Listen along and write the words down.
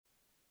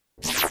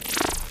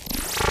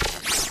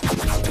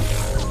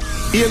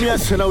Hear me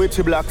as now with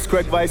the Blacks,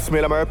 Craig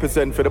Vicemail, I'm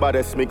represent for the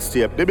baddest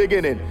mixtape. The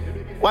beginning.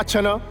 Watch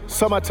you now,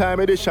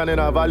 summertime edition in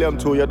our volume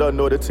 2, you don't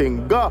know the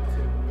thing. Go!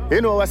 You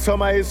know what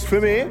summer is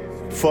for me?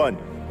 Fun.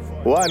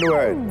 One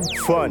word,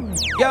 fun.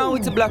 Yo,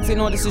 with the Blacks, you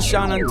know this is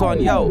Sean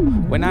Anton. Yo,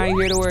 when I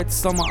hear the word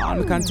summer,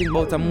 all I can think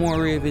about are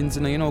more ravens.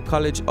 You know,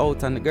 college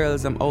out and the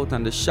girls I'm out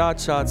and the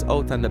shorts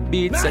out and the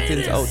beat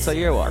settings out. So you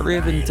hear what?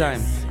 Raven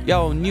time.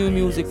 Yo, new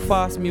music,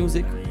 fast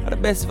music. The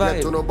best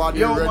vibe.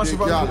 Yo, massive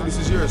family, this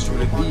is yours from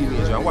the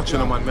teenager. I'm watching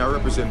a man, I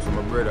represent for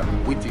my brother,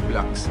 Witty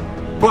Blacks.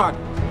 Bad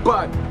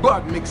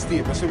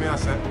mixtape, you see me I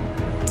say?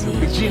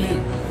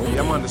 Beginning,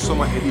 yeah man, the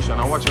summer edition.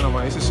 I'm watching a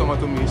man, this is summer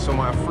to me,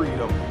 summer of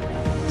freedom.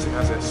 See me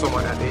I say,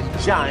 summer that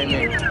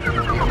enjoyment.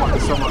 Yeah man, the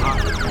summer of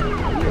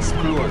less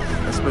clothes,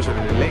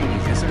 especially the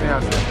ladies, you see me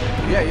I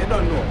say? Yeah, you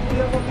don't know.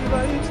 You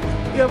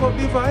have up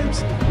the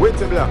vibes.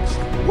 Witty Blacks,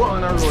 go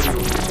on a road, you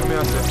see me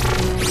I say?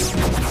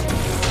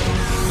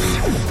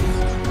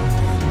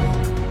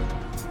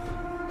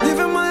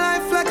 Living my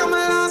life like I'm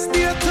my last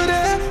day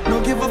today.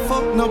 No give a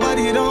fuck,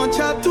 nobody don't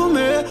chat to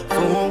me.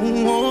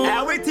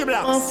 Witty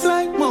Blacks. I'm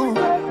flight mode.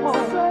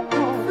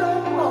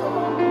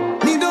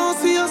 Me don't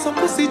see us, a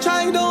pussy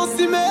try, don't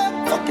see me.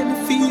 Fucking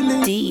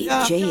feeling.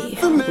 DJ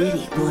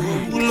Pretty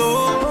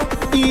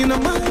Black. In a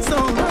my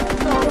zone.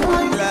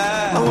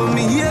 I want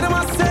me hear them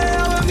I say,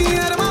 all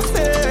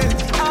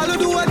I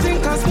do I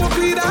drink and smoke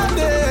weed all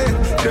day.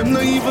 Them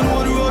no even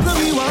know the road that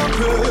me want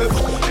curve.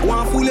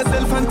 Want fool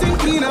yourself and think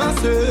clean and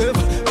safe.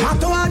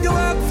 Matter what you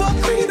work for,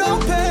 free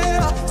don't pay.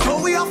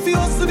 So we have to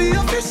hustle the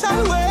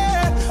official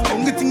way.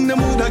 Only thing the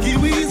mood I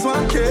give is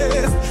one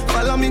case.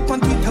 Follow me on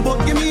Twitter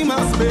but give me my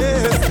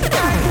space.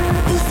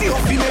 Pussy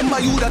up, remember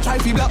you that try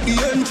to block the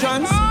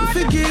entrance.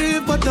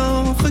 Forgive but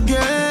don't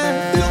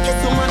forget. Lucky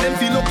some of them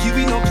feel lucky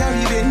we no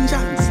carry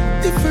vengeance.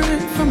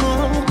 Different from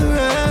all the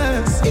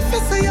rest. If you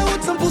say you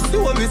want some pussy,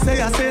 what we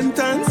say a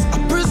sentence. I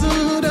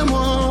presume them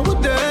all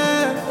with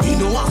them. We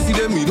don't want to see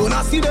them, we don't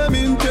want to see them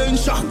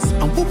intentions.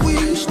 And we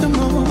wish them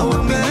all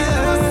our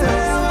best.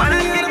 And I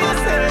hear them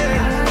say,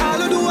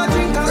 all I do I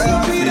drink and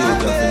smoke weed all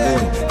day.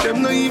 Them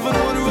no even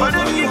know the road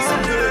for me.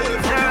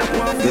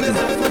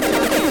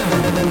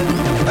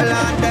 Well,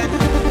 I'm dead.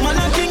 Man,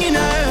 I'm king in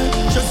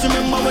her. Just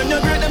remember when you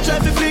great, them try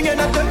to fling in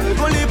a dirt.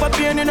 One leave a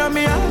pain in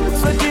me heart,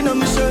 sweating on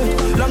me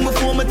shirt. Long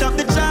before me top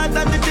the chart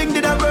and the thing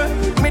did I work.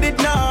 Me did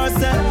not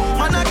say,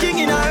 man, I'm king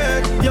in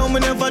her. Yo, me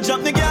never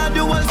drop the guard,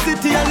 the whole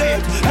city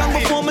alert. Long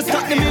before me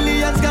start the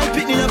millions, girl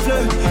pick me a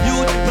flirt.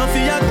 You don't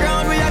feel your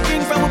ground, we are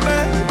king from a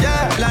bird.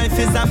 Yeah, life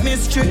is a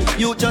mystery,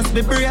 you just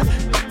be brave.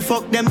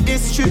 Fuck them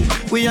history,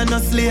 we are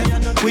not slave.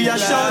 We are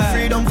shout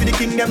freedom for the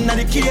kingdom, not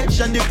the cage.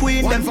 And the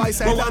queen, them go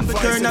on to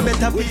turn a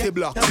better pay.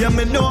 Yeah,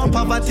 me know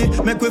poverty,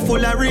 make we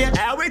full of rage.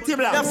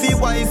 You feel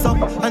wise up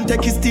and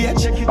take his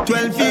stage.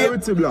 12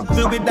 years,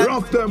 we'll be that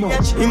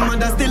age. Him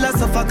mother still a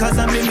suffer cause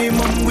I'm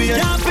minimum wage.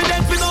 Can't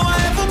forget we know I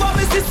ever want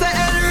me sister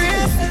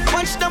Elrace.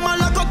 Watch them all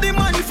lock up the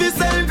money for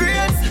sell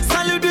grace.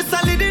 Salute the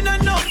solid in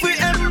enough we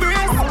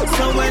embrace.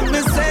 So when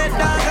me say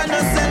dog and no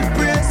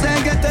self-praise,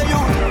 I get to you.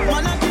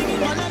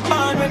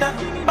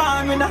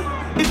 Born winner.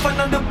 If I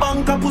know the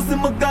bank, I pussy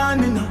my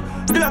gun in her.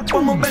 Black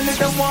on my belly,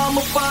 they want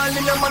me fall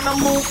in them. And I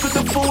move to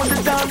the phone, the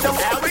dance, I'm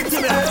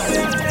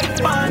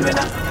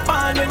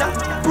born winner.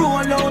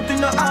 Roll out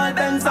in the hard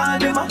dance, all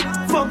them a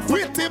fuck.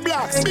 Witty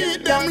Blacks,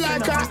 beat them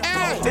like a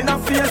A. In a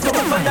face, so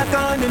I'm fire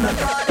gun in her.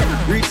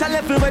 Reach a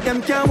level where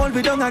them can't hold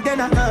me down again.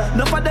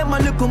 Enough of them a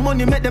look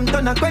money, make them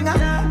turn a quenga.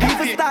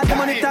 Even start the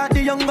money, talk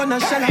the young gun a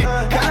shella.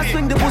 Can I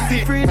swing the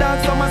pussy free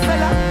dogs from a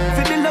cellar?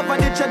 For the love of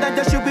the cheddar,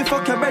 just should be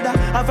fuck your brother.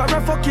 Have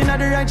her fucking at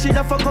the right, she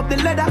just fuck up the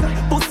leather.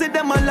 Pussy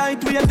them a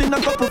light, we ain't in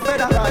a couple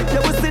feather.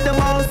 Yeah, we see them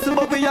house,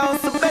 but we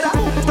house better.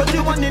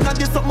 31 in a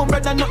this up my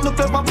brother, not no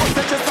clever. But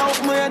set just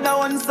out my head on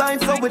one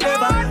side, so we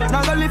never.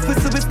 Now go live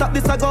with we stop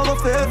this, I go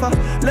forever.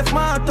 Left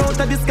my heart out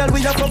of this girl,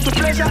 we have up to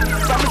pleasure.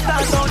 From the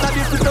start out of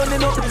this, we don't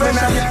need no pressure.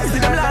 See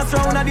them last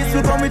round of this,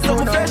 we come with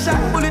some pressure.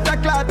 Bullet a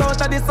clot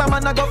out of this, a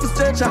man a go for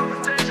stretcher.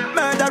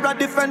 Murderer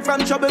different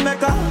from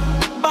troublemaker.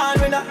 Born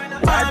winner,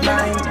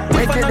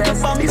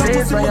 wickedness, this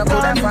is where you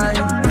could have find.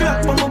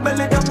 Black on my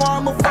belly, them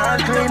want me fall.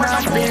 Clean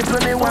up beat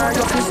when me want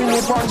you kissing me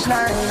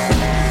punchline.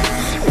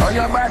 Oh,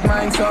 your bad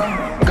mind, so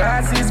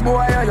glasses,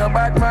 boy, oh, your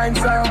bad mind,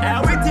 so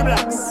Witty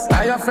Blacks.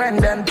 are your friend,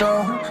 them,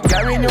 too?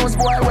 Carry news,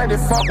 boy, where the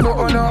fuck go,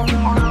 oh, no?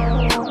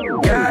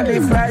 Can't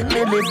live like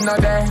me, live no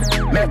day.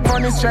 Make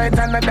money straight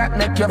and that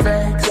make you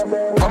vex.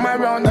 Come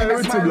around with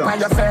a smile on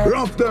your face.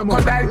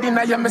 Cause I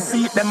dinner, you me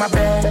see them a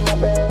bed.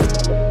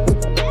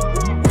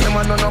 Them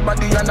a know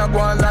nobody and I go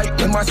on like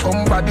them a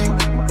somebody.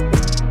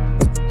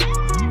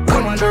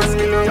 $100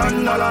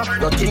 million,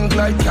 you think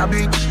like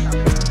cabbage.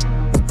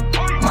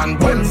 Man, $1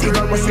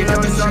 million, we see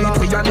them street,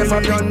 we a never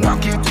big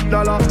pocket.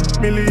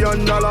 $1 million,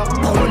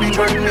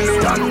 $100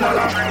 million.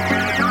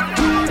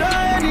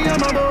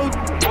 I'm about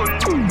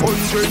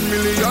 $100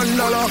 million.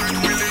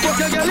 Fuck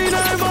a girl in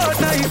her boat,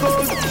 night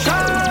goes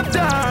sharp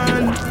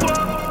down.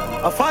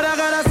 A father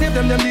gotta save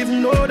them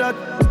even know that.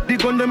 The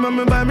gun them and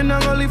me buy me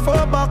not only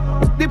 4 back.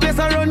 The place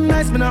I run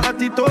nice, me not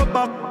at it up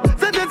back.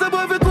 Say I tell the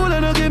boy fi cool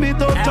and no give me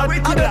tough chat.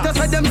 I better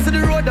say them see the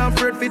road and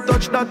afraid fi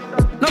touch that.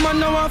 No man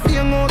now a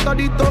fing out of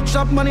the talk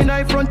shop. Man in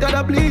the front of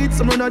the bleed,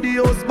 some run of the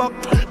house back.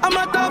 I'm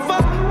a tough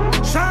up,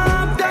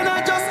 sharp than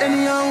I just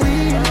any and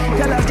weed.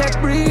 Girl I get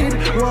breed,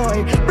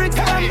 boy. Bricks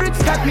and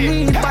bricks got me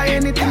need. Buy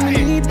anything we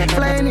need,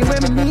 fly anywhere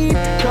we need.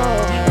 Go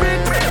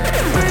bricks,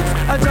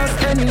 I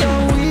just any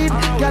and weed.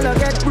 Girl I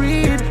get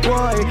breed,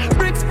 boy.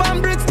 Bricks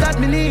and bricks got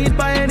me need.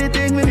 Buy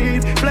anything we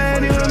need, fly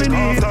anywhere we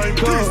need. Go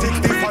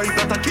 365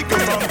 that I kick you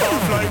from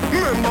off like.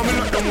 Remember me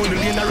like them on the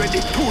lane already.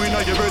 Two in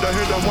your brother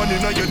head and one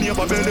in your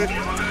neighbor belly.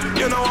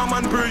 You know I'm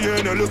on prayer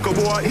and look a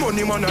boy,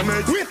 money man I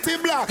make. With the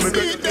blocks,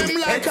 eat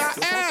them like a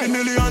egg.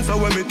 Millions are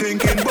when me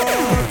thinking about.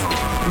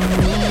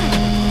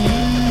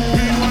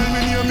 Meanwhile me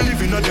near me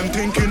living at them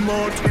thinking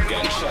about.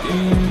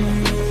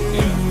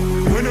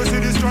 When I see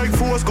the strike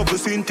force, couple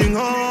scene thing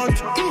hard.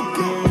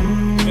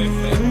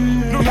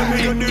 No let me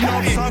get the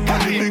knapsack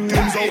and the big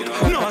things out.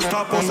 No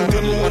stop us with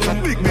them out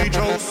and big beach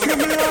house. Give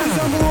me hands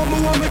and move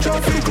me on me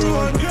traffic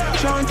road.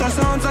 Chant a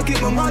sounds I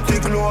keep my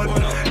matic load.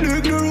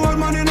 Lick the road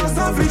man in a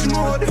savage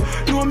mode.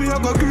 Know me I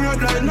go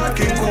great like Nat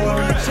King Cole.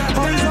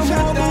 Hands and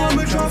move me on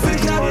me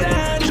traffic road.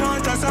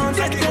 Chant a sounds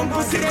I keep my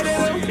matic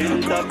load.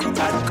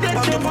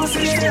 I'm the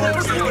pussy show.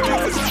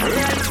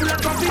 Rifle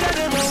and coffee that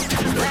them out.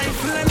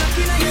 Rifle and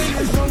nothing I hear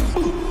you from.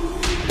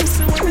 This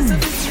one is a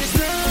bitch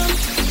down.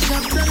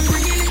 Shop done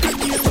bringing it up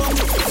here from.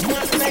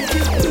 Smash like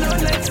you, blow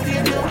like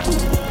stadium.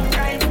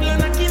 Rifle and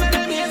knocking at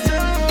them here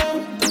down.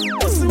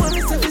 This one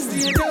is a bitch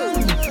down.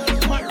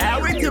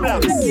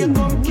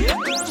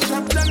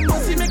 Shop done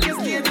pussy make you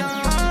stay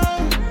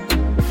down.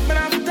 But I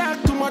don't talk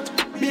too much.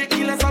 Be a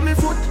killer on my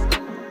foot.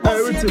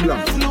 Everything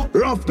black.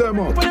 Rough them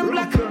up. Put them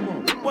black.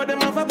 But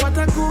them have a pot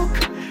of cook.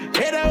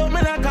 Head out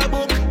me like a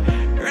book.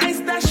 Rice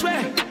dash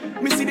way.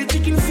 Me see the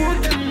chicken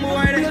food. Them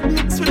boy they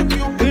mix with the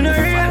puke. You know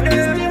real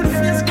them.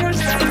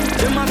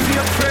 Them a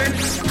fake friend.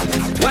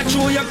 Watch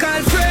who you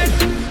call friend.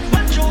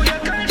 Watch who you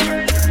call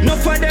friend. No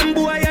for them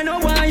boy you know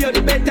why you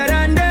better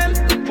than them.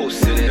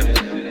 Pussy them.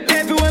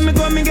 Everywhere me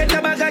go me get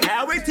a bag of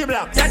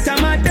that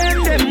a mad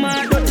them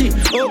mad dirty.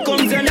 How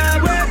comes you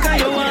not work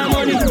and you want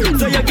money?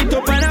 So you get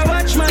up and a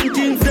watch man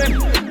things them.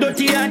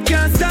 Dirty heart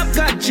can't stop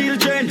got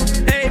children.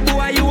 Hey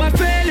boy you a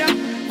failure.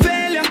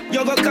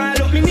 You go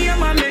call up me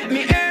name and make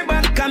me air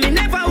back. Cause me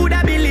never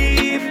woulda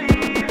believe.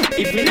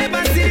 If me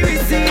never see the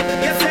receipt,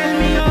 you sell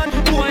me out.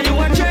 Boy you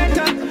a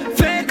traitor.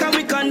 Fake and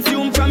we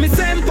consume from the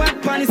same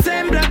pot, pan the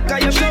same block.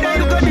 Cause you sure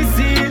you go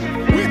deceive.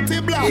 With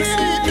the blocks,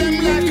 eat them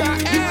like a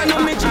egg.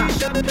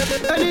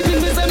 Anything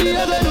we say me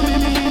a go do me.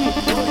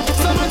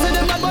 Someone say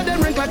them bad but them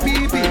rank like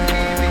pee.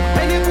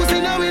 Any pussy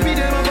now we be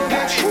them a go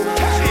get.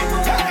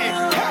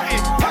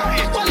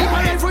 Only my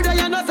friend for the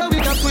you know so we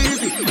can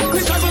squeeze it.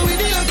 We travel with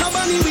the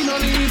company we no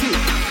leave it.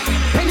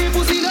 Any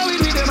pussy now we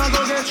be them a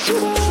go get.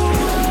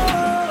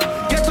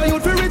 Get so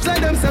youth fi rich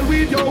like them sell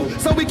weed yo.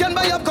 So we can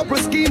buy up couple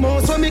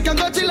schemos. So me can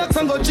go chillax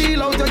and go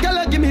chill out. Your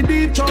girl give me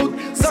deep throat.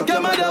 Suck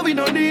your mother we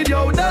no need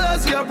yo.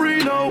 Dollars we a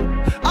free now.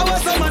 I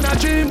was some man a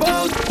dream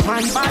about.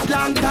 Man bad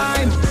long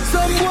time.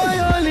 Some boy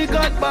only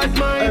got bad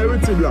mind.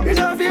 Everything black.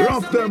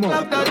 Rough them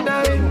up.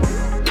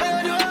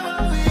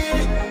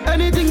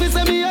 Anything we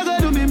say me I go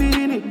do me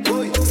mean it.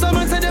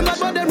 Someone say them bad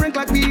but them rank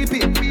like pee.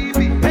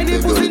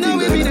 Any pussy now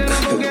we be them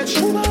a go get.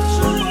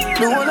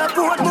 The whole of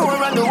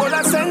Portmore and the whole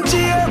of St.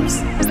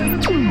 James.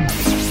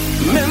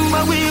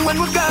 Remember we when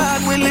we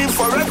God we live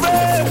forever.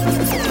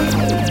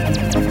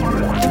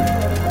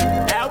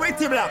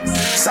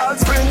 Salt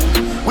Spring,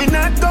 we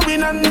not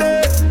going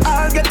under.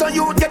 I'll get on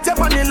you, get your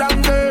money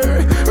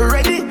longer.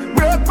 Ready,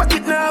 broke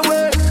pocket now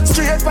work.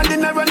 Straight from the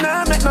narrow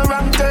now, make no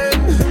wrong turn.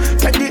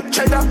 Petty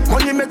cheddar,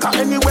 money maker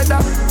any weather.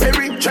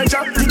 Perry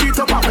treasure, dig it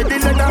up with the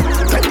leather.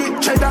 Petty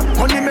cheddar,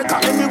 money maker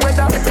any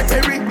weather.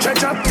 Perry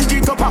treasure,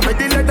 dig it up with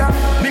the leather.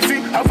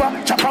 Miffy, have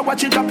a chopper,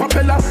 watch it a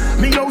propeller.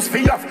 Me house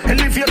fee off,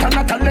 elevator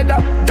not a leather.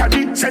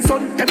 Daddy say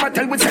son, them a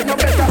tell we say no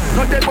better.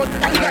 No dead but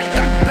I like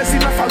that,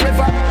 blessing her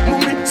forever.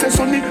 Mummy say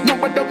sonny, no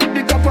better with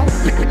the copper.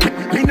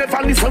 Me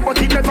never listen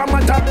but it never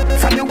matter.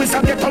 From you is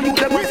a get on you,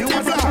 them with you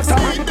as a matter.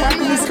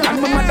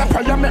 And my mother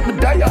prayer make me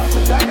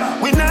die.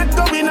 We not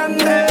going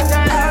under.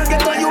 I'll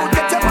get on you,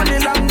 get your money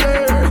longer.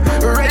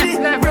 Ready,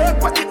 break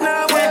pocket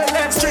now,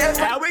 wait, straight.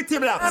 I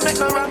make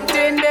no wrong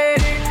thing there.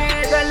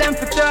 Tell them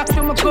to talk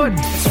to my good.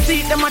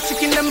 See them a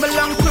chicken, them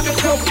belong to the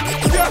cook.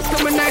 Talk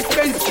to me nice,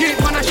 Benz Street,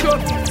 man a show.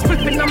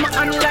 Flipping on my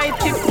unlight,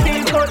 it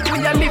feel good. We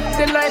a live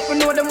the life, we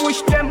know them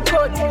wish them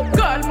could.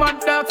 Call my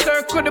dog,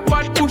 circle the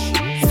bad push.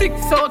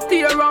 6 out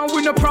here around,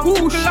 we no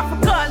push. I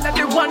call that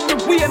they want the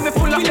way, me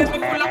full of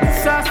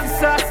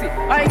Sassy,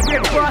 I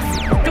grade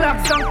bossy.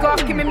 Clocks and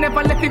cocky, me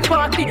never let it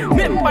party.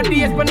 Remember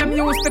days when them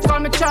used to call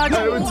me charge.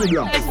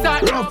 I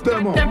start rough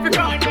them up.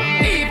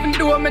 Even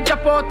though me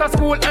drop out of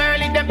school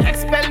early, them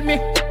expel me.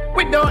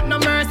 Without no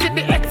mercy,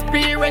 the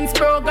experience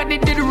program,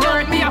 it did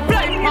run me.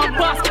 Apply my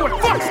passport,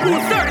 fuck school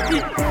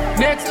 30.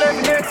 Next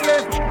level,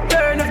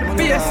 turn up the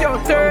bass, yo,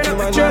 turn up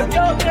the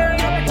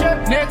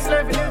truck. Next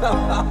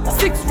level,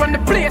 6 run the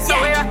place, so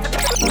yeah.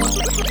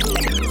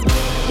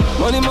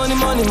 Money, money,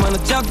 money, man, a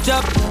chop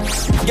chop.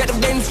 Get the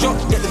Benz truck,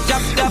 get the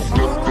chop top.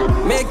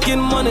 Making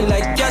money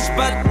like cash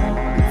pot.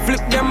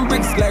 Flip them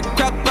bricks like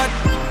crack pot.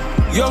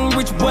 Young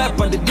rich boy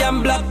up on the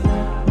damn block.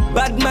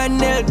 Bad man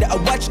nailed that, I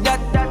watch that.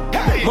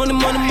 Money,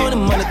 money, money,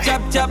 man, a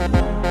chop chop.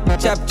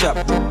 Chop chop,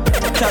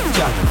 chop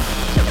chop.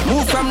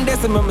 Move from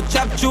this and remember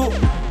chop chew.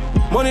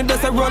 Money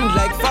doesn't run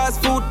like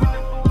fast food.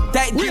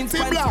 Tight jeans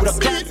pants with a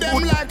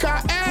black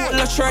food.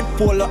 Polo shirt,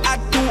 polo hat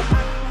too.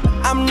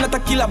 I'm not a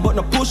killer but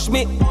no push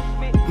me.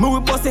 Me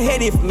will bust a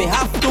head if me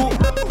have to.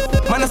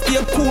 Man I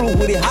stay cool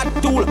with a hot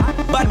tool.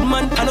 Bad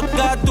man and a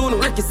cartoon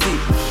Ricky.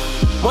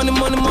 Money,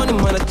 money, money,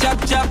 man a chop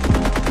chop.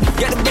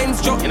 Get the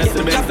Benz truck, get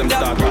the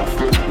chop chop.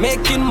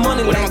 Making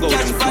money like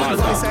cash fat.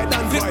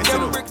 Flip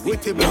them bricks.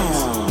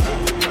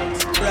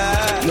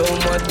 Yo,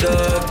 my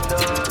dog.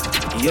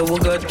 Yo, we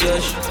got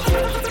cash.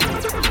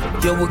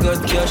 Yo, we got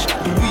cash.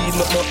 The weed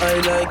make my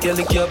eye like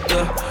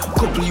helicopter.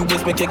 Couple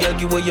US make a girl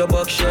give away your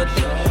back shot.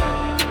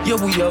 Yeah,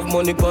 we have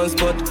money pan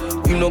spot.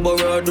 We no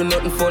borrow, do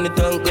nothing funny,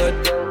 thank God.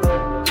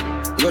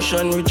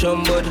 Russian rich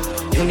and bad.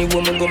 Any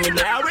woman go me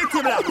down.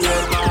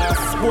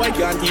 Boy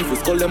can't even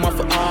skull them off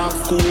for half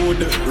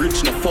code.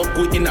 Rich no fuck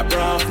with in a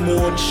braff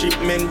mode.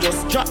 Shipment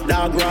just drop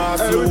that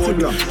grass road.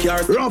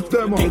 Cars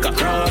think a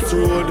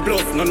crossroad.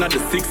 Plus none of the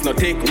six no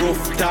take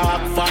rough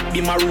talk. Fat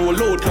be my roll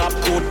out top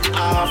coat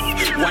off.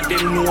 What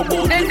them know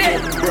about the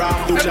fuck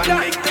braff. Do John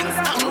make things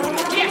happen.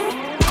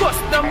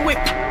 Custom whip,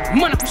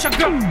 man I push a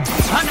gun.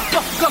 And a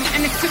puff gum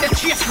and it's to the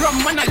chase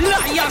rum. Man I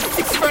lie on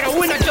six for the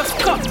winner just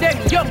cut them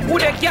young. Who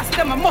they gas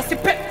them a musty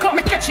pet come.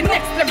 Me catch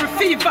next level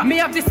fever, me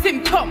have the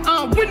symptom.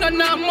 Winner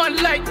now man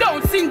like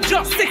down sing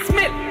just 6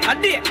 mil a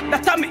day.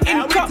 That's how me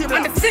income.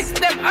 And the six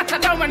them hotter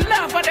down and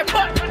laugh at the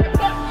butt.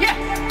 Yeah,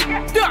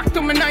 dark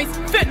to me nice.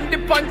 Fend the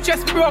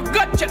punches bro,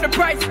 gut check the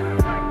price.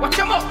 Watch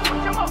them up,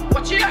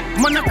 watch it out.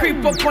 Man I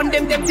creep up on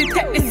them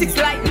detect the 6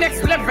 like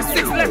next level,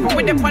 6 level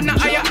with them on the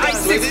higher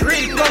I6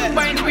 real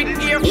combined with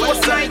Air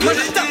Force line. When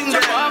the top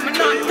chopper, I'm on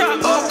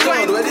top,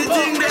 offline.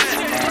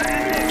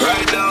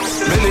 Right now,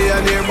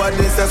 millionaire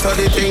badness, that's how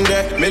they think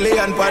there.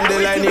 Million pound the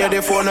line, hear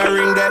the phone a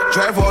ring there.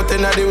 Drive out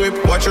in the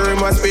whip, watch your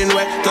rim a spin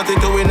wet.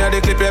 32 in the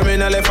clip, yeah, me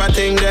no left a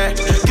thing there.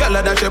 Girl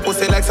a dash your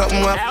pussy like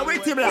something up.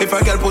 If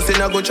a girl pussy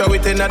no go throw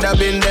it in another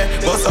bin there.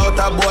 Bust out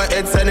a boy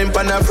head, send him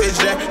pan a fridge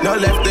there. No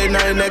left in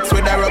the next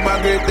with a rubber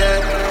grip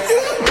there.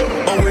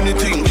 And when you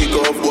think kick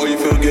off, boy,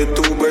 if you get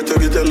too better,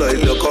 get a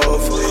light lock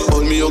off.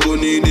 All me you go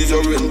need is a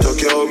rent a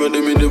car. When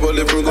they me never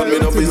left me, got me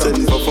no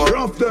send for far.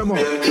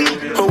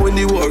 And when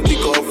the war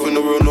kick off, when I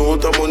run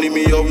out of money,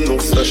 me have no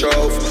stash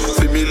off.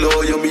 See me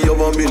lawyer, me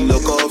have a bill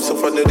lock off. So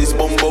for this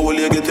bumper, will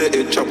you get a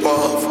head chop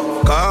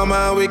off? Calm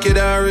and wicked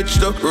and rich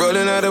though.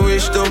 Rolling out the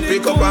wish to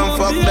pick up and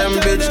fuck them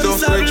bitch though.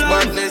 Rich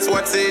badness,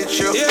 what's it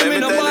show? Let me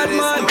tell you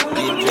this.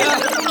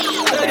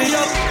 Ready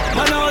up,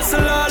 man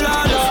hustle la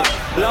la la.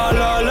 La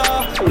la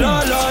la,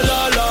 la la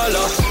la la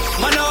la.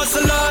 Man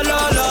hustle la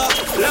la la,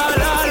 la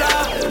la la,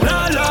 la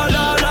la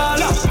la la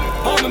la.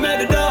 I'm a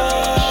man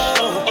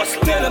dog.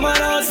 Tell him man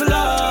hustle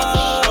la,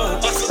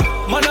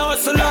 man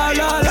hustle la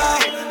la la,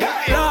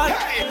 la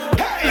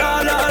la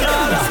la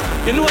la.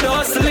 You know the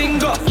hustling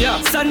go,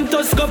 yeah.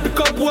 Santos go pick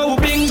up where we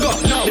bingo.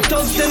 The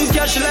thugs them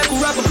cash like a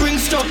rapper bring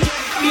stuff.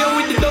 Here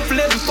with the duffel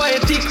every fire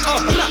tick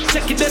up.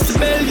 Check it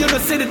decibel, you don't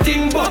see the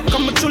thing but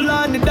come a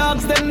chula and the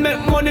dogs, them make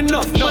money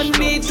enough. One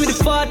meet with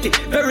the 40,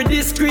 very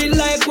discreet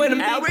like when I'm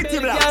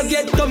y'all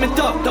get coming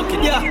top.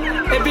 Yeah,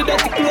 every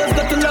dirty clothes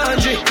got the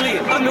laundry clean.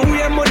 I mean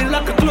wear money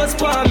like a clothes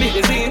for me.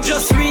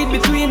 Just read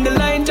between the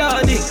line,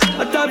 daddy.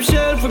 A top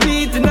shelf for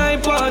beating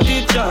 9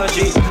 party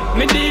charging.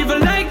 Medieval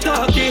like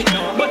talkie,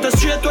 but a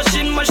straight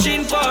washing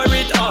machine for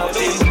it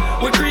often.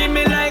 We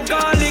creamy like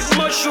garlic,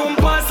 mushroom,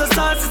 pasta,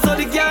 sauce, so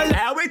the girl.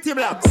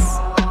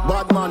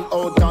 Bad man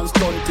out and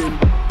stunting.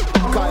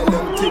 Kyle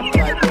and tick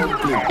like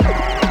dumpling.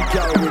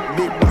 Girl with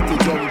big booty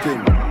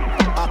jumping.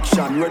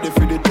 Action ready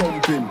for the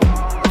thumping.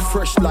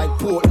 Fresh like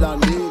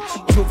Portland,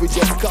 Juvie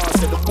just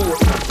cast at the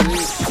Portland,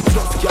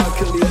 just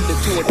calculate the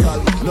total.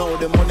 Now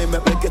the money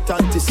make me get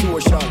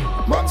antisocial.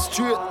 Man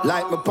straight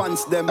like my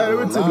pants them.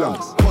 Everything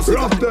blocks.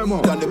 Rough them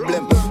up. And the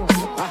blimp.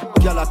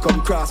 Girl I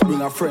come cross,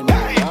 bring a friend.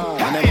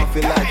 And them I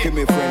feel like him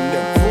a friend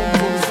them. Boom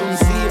boom soon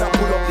see I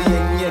pull up the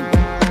yen yen.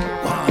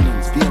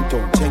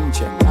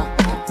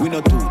 We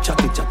not too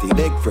chatty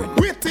leg friend.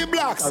 With the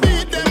blocks,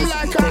 beat them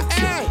like a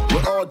egg. We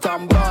out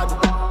and bad,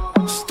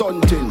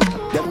 stunting.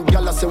 Them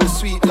gala say we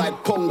sweet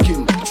like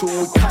pumpkin.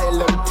 True we Kyle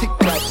them tick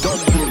like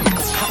dumpling.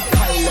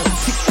 Kyle them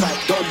tick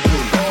like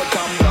dumpling. Out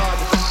and bad,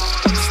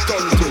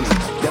 stunting.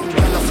 Them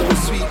gala say we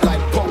sweet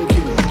like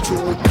pumpkin.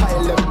 True we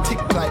Kyle them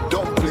tick like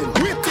dumpling.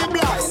 With the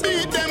blocks,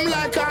 beat them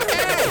like a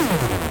egg.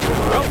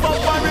 Rough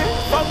up on me,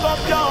 fuck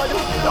up yard.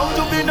 Down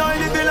to be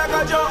 90, be like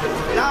a job.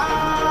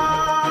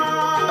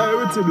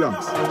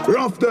 Blocks.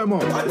 Rough them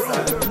up.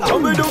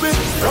 Come and do it.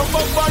 Rough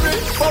up barry,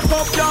 fuck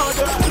up yard.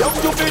 Young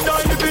to be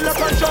 90, feel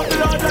like a job.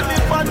 Lord, and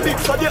live and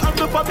so the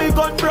angle for me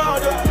gun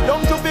broad.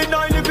 Young to be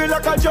 90, feel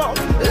like a job.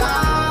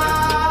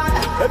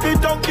 Lord, every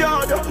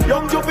junkyard.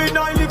 Young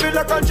juvenile living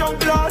like a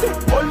junkyard.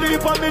 Only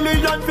for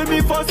million for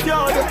me first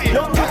yard.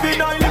 Young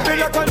juvenile living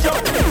like a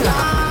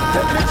junkyard.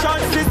 Take me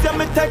chances, yeah,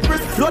 me take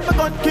risks. Load my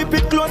gun, keep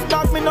it close,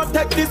 dog, me not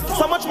take this.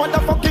 So much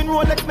motherfucking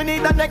Rolex, me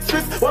need an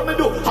extras. What me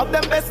do? Have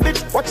them best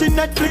bitch, watching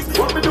Netflix.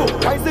 What me do?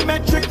 Rise the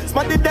metric,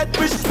 smack the dead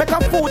fish. Make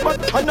a food,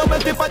 but I know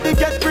everybody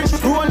get rich.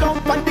 Roll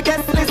up on the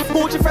guest list,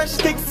 Gucci fresh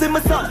sticks in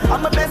my son.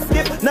 I'm a best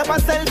gift, never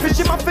selfish.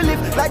 I'm a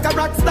live like a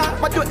rock star,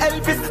 but you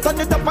Elvis. Turn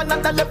it up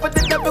another level,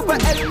 the devil will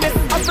Elvis.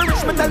 I'm the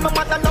rich, me tell my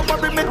mother, no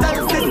worry, me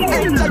tell this.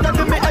 Hey, I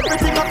give me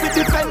everything, I fit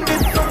defend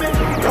this. So me,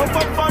 love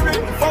for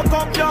foreign, fuck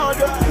up yard.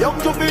 Young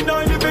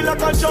juvenile living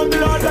like a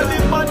jungle. I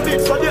live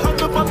bandit, so the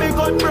hunger for me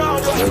gun brown.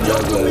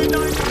 Young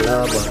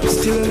juvenile.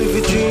 Still live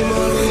a dream,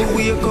 all when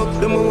you wake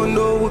up, them I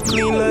wonder we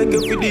clean like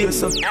every day,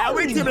 so. All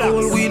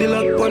weed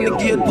lock on the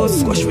gate, bus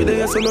squash with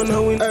the ass and on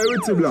how we.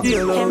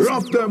 Yeah,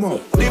 rough them up.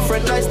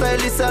 Different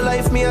lifestyle is a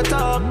life me a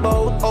talk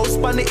about. House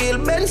on the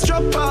hill, bench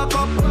drop park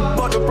up.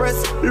 But the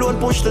press, loan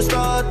push to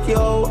start,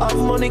 yo. Have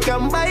money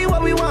can buy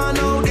what we want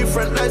now.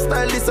 Different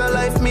lifestyle is a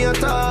life me a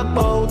talk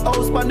about.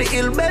 House on the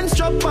hill, bench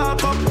drop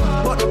park up.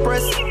 But the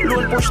press,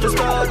 loan push to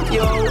start,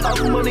 yo.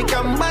 Have money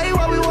can buy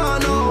what we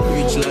want now.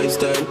 Rich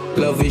lifestyle,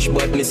 lavish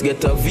badness,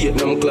 get a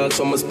Vietnam clocks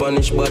from a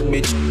Spanish bad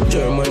bitch.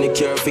 Germany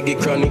care figure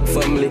chronic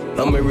family.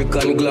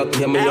 American Glock,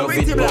 yeah, me love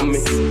it for me.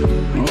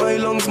 My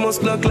lungs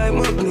must lock like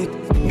magnet.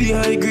 Be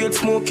high grade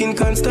smoking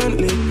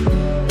constantly.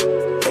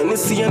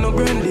 Hennessy and no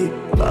brandy.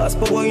 Last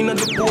power in the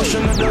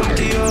potion of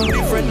donkey.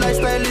 Different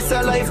lifestyle is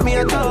a life me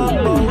a talk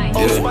about.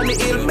 House on the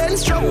hill,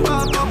 bench drop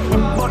park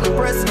up. But the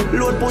press,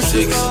 load push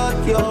to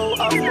start, yo.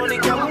 Have money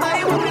can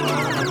buy what we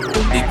want.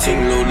 The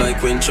thing low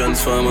like when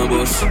Transformer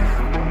bus.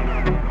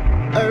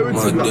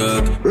 My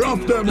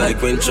dog,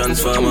 like when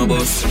Transformer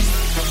bus.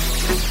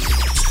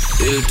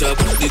 Hilltop,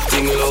 the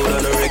thing loud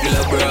on a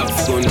regular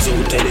graph. Guns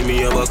out telling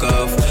me I back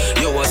off.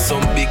 Yo, what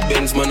some big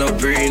Benz man up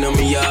praying on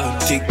me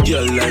yard. Thick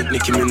girl like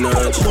Nicki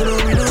Minaj. No,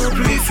 we not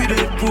pray for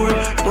that poor.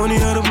 Money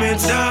out of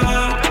meds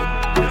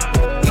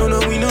dog. No,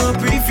 we not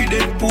pray for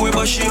that poor.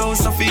 But she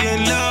house a feel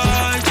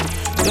like.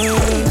 Yeah,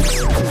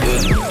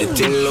 the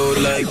thing loud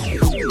like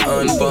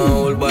on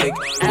old bike.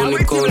 Money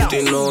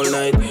counting all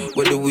night.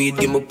 With the weed,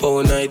 give me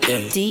power night. Yeah.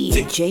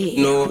 DJ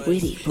no,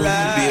 Willie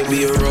Black.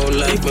 Baby, around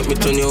like, make me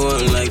turn you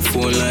on like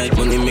 4 light.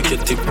 Money make you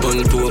tip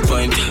on to a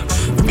pint.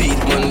 Beat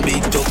man,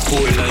 beat up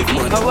cool like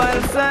mud. A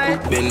wild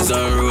side. Benz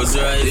and Rose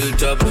right,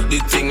 hilltop. The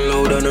thing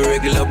loud on a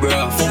regular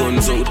graph.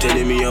 Guns out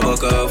telling me I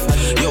back off.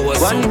 Yo, what's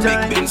some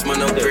big Benz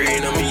man up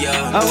praying on me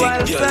yard.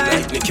 Thick girl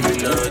like Nicki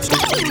Minaj.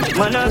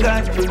 Man I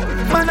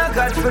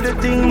got for the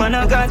thing, man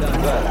I got.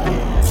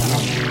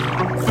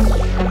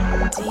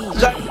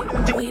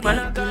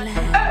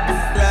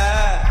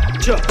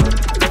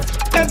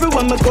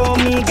 Everyone me call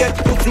me get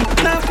pussy.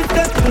 Now if it's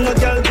that no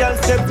girl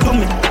step to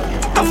me.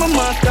 I'm a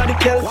master the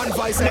girl. One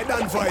voice, head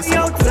and voice.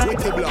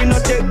 Outside, you know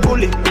take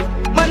bully.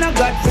 Man I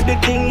got for the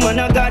thing, man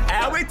I got.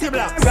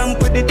 Ramp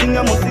with the thing,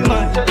 I must be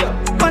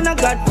man. Man I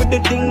got for the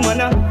thing,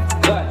 man I.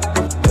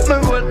 Me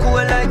roll cool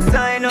like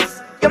sinus.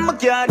 Yeah, my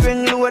card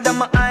ring lower than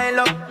my eye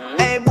lock.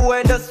 Hey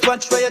boy, just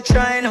watch where you're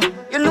trying.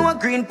 You know a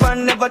green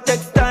pan never take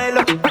style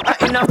up. I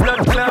in a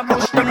blood club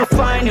bush when me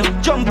find you.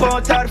 Jump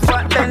out hard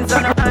fat lens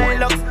on a high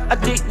lock. I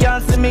think y'all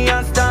see me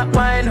and start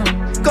whining.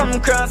 Come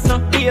cross no,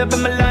 baby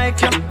me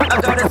like you.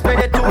 I gotta spread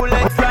it 2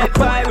 legs like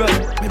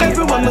viral.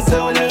 Everyone me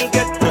call me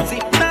get pussy.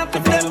 Now for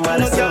them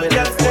no girl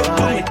just step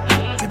to me.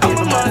 I'm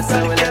a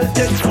monster, girl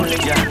just fully.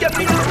 Get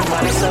me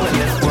money so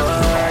let's boy.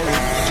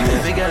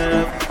 Every girl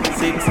love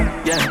 6,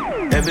 yeah.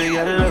 Every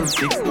girl love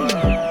 6.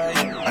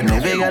 And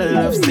every girl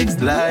love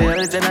 6.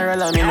 Liar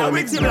general and me no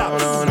mix.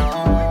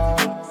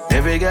 No.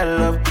 Every girl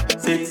love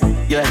 6,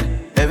 yeah.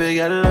 Every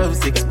girl love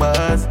 6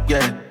 bars,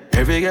 yeah.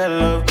 Every girl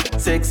love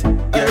 6, yeah.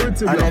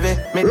 And every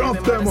me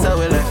so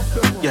we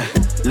left, yeah.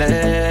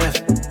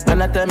 Left.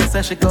 And I tell me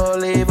say she go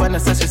leave. And I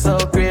say she so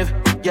grave,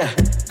 yeah.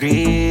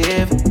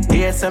 Grieve.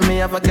 Yes, and me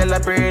have a girl a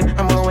brain.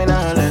 I'm going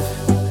all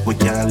left. We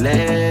can't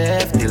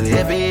left till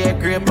every year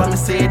grape on me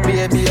seat,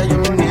 baby.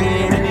 You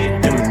need.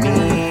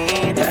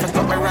 If I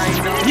got me right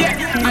now,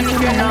 yeah. And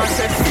if you're not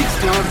set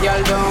 6, no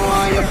girl don't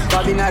want you.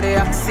 Bobby not the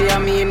Axie, I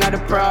mean not the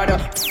Prada.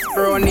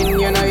 Running,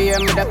 you know, hear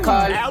me the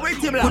call.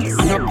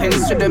 No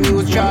pens to the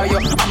muse jar you.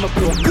 I'm a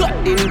pro,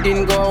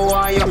 din go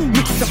on you.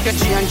 Mix up your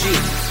G and G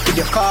with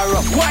your car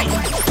up. Why?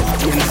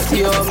 You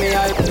see how me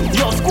I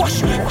yo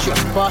squash,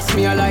 just pass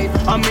me a light.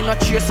 I'm in a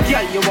chase,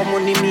 girl, you want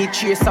money me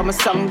chase. I'm a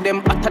song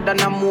them hotter than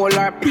a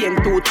molar. Pain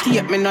to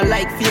tape, me no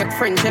like fake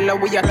friend. Tell her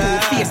we are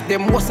two-faced,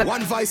 them what's a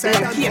one voice,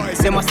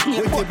 them a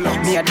sneak up.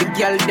 Me a the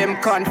girl, them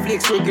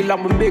cornflakes. Regular,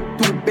 me make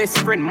 2 best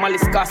friend.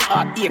 Malice cast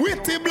heartache.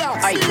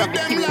 I grab the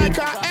thing like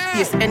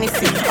yes,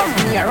 anything of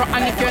me.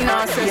 And if you're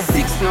not say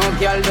 6, no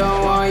girl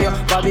don't want you.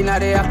 Bobby not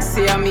the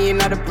Axie, I mean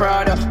not the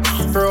Prada.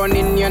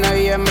 Running, you know,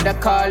 hear me the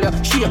call you.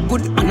 She a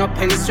good and no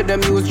pens to the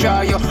muse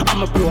jar you.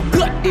 I'm a pro,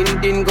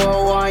 din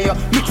go on you.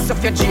 Mix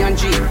up your G and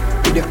G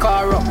with the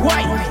car up.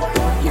 Why?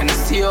 You know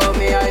see how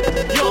me I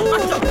yo,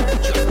 what's up?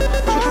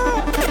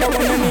 That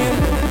one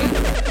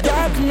name.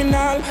 God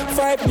criminal.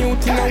 5 new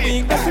in a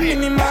week, that's a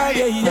minimal.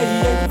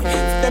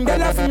 Yeah. Them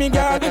girl for me,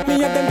 girl.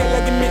 Me and them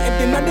girl give me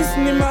head in the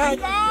cinema.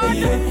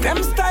 Yeah.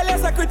 Them style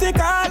is a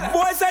critical.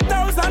 Boys say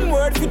 1,000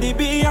 words for the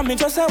B, and me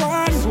just a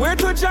one. Swear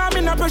to jam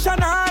in a pressure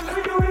on.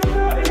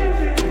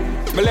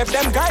 Me left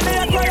them guy they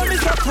acquire me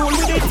so cool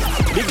with it.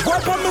 Big boy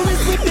on me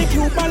with the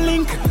Cuban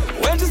link.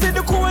 When she say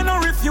the cool, no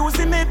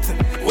refusing it.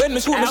 When me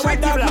shoot, me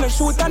shot down, me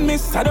shoot and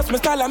miss. I just me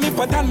style and me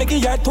pattern, me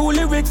give her 2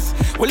 lyrics.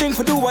 Willing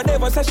to do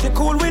whatever, say she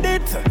cool with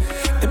it.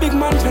 The big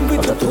mansion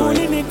with the pool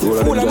in it.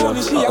 Full of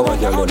money, she a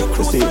wonder how the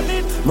cruise on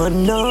it.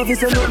 Man, now if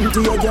it's nothing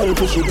to your girl,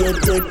 cause she get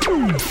it.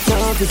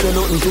 Now if it's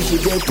nothing to she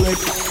get wet.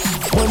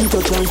 One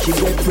touch and she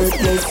get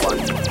breathless.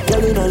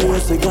 Girl in a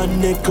lace, we got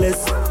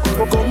necklace.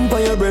 Come by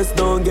your breast,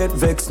 don't get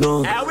vexed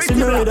now. See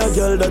no other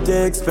girl that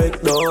you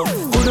expect now.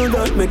 Couldn't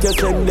that make you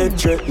send that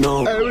check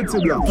now?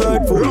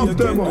 Flirt for you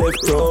get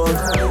left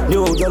out.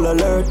 New girl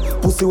alert.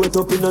 Pussy wet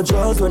up in the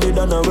drawers when it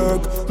done a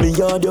work. Me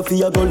yard your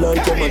fear go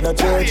like your mother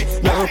church.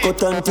 Now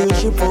cut until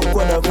she fuck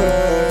one of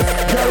her.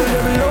 Girl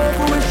them love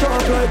when we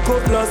sharp like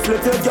cutlass.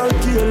 Let your girl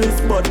kill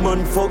this bad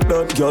man, fuck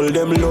that. Girl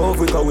them love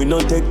we cause we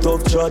not take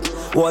tough shot.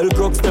 While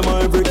crooks them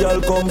every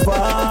girl come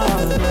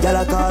fast. Girl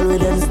I call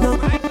with them snap.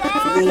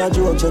 Feel a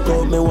joke, check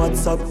out me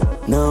WhatsApp.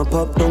 Now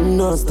pop down,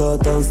 now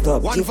start and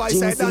stop. One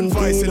voice I done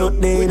voice, not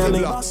there in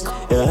me.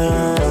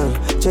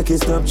 Yeah, check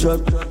his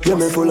Snapchat. Yeah,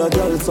 me full of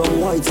girl,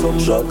 some white, some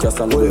black. Just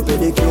a little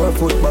pedicure,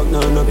 foot back,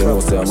 now no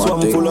crap.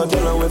 Swam full of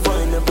girl and we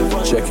find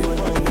everyone. Check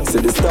it. See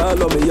the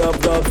style of me up,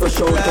 dog, for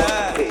shoulder.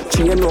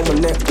 Chain on my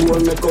neck,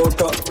 hold me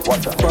counter.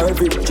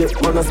 Private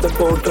jet, man, I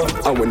step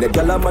out. And when the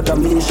girl I'm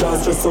madam, me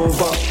shot just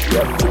over.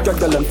 Yeah, trick a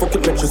girl and fuck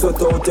it, make she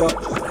sweat out, yeah.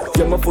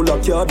 Yeah, me full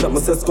of card, like me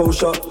say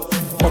Scotia.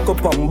 Back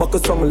up and back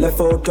us from left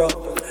out,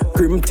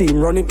 Grim team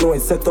run it, no,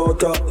 it's set out,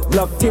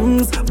 Black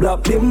teams, black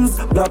bims,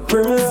 black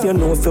prims. You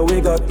know, so we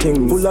got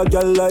things. Full of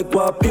gal like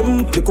wap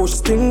him. The coach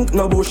stink,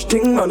 no bush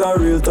thing, man, a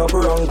real top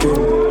ranking.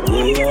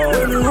 Yeah.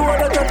 When you roll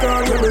that you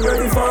can't get me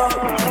ready for.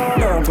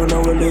 Now for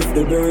now we lift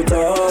the dirt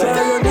up.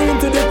 Tell your name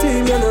to the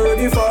team, you're not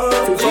ready for.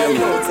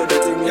 Find out to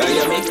the team, yeah,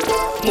 yeah, me.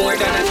 More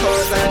than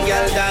 1,000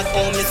 gal dog,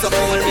 oh me so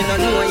cool, me no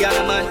know ya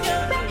man.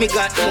 Me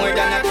got more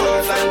than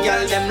 1,000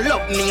 gal, them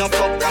love me and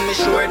fuck and me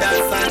sure that's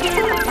son.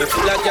 Me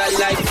full of gal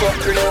like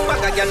fuckery,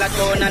 bag a gal a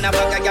town and a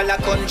bag a gal a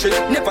country.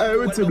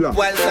 Never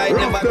wild side,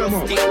 never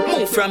rusty.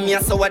 Move from me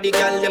so what the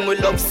gal them will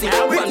love see.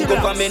 One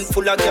government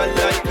full of gal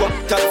like what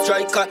top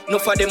striker. No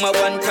for them a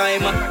one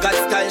timer. Got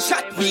style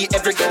shot me,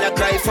 every gal a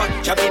cry for.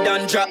 Chabby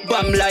done drop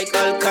bomb like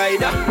Al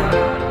Qaeda.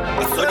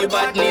 I saw the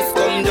badness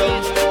come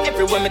down.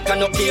 Everywhere me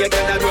can up here,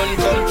 gal a run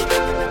come.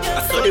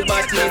 I saw the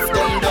badness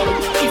come down.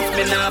 If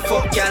me nah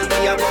fuck gal,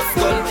 we a bust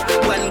gun.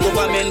 One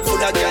government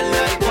full of gal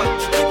like what?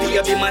 The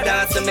baby my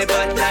dance and me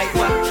bad like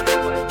what?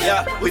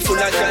 Yeah, we full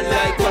of gal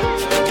like what?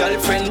 My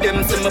girlfriend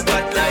them say me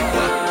bad like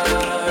what?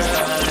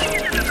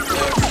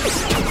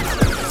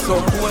 So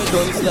boy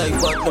don't like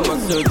what? Them a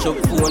search up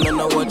phone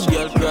and I watch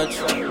gal crash.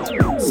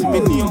 See me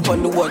name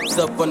on the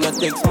WhatsApp and I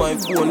text my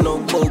phone now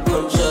bout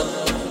gunshot.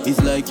 It's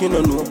like you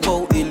don't know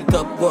about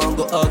hilltop. Go and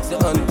go ask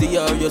your auntie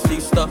or your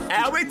sister.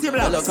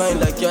 All a kind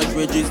like cash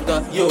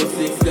register. Yo,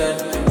 6 guy.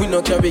 We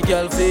no carry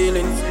girl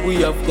feelings.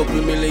 We have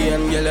couple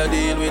million girl a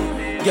deal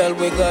with. Girl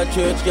we got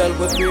church, girl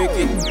we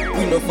freaking.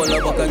 We no follow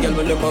back a girl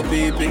we let my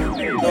baby.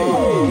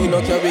 No, we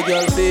no carry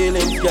girl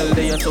feelings. Girl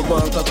they are so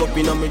bank a cup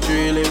in a me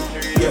drilling.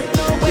 Yeah,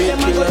 we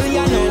kill us to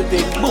real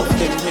thing. Buff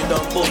them head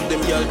and buff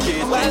them girl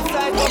chase. Well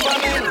side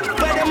government,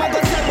 where them a go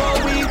say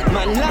about we?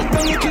 Man lock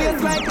down the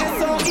place like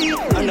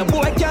SOE. And the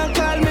boy can't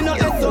call me no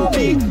SOB.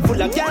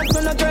 Full of girls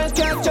so no girls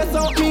can't stress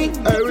out me.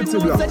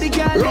 Everything so the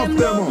girl them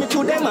love me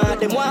to them and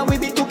them want we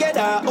be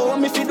together. Oh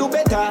me fi do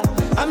better.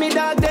 And me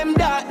dog them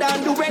dark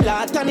than do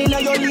well. Turn in a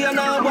your lane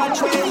and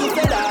watch where you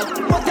say that.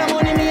 What a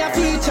money me a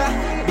feature.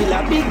 Build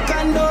a big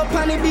condo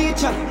on the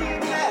beach.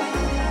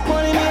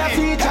 Money me a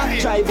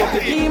feature. Drive up the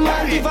beam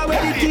and give away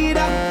the key.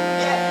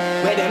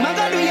 Where them a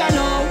go do ya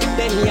know?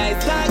 Then me I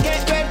start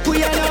get red to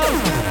ya know.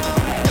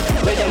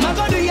 Where them a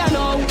go do ya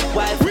know?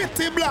 While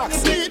Pretty Black,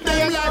 sweet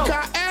them like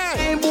a egg.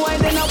 Hey boy,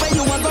 then now where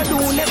you a go do?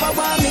 Never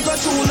want me go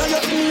through. No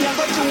you see me a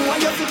go through.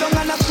 And you sit down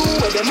and a screw.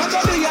 Where them a go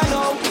do ya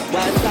know?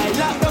 While side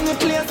lock down the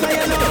place so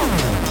you know.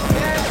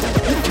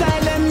 The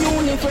style them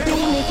uniform.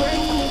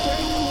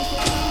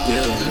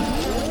 Yeah.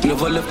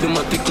 Never left them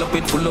a tick clap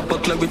it full up a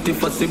clarity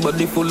fussy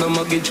body full of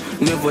luggage.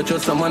 Never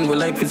trust a man with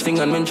life to sing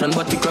and mention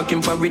but he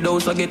cracking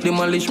paradise I get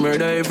demolish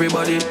murder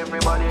everybody.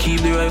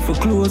 Keep the rifle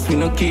close, we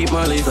no keep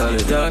malice.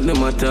 Talk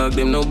them attack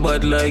them no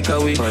bad like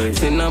how we.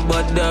 Send a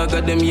bad dog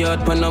at them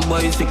yard pan a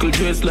bicycle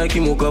dressed like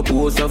him walk a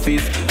post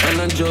office.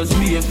 And I just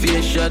be a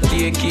face shot,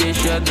 take a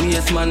shot.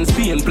 Waste man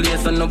Spain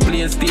place and no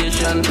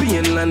PlayStation.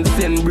 Pain land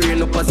send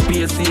brain up a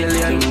space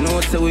alien. Them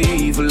know say we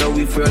evil or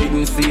we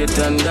frighten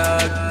Satan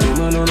dog.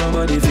 Them know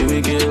nobody feel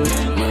we kill.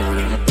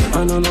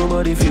 I know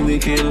nobody feel we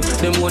kill.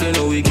 Them more than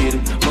no wicked.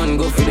 Man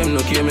go for them,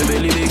 no care me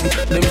belly big.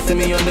 Them see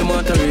me on the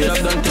motor rate.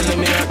 Don't tell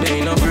me that they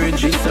in a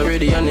bridge. It's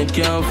already and it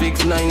can't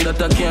fix. 9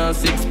 that I can't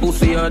 6.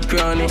 Pussy hard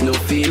chronic. No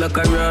feel like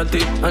a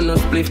ratty. And no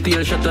spliff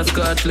tail shot a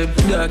scotch lip.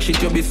 Dark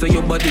shit you be so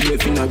your body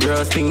left in a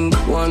grass thing.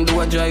 Want do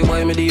a jive,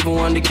 why me even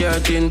want the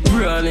curtain.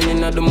 Brawling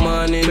in the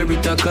morning, baby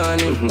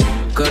tackling.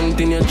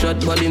 Continue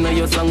chat body now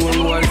your song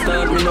when war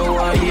start. Me know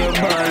I hear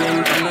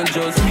balling. And I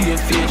just be a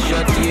face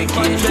shot, take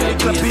a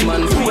shot. Yes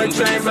man, who I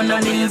drive run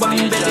on him,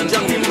 bang belly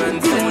jumping.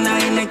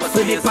 2-9 next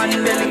to the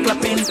pan belly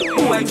clapping.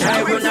 Who I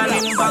drive run on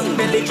him, bang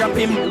belly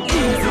jumping.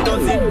 Easy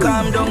does it,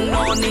 calm down,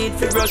 no need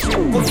for rush.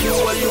 Pussy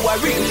all you are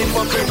really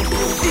fucking.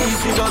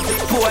 Easy does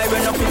it, boy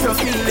run up if you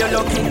feel you're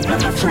lucky.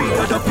 Free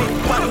out of it,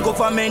 one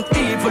government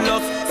evil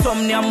us.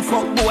 Some damn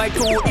fuck boy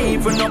too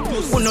even up.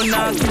 Who no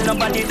not kill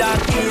nobody that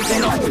easy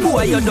enough.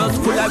 Boy you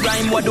just full of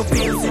rhyme, what do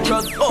pills you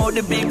trust. Oh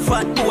the big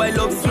fat boy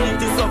love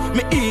sweetie so.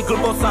 Me eagle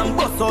bust and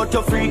bust out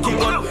your freaky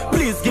gun.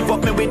 Please give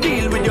up me we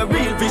deal with your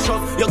real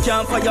vicious. You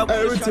can't fire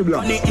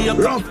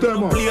Rough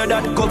them up. Clear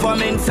that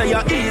government say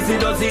you easy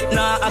does it.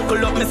 Nah I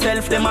call up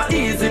myself them a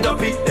easy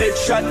duppy.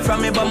 Headshot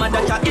from me bummer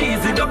that you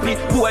easy duppy.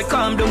 Boy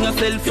calm down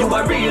yourself you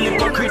a real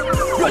hypocrite.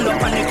 Run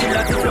up and the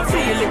killer if you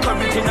feel it.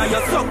 Original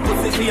you suck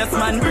pussy face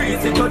man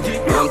breezy.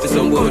 I'm to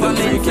some boy them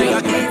freaky.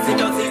 Easy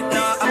does it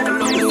now. I can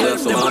love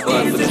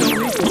myself.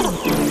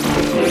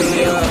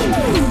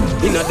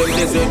 In a them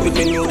desert with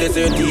me new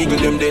desert eagle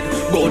them dead.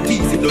 But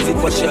easy does it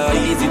for sure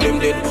easy them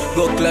dead.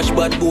 Go clash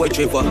bad boy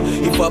Trevor.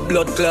 If a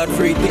blood clot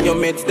free then your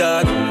meds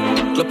dog.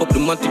 Clap up the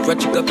matic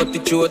ratchet cut the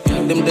throat.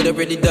 Them dead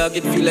already dog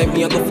it feel like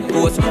me I go for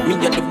post. Me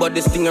at the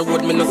baddest thing I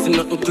road me no see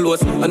nothing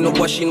close. I no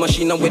washing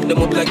machine and wet them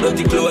up like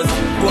dirty clothes.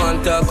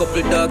 Want a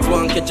couple dogs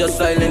want catch a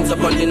silence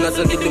upon the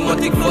nozzle get the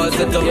matic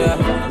falsetto.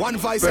 Yeah. One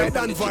voice head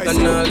and voice. And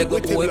now let go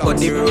boy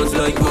body rose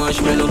like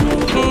marshmallow.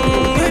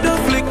 Head up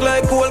flick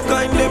like all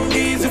kind them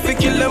easy if you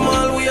kill them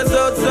always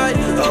outside.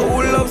 I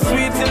who love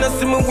sweets in a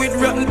simmer with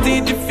rotten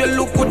teeth. If you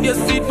look with your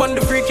seat on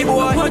the freaky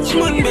boy. Watch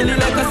man belly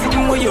like a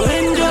sitting where you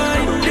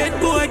enjoy. Dead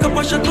boy cup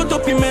a shot cut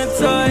up in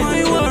side.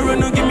 My war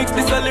no gimmicks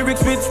this a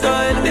lyrics with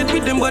style. Dead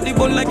with them body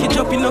bun like it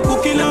chop in a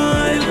cooking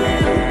oil.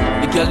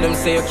 The girl them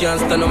say you can't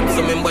stand up.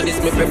 So remember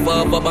this me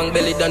prefer for bang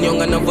belly than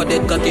young and for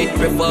dead cocky.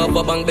 Prefer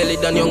for bang belly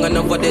than young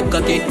and for dead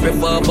cocky.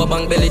 Prefer for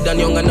bang belly than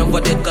young and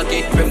for dead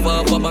cocky.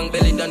 Prefer for bang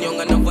belly than young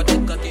and for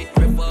dead cocky.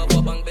 Prefer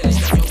for bang belly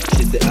than young.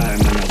 She's the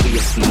arm and a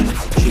waist man.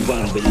 She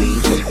want be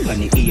linked up on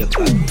the ear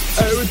cut.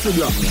 Hey, Richard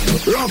Black,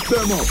 rough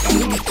them up.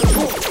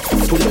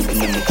 Pull up in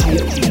the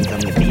jeans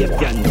and the beer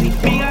candy.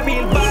 Me a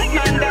real bad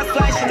man, that's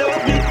why she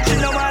love me. She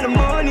no want the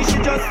money, she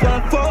just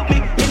want fuck me.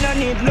 Me no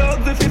need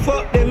love if you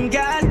fuck them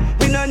gal.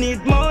 We no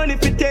need money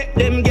if you take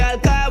them gal.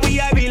 Cause we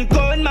a real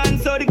con man,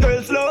 so the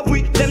girls love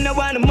we. Them no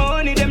want the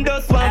money, them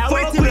just want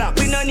fuck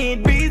we. We no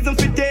need reason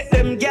if you take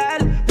them gal.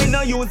 We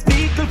no use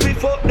vehicle if you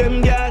fuck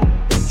them gal.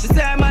 She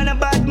say I'm a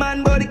bad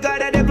man, but the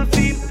God a devil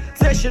theme.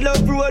 Say she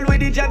love roll with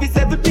the Javi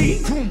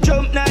 17.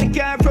 Jump now the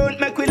car front,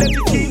 make we left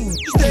the scheme.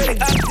 She say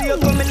the axe you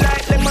coming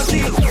like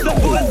limousine.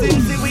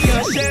 Supposing see we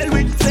a shell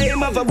with. Say him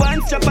have a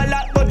one strap a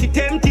lot, but it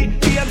empty.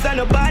 Games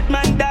and a bad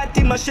man, that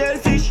him a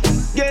shellfish.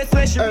 Guess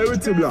where she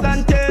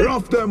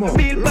rough them up.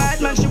 Real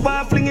bad man, she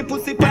want fling a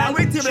pussy pan.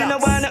 She no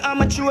wanna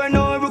amateur,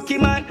 no rookie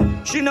man.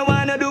 She no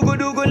wanna do go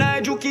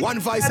na juki. One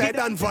voice head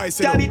and voice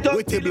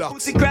with the blocks.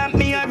 Pussy cramp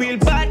me a real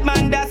bad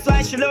man, that's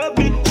why she love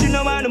me. She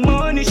no want the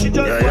money, she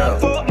just want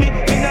fuck me.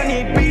 We no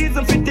need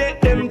reason for take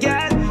them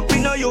gas.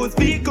 We no use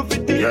vehicle for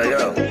take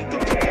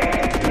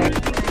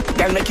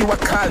Girl, make you a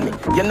call me.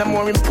 You're no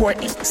more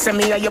important. Send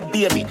me a your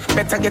baby.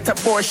 Better get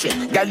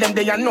abortion. Girl, them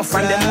they enough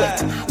and them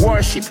wet.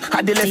 Worship.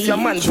 Had they left your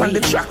man on the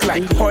track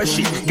like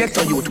horseshit. Get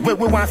to youth where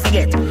we want to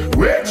get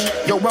rich.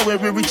 Yo, where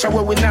we reach and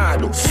where we now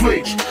do.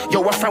 Switch.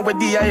 Yo, a friend with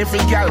the every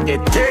girl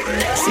get dick.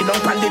 Sit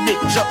down on the dick,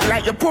 jump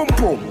like your pum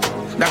pum.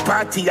 The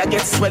party I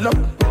get swell up.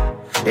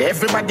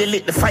 Everybody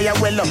lit the fire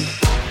well up.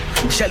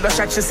 Jello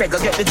shot, she said, go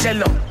get the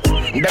jello.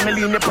 Then me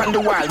lean up on the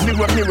wall,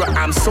 mirror, mirror.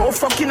 I'm so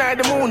fucking high,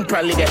 the moon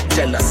probably get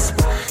jealous.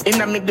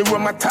 Inna make the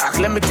room attack,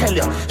 let me tell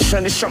you.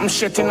 Shiny something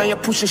shit, inna you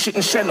push shit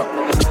and shell up.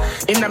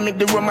 Inna make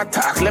the room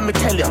attack, let me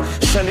tell you.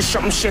 Shiny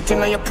something shit,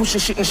 inna you push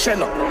shit and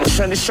shell up.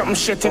 Shiny something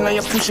shit, inna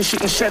you push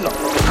shit and shell up.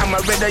 I'm a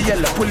red or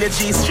yellow, pull your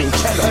G-string,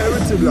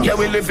 cello. Yeah,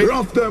 we live it,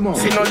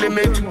 see no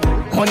limit.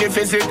 Money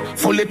visit,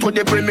 fully to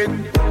the brim it.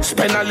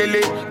 Spend a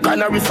lily,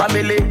 Ghana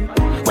family.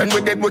 When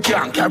we dead, we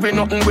can't carry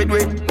nothing with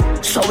we.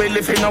 So we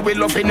living and we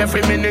loving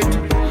every minute.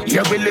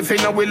 Yeah, we living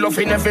and we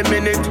loving every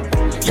minute.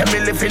 Yeah, me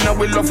living and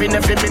we loving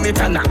every minute.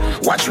 And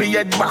watch we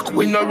head back,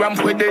 we no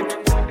ramp with it.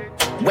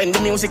 When the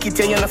music hit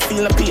you, you no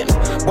feel no pain.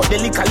 But the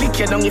liquor lick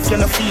you down if you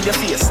no feed your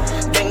face.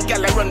 Then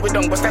gal I run with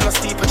down, but I no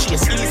steeple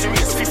chase. Easy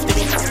race, 50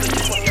 meters.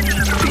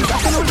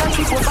 like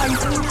she for fight.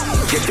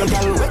 Get your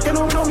girl wet, you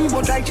know me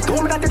but like she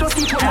told me that they just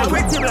keep her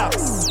wet in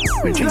blocks.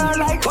 Me kill her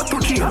like cut to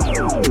cheer.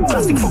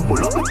 Plastic fuck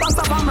pull up, me pass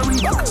up on my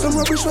Reebok. Some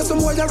rubbish for some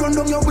boy I run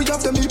down here, we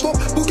have the meep up.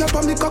 Book up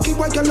on me cocky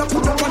white girl, I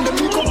put up on the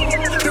meep up.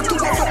 Them two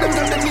off of them,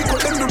 then the meep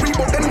up, then the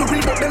Reebok, then the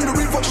Reebok, then the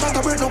Reebok. Shot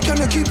a bird, now can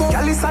you keep up?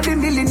 Girl is a the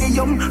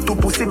millennium. To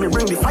pussy me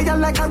bring the fire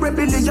like a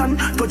rebellion.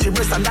 Touch your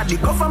breast and that the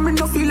government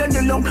no feel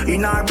any lung.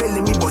 In our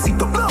belly me bust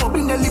it up, blow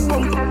in the lip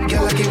pump.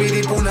 Girl I give me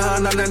the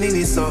puna and a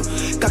nini so.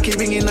 Cocky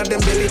ringing at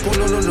them belly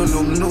puna no.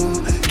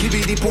 Give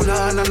me the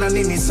puna and a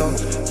nini so.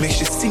 Make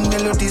she sing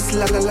melodies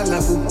la la la la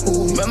boo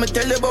boo. Let me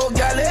tell you about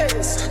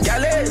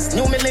gallets,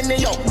 new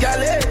millennium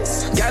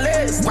gallets,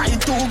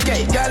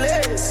 Y2K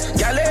gallets,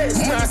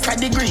 master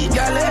degree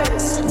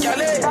gallets.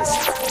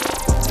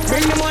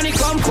 Bring the money,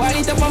 come, call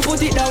it up and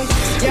put it down.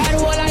 Yeah, the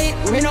whole of it,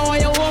 me know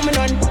what you want me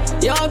done.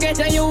 You get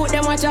a youth,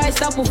 them a try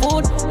stop for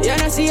food. You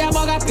know see a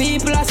bag of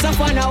people a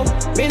suffer now.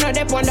 Me not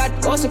dep on that,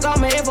 cause you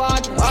come ever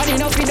hot. All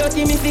enough you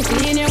dirty, me fi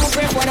clean, you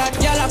pray for that.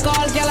 Y'all a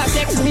call, y'all a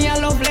text me, a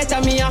love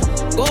letter me,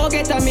 go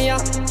get a me,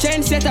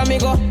 change setter me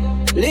go.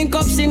 Link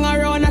up, sing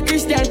around a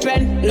Christian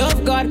pen.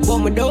 Love God, but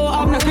me don't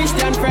have no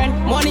Christian friend.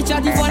 Money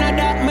chat if one of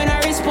that, me no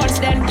response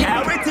then.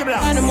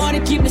 And the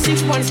money keep the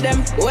 6 months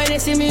them. When they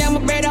see me and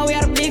my brother, we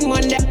are the big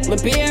man them. My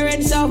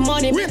parents have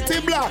money. Witty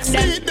blocks,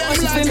 feed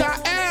them like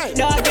a egg.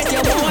 Dog get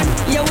your one,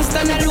 yeah we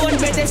stand alone,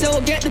 better so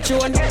get the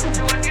throne.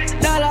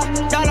 Dollar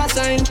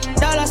sign,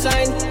 dollar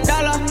sign,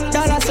 dollar sign,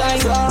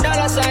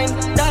 dollar sign,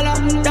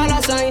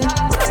 dollar sign.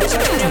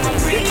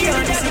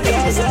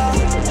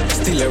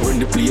 Still I run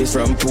the place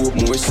from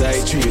Portmore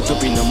side, straight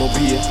up in my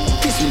beer.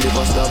 This will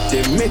never stop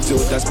them, met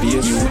out of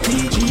space.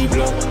 UTG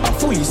block, I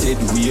fully said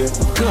we're.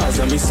 Cause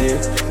I me say,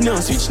 now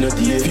switch not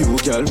here. Few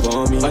girl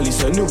want me,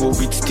 Alice I know how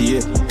it stay.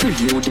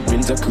 Preview the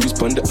Benz a cruise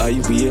on the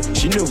highway.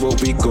 She know how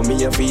big come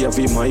me have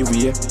it my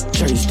way.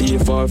 Try stay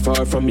far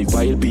from me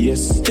wild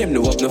base. Them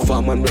know up no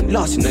farm and run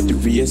lost in the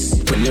race.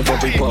 Whenever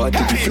we party,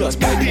 we floss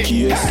by the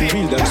case. The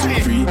real dance so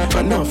free,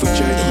 and now for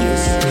try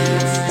years.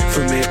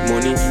 For make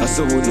money, I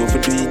so know for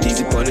do it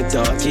easy on the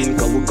talking.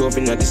 Cause we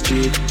govern at the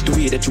street. The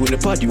way that you in the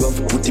pod, you have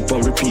to put it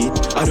on repeat.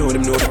 I don't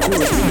them know the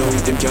course, we know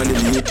if them can't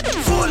delete.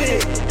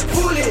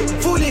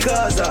 Fully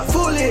Gaza,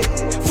 fully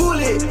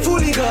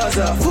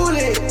Gaza,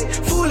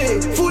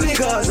 fully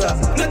Gaza.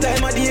 No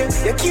time of day,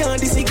 you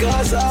can't see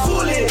Gaza.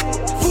 Fully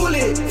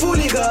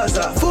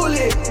Gaza, fully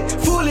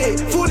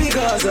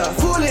Gaza,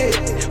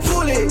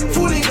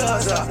 fully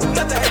Gaza.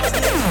 No time of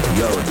day.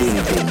 Yo, ding,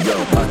 yo,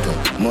 pato.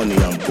 Money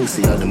and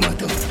pussy are the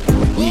matter.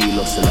 Real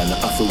hustle and I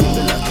feel win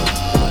the latter.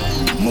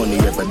 Money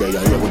every day, I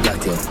we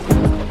got you.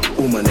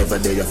 Woman every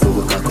day, I feel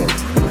we cock up.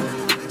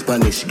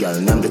 Spanish girl,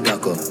 name the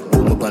taco.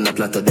 Boom up on the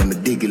platter, them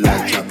dig it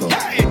like chopper.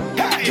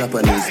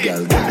 Japanese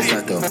girl, get the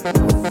sato.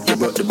 You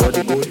brought the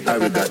body good,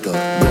 arigato.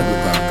 Rebel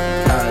Park,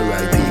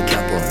 R.I.P.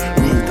 Capo.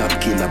 Real top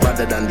killer,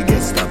 better than the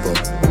Gestapo.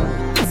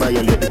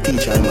 Violate the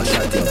teacher, I'ma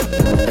shot you.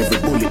 Every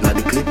bullet now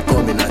the clip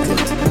coming at you.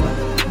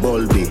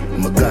 Bulby,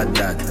 my God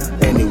that.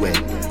 Anyway,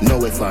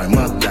 nowhere far,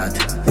 mark that.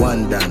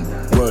 One down,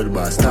 world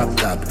boss, top,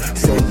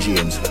 St.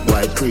 James,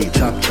 white tree,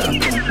 chop.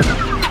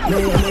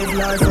 May I live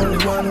life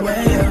only one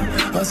way,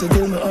 yeah. Also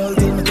do me all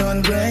thing, me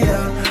done grey,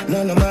 yeah.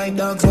 None of my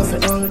dogs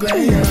nothing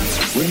hungry, yeah.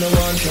 We no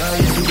one try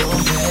if you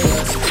don't pay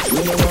us.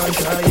 We no one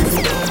try if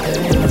you don't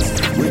pay us.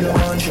 We no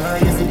one try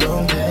if you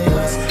don't pay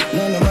us.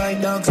 None of my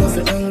dogs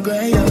nothing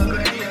hungry,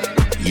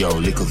 yeah. Yo,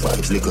 little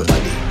vibes, little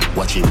daddy.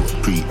 Watch it,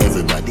 pre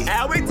everybody.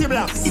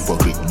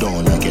 Hypocrite,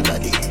 don't like your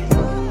daddy.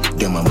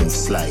 Them a move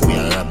slide, we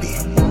a rabbi.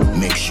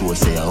 Make sure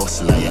say a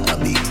hustler, you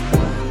happy.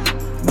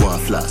 Go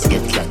and flask,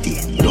 get catty.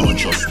 Don't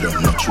trust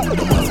them, not true,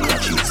 them have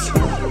crutches.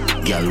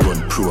 Girl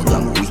run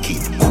program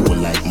wicked. Cool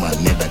like man,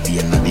 never be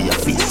another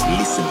office.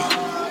 Listen,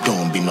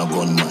 don't be no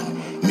gunman.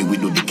 Me we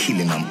do the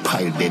killing and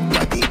pile dead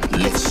body.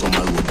 Left some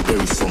road,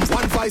 bury some.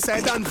 One voice,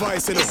 I done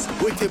voice, you know.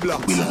 Witty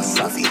blocks. We learn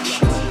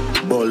savage.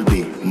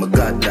 Bulby, my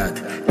God that.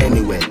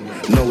 Anyway,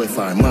 nowhere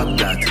far, mark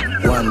that.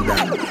 One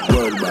down,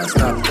 world boss,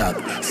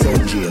 top,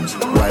 St. James,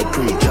 white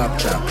pre, chop.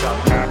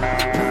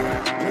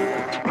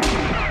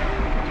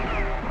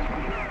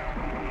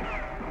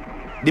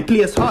 The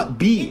place hot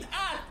B.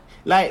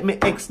 Like me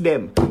ex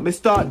them. Me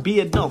start be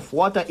enough.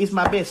 Water is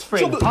my best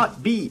friend.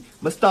 Hot B.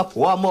 Me stop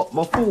warm up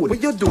my food.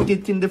 What you do? Put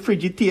it in the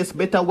fridge. It tastes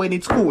better when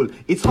it's cool.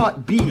 It's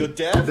hot B.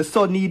 The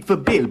sun need for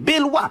bill.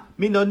 Bill what?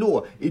 Me no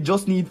know. It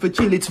just need for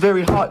chill. It's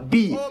very hot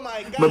B. Oh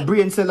my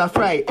brain cell a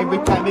fry. Every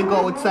time I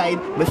go outside,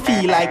 me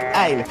feel like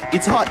aisle.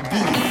 It's hot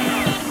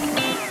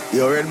B.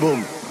 Yo, Red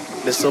Boom.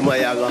 The summer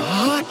ya go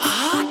hot.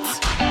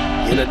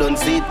 You know, don't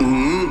see it.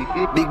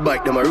 Big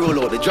bike, them a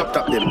roll out, they drop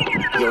top them.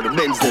 Yo, the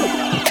Benz them.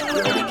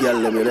 Yo, the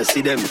girl them, you know,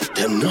 see them.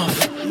 Them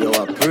enough. Yo,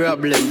 a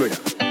problem, brother.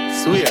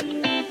 Swear.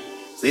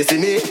 So you see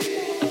me?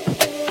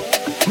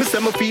 Me say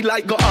me feel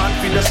like go hard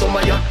for the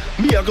summer, yeah.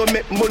 Me a go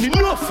make money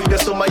enough for the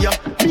summer, yeah.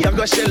 Me a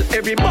go shell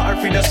every bar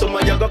for the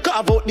summer, yeah. Go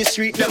carve out the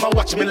street, them a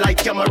watch me like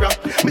camera.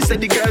 Me say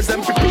the girls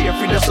them prepare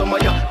for the summer,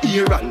 yeah.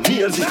 Ear and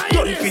nails it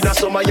done for the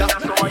summer, yeah.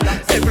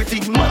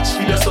 everything match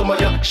for the summer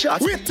ya.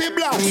 Shots with the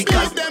blast, we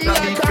got them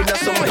like for the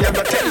summer ya.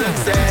 But tell them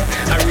say,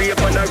 I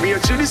rape and I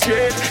rape to the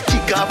straight.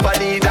 Kick up and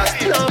need that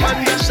still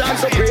man the shot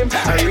supreme.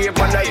 I rape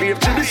and I rape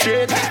to the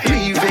straight.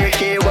 Leave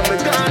AK when we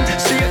gone,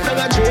 straight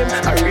like a dream.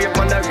 I rape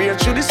and I rape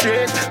to the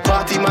straight.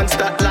 Party man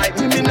start like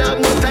me nah have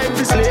no time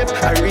to sleep.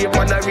 I rape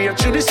and I rape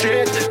to the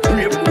straight.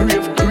 Rape.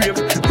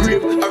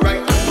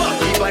 Alright,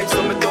 party vibes,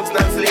 so my dogs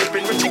not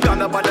sleeping. Richie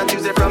gone about that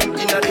Tuesday from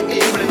inna the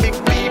evening. Big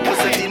people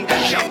sitting,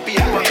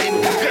 champagne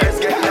popping, girls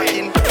get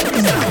knocking.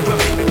 Stop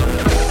rubbing.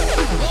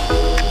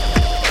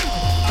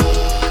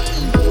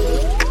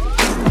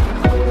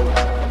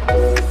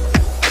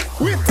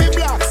 With the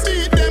blocks,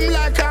 beat them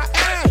like a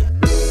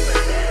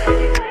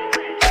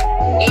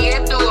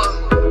yeah, do.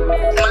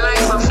 My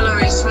life will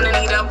flourish. When I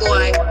need a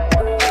boy,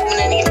 when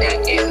I need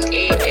that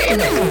M-A-N.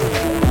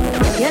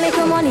 You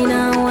little money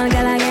now, one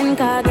girl again,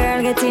 cause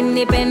girl get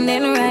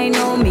independent right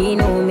now. Me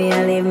know me,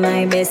 I live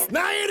my best.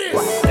 Now it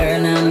is.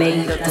 Girl, now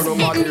make get to the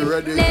body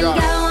ready. Them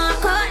girl want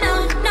cut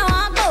now, now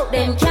I bout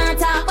them can't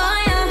talk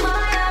about you.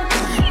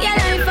 Your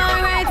life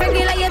alright,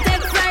 regular you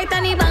take flight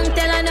and the bank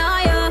tell her no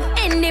you.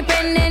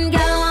 Independent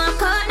girl want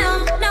cut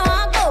now, now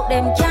I bout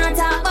them can't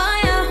talk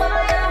about you.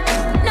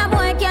 No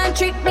boy can't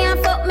trick me and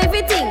fuck me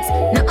for things,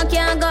 nothing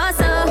can go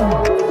so.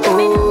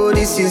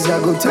 This is a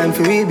good time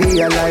for we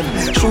be alive.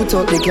 Shoot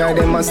out the car,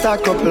 them and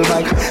start couple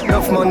bike.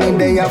 Enough money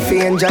they have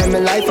to enjoy my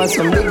life. And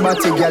some big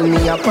body girl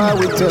me a par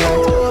with tonight.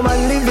 Oh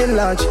man, living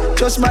large.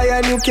 Just buy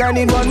a new car,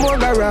 need one more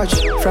garage.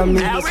 From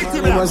me,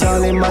 it was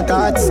all in my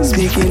thoughts.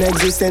 Speaking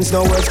existence,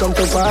 no words come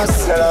to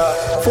pass.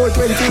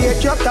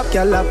 428 drop top,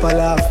 girl up a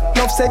laugh.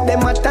 Enough said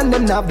them at and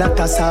them have that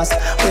sauce.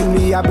 When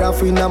we a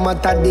braff, we no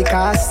matter the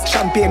cost.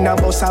 Champagne a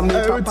bus and me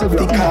pop up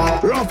the car.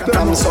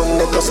 From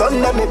Sunday to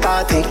Sunday me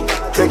party.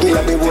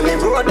 Regular me woolly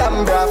road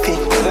and braffy.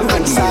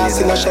 And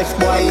saucy no chef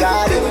boy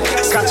yard.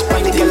 Scratch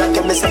pan the girl and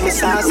tell me say me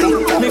saucy.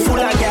 Me full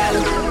of gal,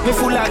 me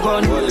full of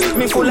gun.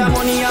 Me full of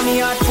money and me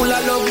heart full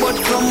of love. But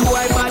from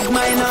boy bad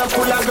mind and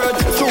full of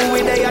grudge. True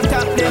we they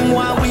attack them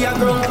while we are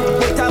grown.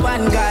 But a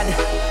one God,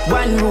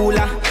 one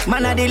ruler.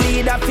 Man a the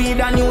leader, feed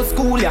a new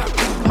school ya.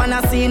 Man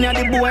a senior,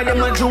 the boy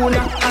them a junior.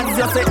 As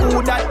you say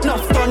who that,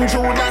 nuff done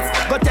Judas.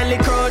 Go tell the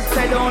crowd,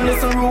 say don't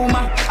listen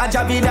rumor. A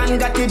Javidan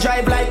got to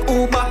drive like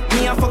Uber.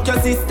 Me a fuck your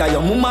sister,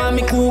 your mama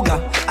me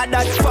cougar. A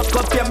that fuck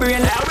up your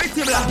brain like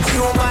Witty Black.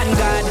 No one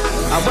God,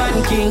 a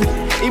one king.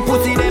 He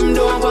pussy them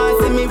don't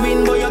want see me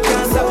win, but you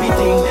can't stop it.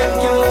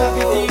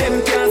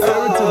 Them can't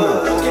stop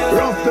it.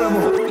 Rough them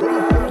up.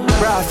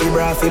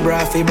 Braffy.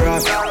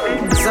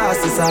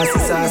 Sassy.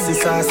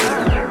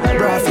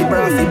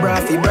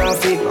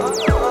 Braffy.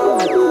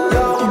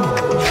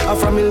 I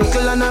from me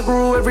little and I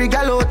grew every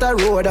gal out the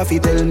road. If you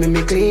tell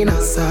me clean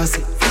and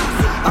sassy.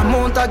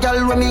 Amount of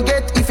gal when me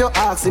get, if you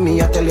ask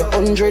me, I tell you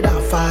 140.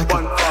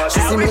 She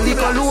see me lick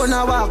alone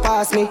and walk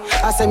past me.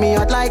 I say me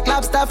hot like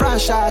lobster from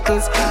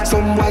Shorties.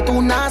 Some boy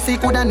too nasty,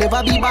 coulda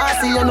never be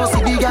bossy. You know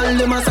see the gal,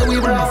 them a say we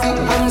braffy.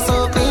 I'm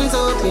so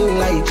clean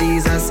like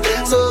Jesus.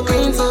 So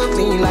clean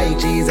like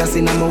Jesus.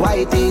 In my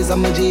white tees,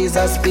 I'm a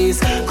Jesus piece.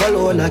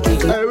 Cologne a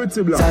kick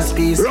Jesus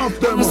piece.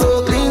 I'm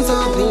so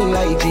clean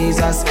like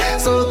Jesus.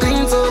 So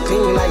clean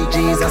like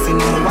Jesus. In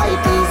my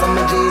white tees, I'm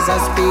a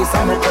Jesus piece.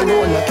 I'm a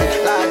cologne a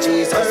kick like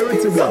Jesus.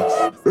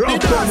 The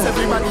dance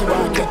everybody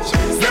want catch.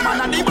 Them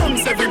and the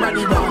bumps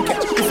everybody want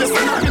catch. If you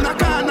stand up in a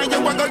corner,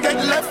 you want to get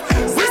left.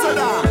 Whistle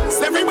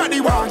dance, everybody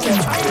want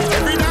catch.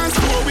 Every dance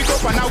floor we go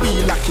and a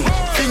wheel lucky.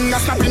 Finger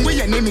snapping with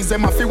enemies,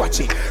 them a fi watch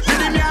it.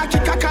 Rhythm ya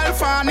kick a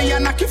California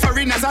and a kick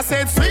foreigners. I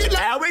said sweet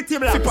like wait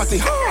till party.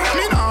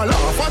 Me nah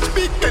laugh, watch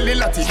big belly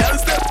lati. Girl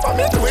step for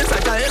me to waist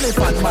like a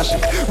elephant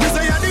mashing. We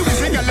say ya the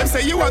wizard, girl them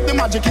say you have the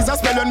magic. Is a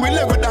spell when we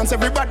Lego dance,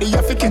 everybody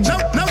you fi catch. No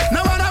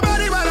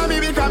nobody wanna me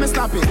because me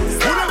snap it.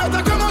 Who no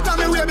better come out of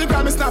me way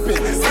because me snap it.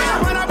 Say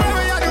I wanna boy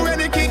when you do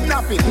any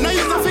kidnapping. Now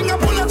use a finger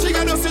pull a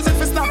trigger, just use it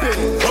for snapping.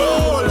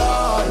 Oh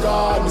Lord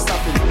God, me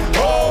snapping.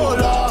 Oh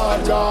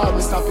Lord God,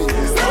 me snapping.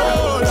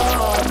 Oh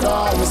Lord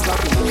God, me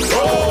snapping.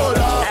 Oh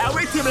Lord,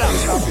 wait till I'm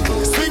snapping.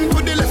 Swing to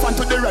the left and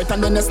to the right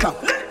and then they snap.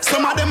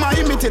 Some of them are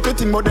imitate the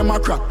thing, but them are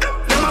crap.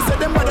 Them a say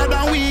them better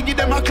than we, give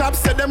them a clap.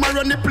 Say them a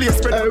run the place,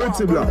 spread them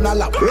a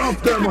lap.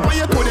 Rough them up. When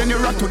you told them you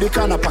rock to the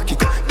corner pocket.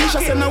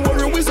 Disha say no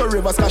worry, we so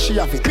rivers cause she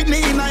have it.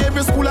 Pitney in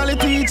every school, all the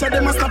teacher,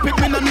 them a snap it.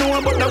 Me no know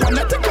about the one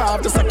that take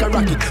off just like a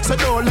rocket. So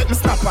don't let me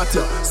snap at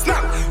you.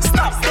 Snap,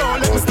 don't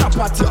let me snap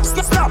at you.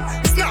 Snap,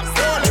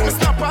 don't let me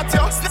snap at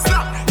you.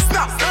 Snap,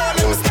 don't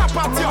let me snap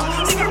at you.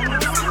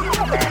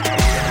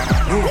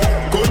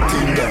 Good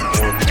thing there.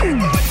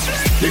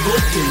 The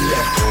good thing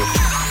there.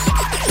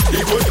 The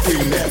good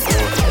thing there.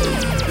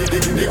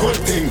 The good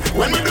thing.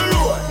 When we do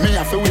road, me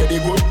have to wear the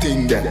good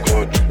thing there.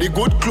 The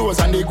good clothes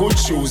and the good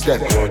shoes there.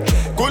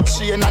 Good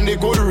chain and the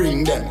good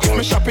ring them. If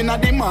me shopping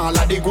at the mall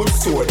at the good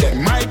store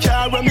them. My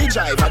car when me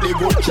drive at the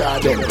good car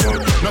them.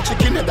 No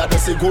chicken head that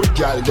does a good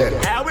girl them.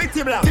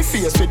 The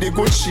face with the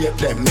good shape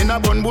them. In a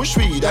bun bush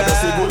weed that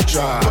does a good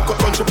job.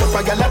 Country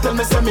pepper girl tell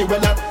me say me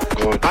well up.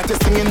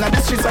 Artist singing at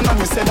the streets and I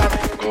me say that.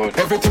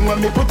 Everything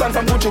when me put on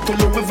from Gucci to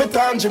Louis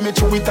Vuitton, Jimmy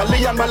Choo,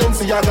 Italy and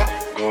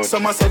Balenciaga.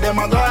 Some say them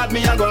a god,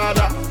 me a god.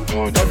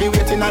 Every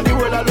waiting at the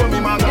world I love me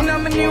maga.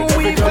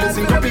 Every girl is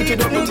in compete,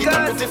 don't put it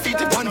on the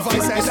feet. One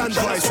voice and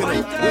voice.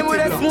 I would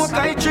have smoke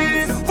like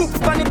trees.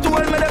 Hook on it to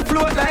all me that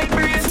float like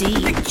breeze.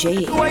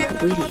 DJ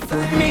Breathe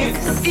for me.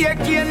 Here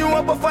can you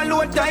up off a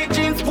low tight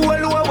jeans,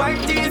 polo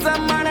white tees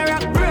and man a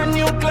rock brand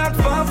new clock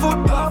for foot.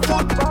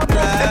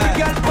 Every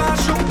girl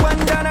pass shook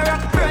one down a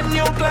rock brand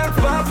new clock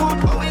for foot.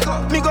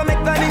 Me go make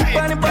a link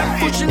on the back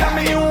pushing on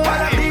me new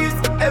one of these.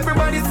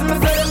 Everybody see me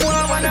say them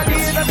one of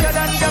these. After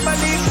that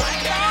Japanese.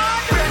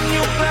 Brand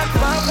new clock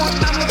for foot.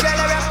 I'm a girl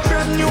a rock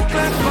brand new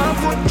clock for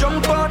foot.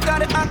 Jump out of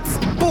the axe.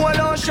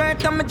 Polo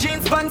shirt and my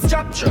jeans pants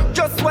strap.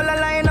 Just while I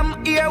line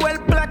I'm ear well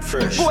black.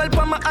 Pull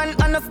pa my hand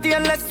and a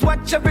stainless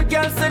watch. Every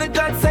girl say the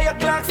God say your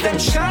clocks then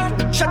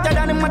shot. Shatter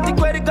than the matic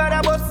where the God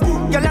a bust.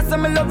 Girl I say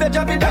me love your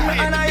job it and me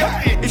honor you.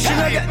 If she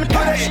not get me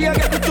today she'll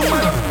get me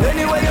tomorrow.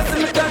 Anyway you see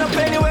me turn up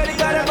anywhere the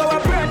God a go. A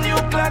brand new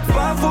clock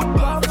for foot.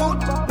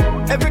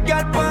 Every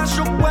girl pass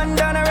shook one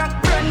down a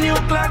rock. Brand new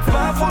clock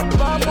for foot.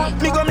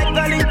 Me go make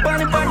a link on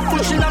the back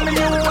pushing on me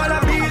new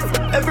wallabies.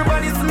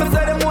 Everybody see me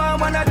say them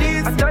one of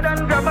these. I saw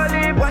them grab a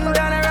leaf. One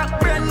down a rock.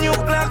 Brand new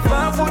clock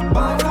for foot.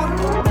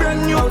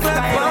 Brand new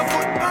clock for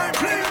foot.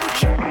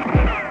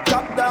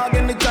 Top dog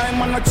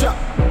anytime on a chop.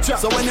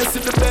 So when you see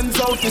the Benz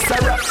out, it's a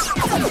rap.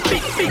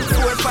 Big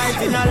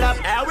 4-5 in a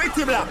lap. Wait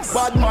till blocks.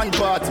 Bad man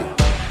party.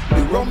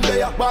 The rum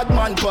there, bad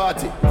man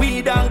party.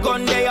 Weed and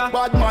gun there,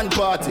 bad man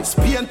party.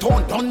 Spain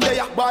town down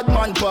there, bad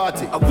man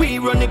party. We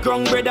run the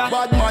ground, brother,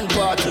 bad man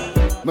party.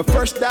 My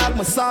first dog,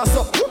 my sauce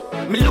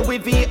up. Me Louis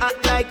V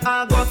act like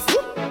August.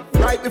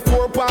 Right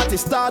before party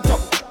start up.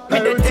 Me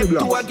the take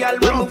to a girl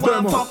when me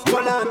want fuck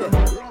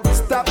Poland.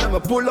 Stop them,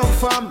 pull up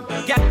fam.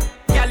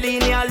 Girl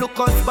in here look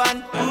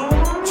husband.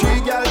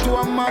 3 girl to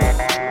a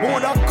man. More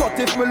than cut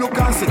if me look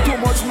and see too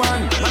much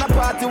man. Man a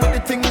party with the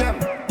thing them.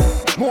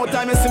 More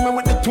time you see me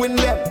with the twin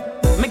them.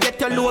 Me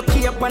get a low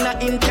key up on a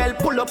intel.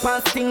 Pull up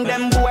and sting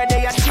them boy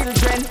they are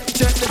children.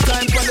 Check the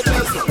time for the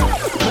person.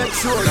 Make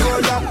sure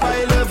you're up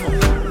high level.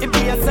 It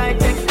be a side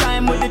take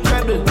time with the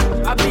treble.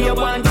 I be a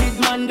wanted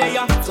man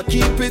there. So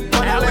keep it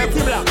on the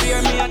level.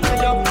 Hear me and tell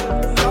you.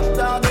 Top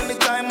dog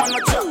anytime on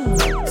the chop.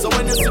 So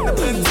when you see the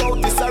pins out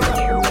it's a rap.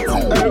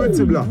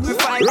 Everything black.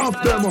 Rough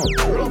them up.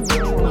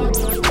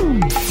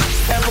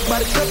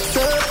 Everybody fucked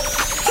up.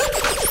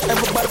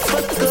 Everybody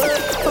fucked up.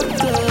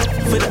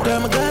 For the girl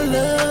my girl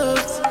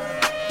loves.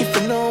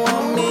 If you know what I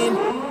mean.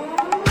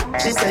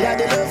 She say I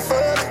did love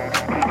fuck.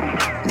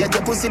 Get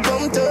your pussy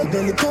pumped up,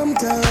 belly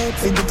pumped up.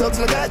 Feed the dogs,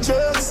 my got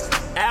drugs.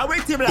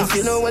 If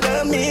you know what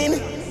I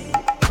mean.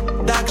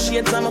 Dark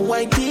shades on my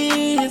white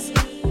tees.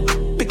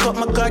 Pick up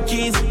my car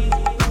keys.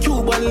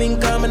 Cuban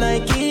link on my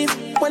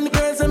Nikes. When the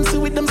girls I'm see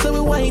with them, so we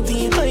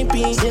whitey, high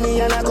pee. See me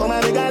and I come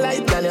and make a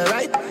light, girl, you're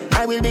right.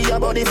 I will be your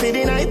body for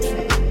the night.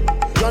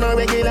 You're not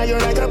regular, you're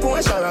like a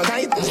Porsche or a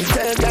kite.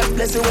 Tell God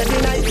bless you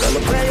every night. I'm a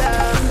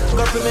prayer.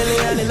 Couple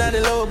million in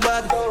the low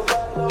bag.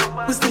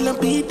 We still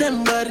don't beat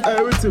them, bud.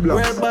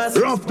 Red bus,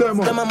 rough them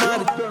up. Them a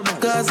mad.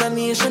 Cause a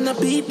nation to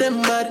beat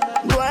them, bud.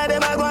 Go on,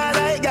 them a go on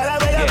like, girl, I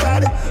wear your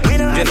bad. We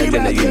don't have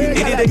Jenna, you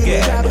did it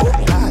again.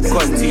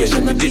 Continue,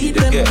 you did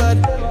it again.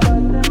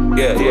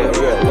 Yeah, real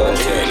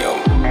continue.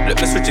 Let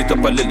me switch it up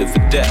a little for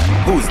that.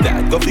 Who's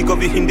that?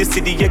 Govy in the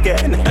city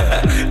again.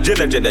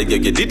 Jenna,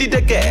 you did it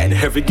again.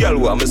 Every girl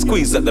want me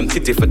squeeze up them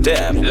titty for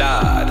them.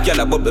 Lord,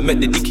 girl, I bubble make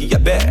the dicky a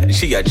bed.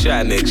 She a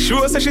try make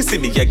sure so she see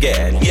me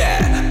again.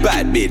 Yeah,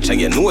 bad bitch, and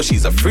you know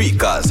she's a freak.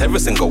 Cause every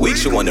single week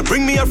she wanna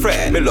bring me a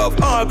friend. Me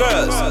love all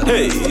girls.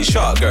 Hey,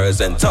 short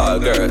girls and tall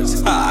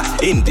girls.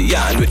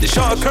 Indian with the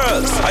short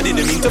curls. I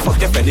didn't mean to fuck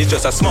your friend, it's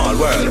just a small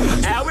world.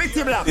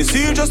 You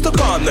see, just to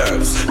calm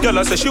nerves. Girl,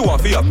 I say she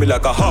want to up me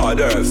like a hard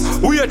nerves.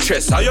 We a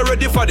chest, are you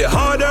ready for the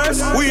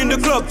harders? We in the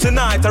club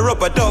tonight, I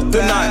rub a dub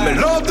tonight. Me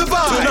love the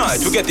vibe. Tonight,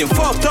 we getting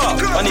fucked up.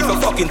 And if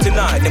you're fucking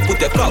tonight, then put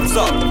the cups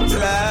up.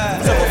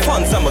 Some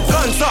fun, some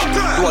guns up.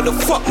 Do all the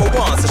fuck me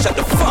want, so shut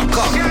the fuck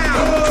up.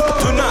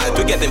 Tonight,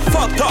 we getting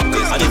fucked up.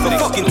 And if you're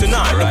fucking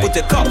tonight, then put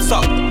the cups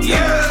up.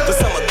 Yeah, so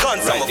some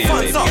guns, some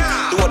funds up.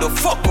 Do all the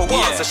fuck me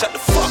want, so shut the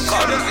fuck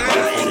up.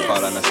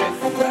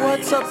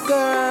 What's up,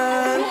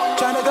 girl?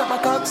 Tryna get my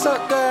cock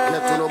sucked, girl.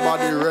 Get to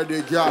nobody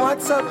ready, girl.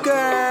 What's up,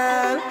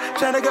 girl?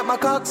 Tryna get my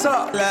cock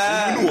sucked.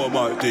 You know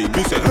my thing,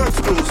 this is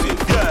exclusive,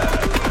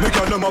 yeah. Me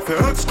call them off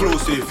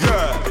exclusive,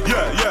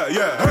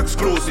 yeah,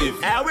 exclusive.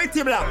 Wait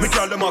till black. Me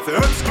call them off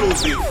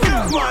exclusive.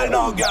 Yeah, smile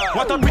now, girl.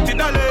 What a pretty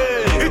dolly.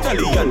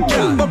 Italian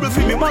girl, bubble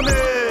for me, mommy.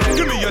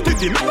 Give me your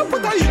titty, make me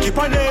put a hickey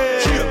on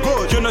it. She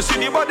good, you know see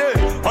the body.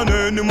 And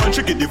any man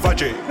she get the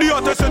vaggie. The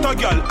hottest set a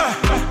girl,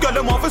 girl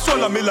them off a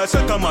swallow me like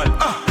set a man.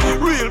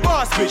 Real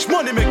boss bitch,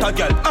 money make a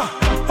girl.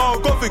 Oh,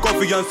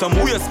 coffee and some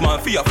waste man.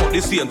 Fear for the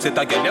same set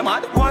a girl, them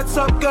mad. What's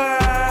up, girl?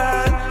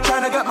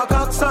 Tryna get my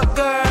cock sucked,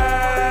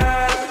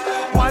 girl.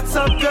 What's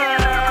up, girl?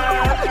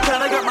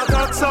 Tryna get my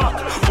cock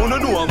sucked. Wanna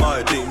know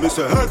my thing, me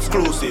say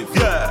exclusive,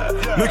 yeah.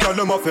 Me call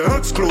them off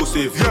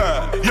exclusive,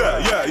 yeah.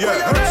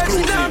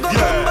 Exclusive,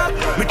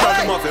 yeah. Me call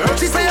them off exclusive.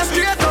 She say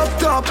straight up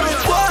top.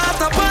 What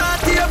a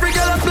party, every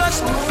girl a flash.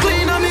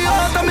 Clean on me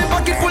out and me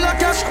pocket full of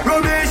cash.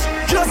 Rubbish,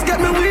 just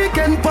get me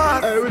weekend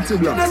pass. Everything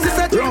black. This is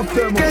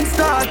a weekend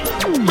start.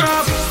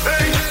 Bruv,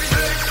 hey.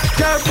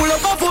 Careful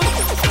of a foot.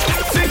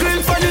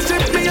 Figuring for the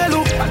trip me a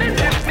look.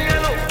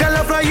 Tell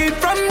her fly it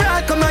from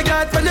right. Come my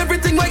God, find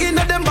everything wagging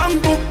at them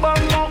bamboo.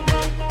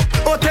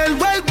 Hotel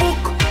well book.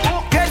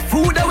 Get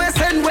food away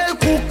send well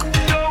cook.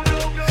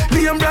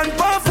 Me and brand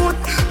barefoot.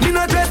 Me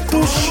no dress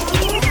push.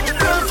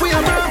 Girl for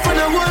your girl for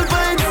the whole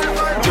vibes.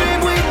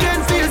 Dream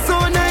weekend feel so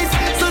nice.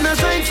 Sun a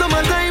shine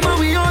summertime and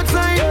we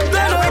outside.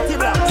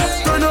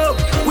 Turn up.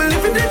 We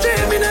live in the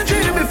dream, in a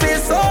dream. Me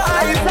face so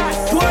high.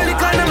 Pour the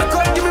kind of me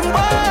cut give me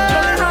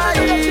ball right.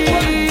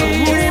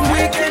 Dream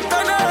weekend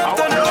turn up.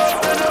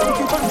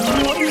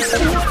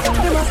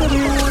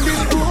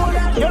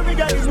 Every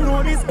guy is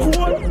know this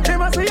cool. They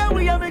must say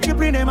we are making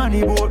play them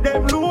money boat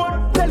them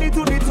load. Tell it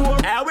to the tour.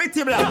 I wait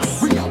till black.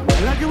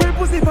 Like you will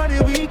pussy for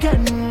the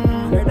weekend.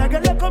 When I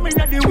get coming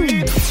at the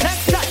week.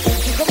 Next time,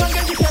 come and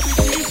get it every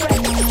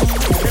weekend.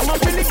 They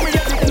must be lick me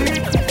at the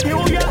click. You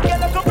girl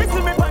come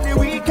visit me for the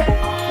weekend.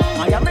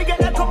 I am a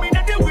girl coming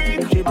at the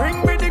week. She bring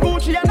me the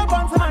Gucci and the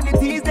pants and the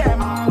tease them.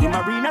 The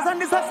marinas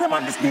and the sassam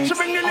and the snakes. She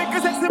bring the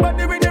liquor sexy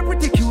body with a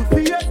pretty cute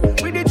face.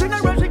 With the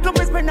general she come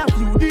and spend a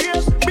few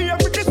days. Be a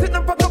pretty sitting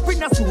up pack up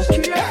in a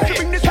suitcase. She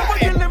bring the summer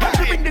kill them and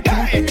she bring the two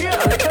years.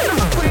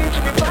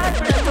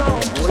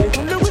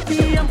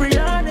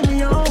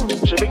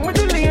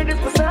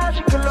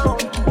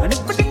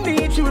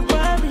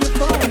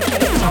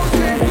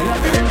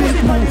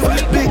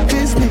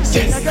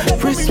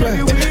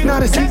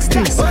 Not a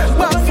 60s,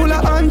 bag full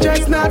of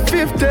hundreds, not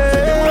 50s.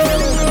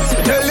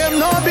 Tell them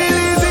no be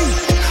easy.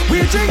 We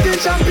drinking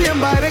champagne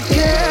by the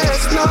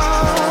case now.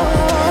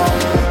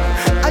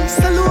 I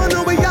still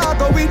know we are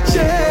go with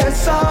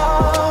chaser.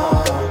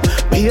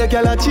 Be a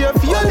girl a cheer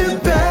for your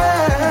limp.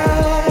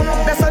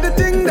 That's how the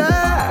thing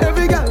there.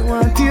 Every girl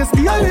want taste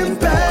the Olympic.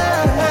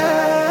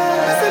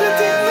 That's how the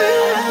thing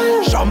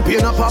there.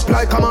 Champagne a pop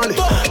like a Mali.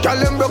 Girl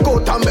them broke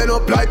out and bend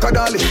up like a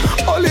dolly.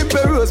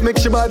 Olympic Rose make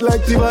she bad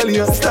like Tivoli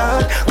and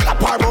start.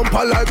 Clap her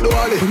bumper like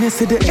Duali. When you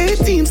see the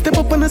A-team step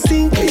up on the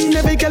scene clean.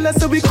 Every girl I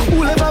say we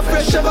cool, ever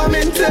fresh, ever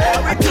minty.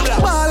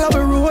 Ball of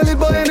a roll it,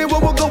 but anywhere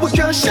we go we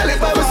can't shell it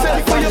by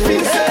ourselves for your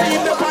feet.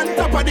 Up on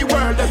top of the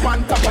world, up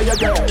on top of your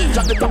girl.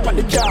 Drop the top of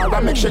the car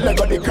and make she leg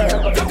on the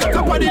curl.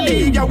 Top of the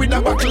league with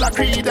a buckle of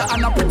creed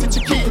and a pretty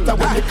chiquita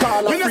with the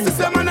call of free. When you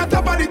see man on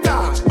top of the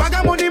top, bag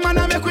of money man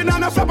I make we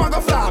not flop and go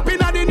flop.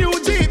 Inna the new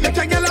Jeep, make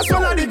a girl a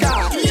swallow the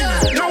car.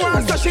 No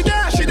one so she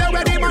there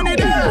where the money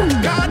there.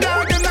 God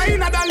dog them not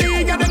inna the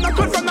league and them not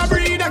cut from the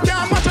breed.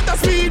 Can't match with the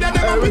speed and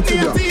them a pretty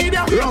and teed.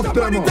 Top of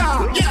the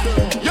top,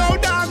 yo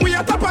dog we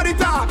a top of the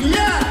top,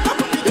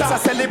 It's a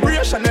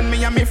celebration and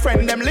me and me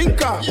friend them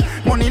link up.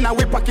 Money in a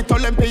we pocket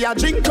Olympia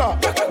drink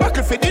up.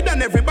 Buckle for it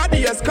and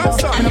everybody else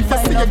comes up. And if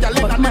I see a gal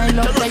in my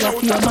love way I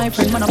feel my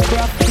friend man I'm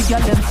proud for the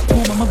gal them.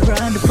 Move my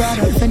brand the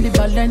product. Fendi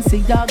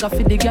Balenciaga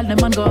for the gal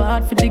them and go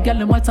hard for the gal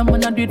them. What some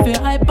man do it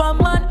for hyper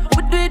man.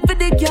 We do it for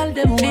the gal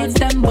them. Beats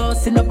them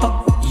boss in a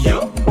cup.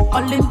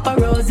 Olympia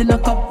Rose in a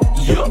cup.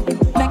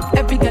 Make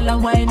every gal a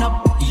wine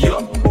up.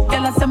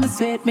 Gal a say me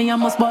sweet me I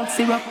must ball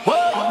syrup.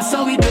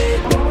 So we do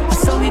it.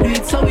 So we do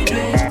it. So we do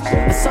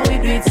it. So we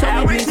do it.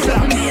 So we do it.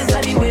 7 days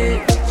of the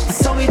way.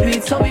 So we do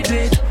it. So we do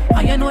it.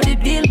 And you know the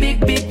deal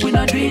big we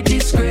not do it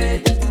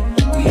discreet.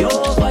 We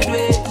overdo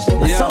it.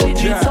 So we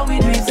do it. So we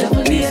do it.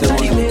 7 days of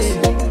the way.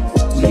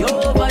 We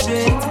overdo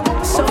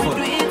it. So we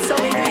do it. So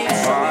we do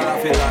it. Ball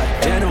of your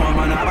life. You know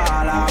man a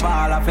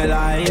ball of your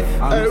life.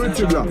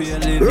 Everything black.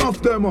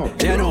 Rough them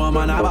up. You know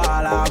man a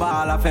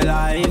ball of your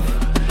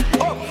life.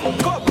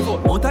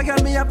 Mount a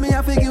girl me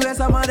have figure where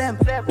some of them.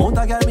 Mount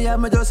a girl me have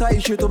me just a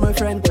issue to my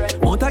friend.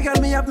 Mount a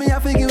girl me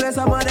have figure where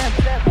some of them.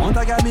 Mount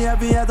a girl me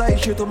have a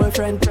issue to my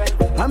friend.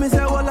 And me say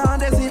hold on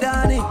they see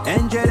Danny.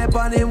 Enjoy the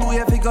party we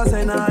have figure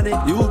say nanny.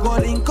 You go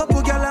link up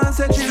with girl and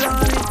say she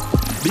on it.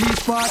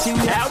 Beach party we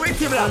have with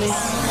him on it.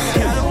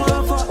 Girl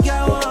want fuck,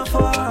 girl want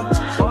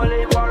fuck.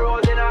 Only for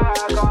road in a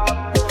hard car.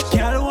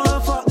 Girl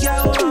want fuck,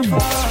 girl want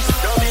fuck.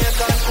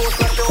 Jamaican coast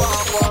what you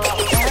want fuck.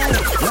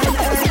 When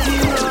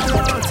everything roll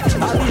out,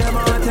 I'll be a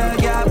man tell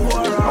girl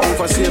pour out. I'm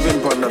for saving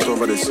pan that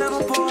over this.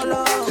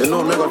 You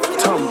know me got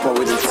tamper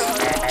with it.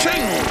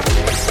 Ching!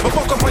 I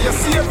fuck up on your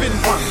saving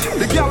pan.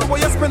 The girl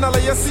where you spend all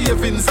of your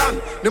savings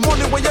on. The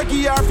money where you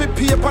give her for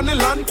pay on the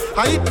land.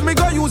 I hit me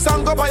go use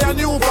and go buy a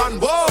new van.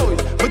 Boy,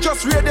 me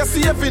just read the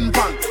saving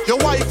pan. Your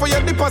wife where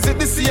you deposit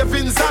the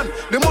savings on.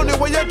 The money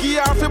where you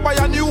give her for buy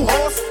a new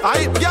house.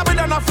 I hit you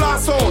than a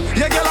flash out.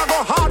 Your girl I go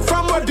hard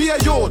from where be a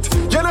youth.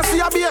 You know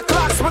see I be a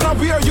class when I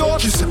wear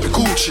youth. She said me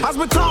Gucci. As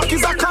me talk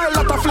is a Kyle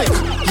at a flick.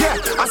 Yeah,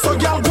 I saw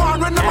girl go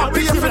on when I'm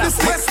pay for this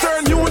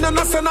Western Union.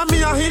 I send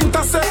me a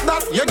intercept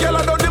that. Your girl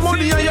I done the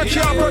money and you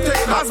can't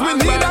protect. As me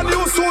need a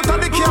new suit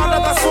and the car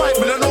that I swipe.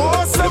 Me don't know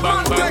how some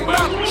man take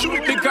that.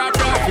 Shoot the car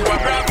off, you a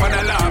rap and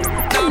a laugh.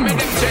 Now me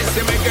them chase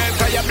me girl,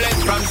 cause you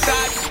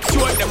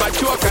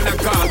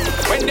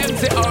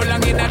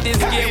at this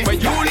game where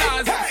you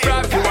lost.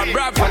 Brave, you a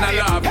brave and a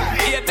love.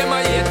 Hate them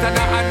a hate and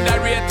a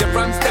underrate you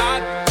from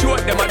start.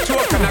 Choke them a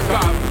choke and a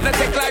cough. Not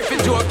take life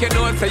a joke, you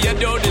know, so you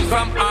do this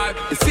from heart.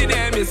 You see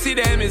them, you see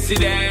them, you see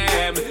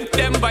them.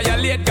 Them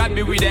violate, God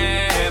be with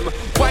them.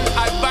 One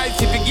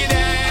advice if you give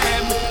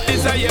them,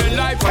 this is your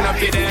life and I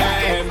feel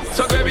them.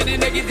 So grab me the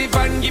negative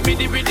and give me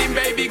the rhythm,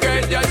 baby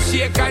girl. Just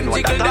shake and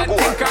jiggle that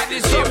thing, cause the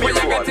shape where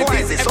you got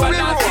it is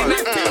everlasting.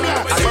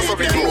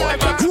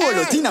 Roll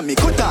out in a me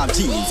cut off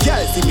jeans.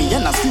 Girl see me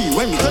and I scream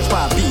when me touch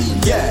my bean.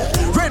 Yeah,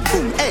 red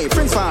boom, hey,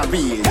 friends for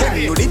real.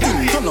 Them know the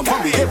thing, turn up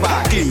and we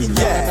ever clean.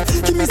 Yeah,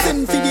 give me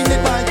send for the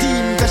never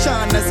team.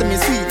 Kashana say me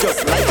sweet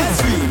just like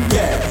ice cream.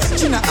 Yeah,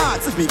 she not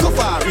ask if me go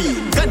for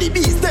real. Got the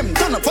beast, them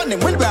turn up on them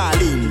when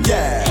rolling.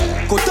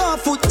 Yeah, cut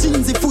off foot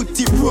jeans, the foot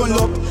tip roll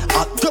up.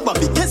 At grab a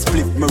big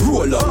split, me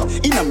roll up.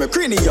 In a me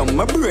cranium,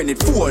 my brain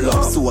it fall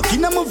up. So I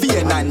in a my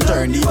vein and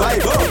turn the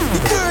vibe up. The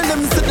girl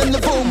them say them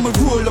love how me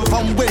roll up.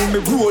 And when me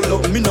roll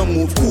up, me no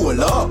move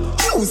cool up.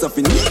 Shoes off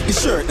in neat, the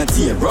shirt not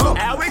tear up.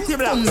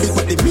 Come big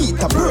with the meat,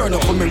 I burn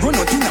up. When me run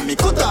out in a me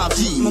cut off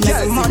jeans.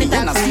 Girl see me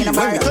and I see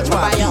when me touch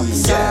my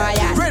beans.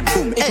 Yeah, red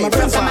boom, hey,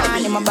 friends for me.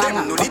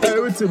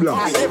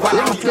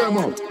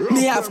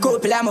 Me have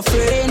couple, I'm a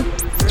friend.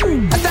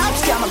 A top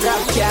scam, a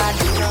grab card.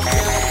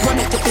 What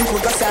make you think we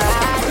got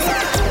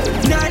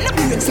sad? Nah, no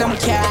breaks, I'm a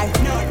card.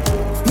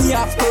 Me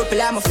have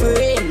couple, I'm a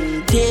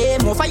friend.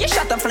 Damn, off you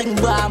shot and fling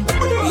bomb.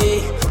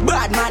 Yeah,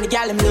 bad man, the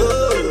gal him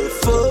love.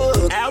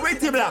 Fuck. Hey, wait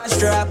till black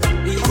strap.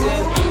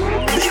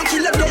 You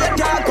kill up there,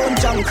 dog on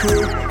junk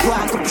crew.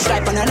 One couple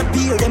stripe and a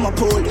peel them a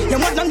pull. You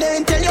want them there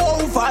and tell you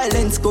how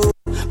violence go.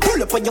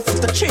 Pull up on your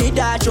foot, the tree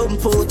that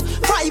jump out.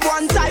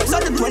 5-1 times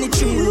on the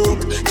 23 look.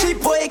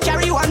 Cheap boy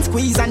carry one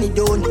squeeze and it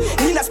done.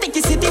 In a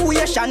sticky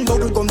situation,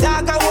 bubble gum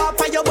dog and walk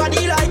on your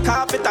body like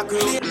carpet a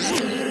grill.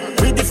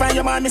 From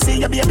your man, me see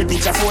your baby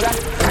picture folder.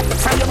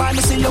 From your man,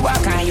 me see you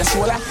walk on your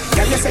shoulder.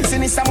 Girl, your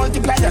sexiness a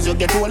multiply as you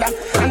get older.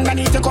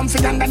 Underneath you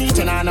comfy, underneath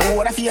you nah no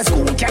water. For your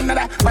school,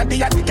 Canada,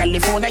 body at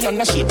California, you're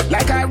no shit.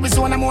 Like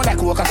Arizona, more like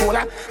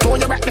Coca-Cola. Throw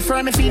you back the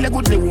firm, me feel a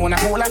good, they wanna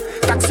hold her.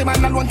 Taxi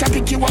man alone can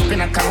pick you up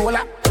in a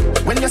Corolla.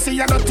 When you see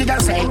your dirty girl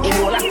say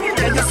Ebola,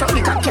 tell you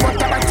something cocky but the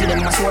back to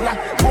them a sola.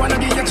 Wanna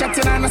be your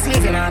chatting and a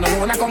slaving and I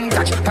wanna come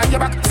catch. Pan your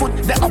back foot,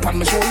 the up on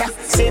my shoulder.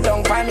 Sit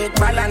down pan it,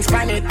 balance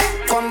pan it.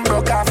 Come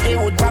broke off the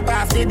wood, pop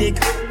off the dick.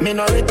 Me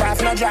no rip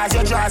off, no draws,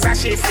 your draws a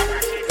shift.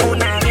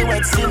 Put on the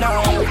wet skin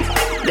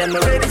out. Them no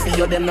ready for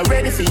you, them no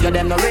ready for you,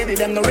 them no ready,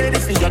 them no ready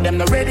for you, them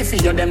no ready for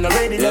you, them no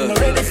ready, them no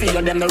ready for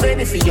you, them no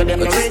ready for you, them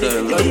no ready.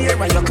 You're here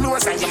when you're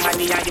close and your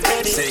money and you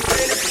ready. Ready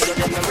for you,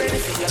 them no ready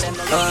for you, them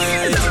no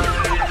ready.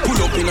 Pull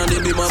up in on the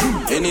bima,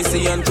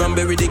 NEC and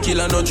cranberry, the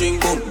killer no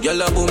drink boom.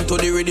 Yalla boom to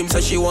the rhythm,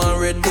 say she want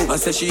red boom. I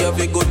say she have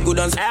a good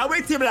and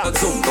wait till black.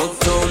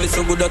 Uptown,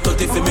 listen good at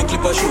 30 fi me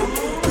clip a show.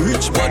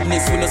 Rich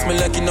badness, we no smell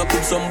like in a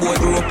cook. Some boy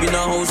grew up in a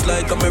house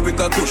like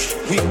America Kush.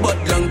 We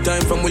bad long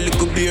time from we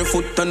little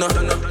barefoot and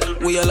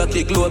we all a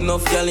take load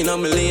enough gal in a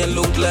million.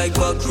 Look like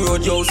back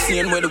road, yo,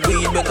 seeing where the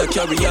weed better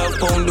carry half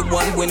pound. The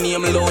one when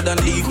name loud and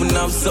even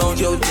have sound.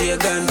 Yo,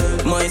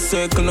 Jagan, my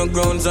circle no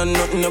grounds and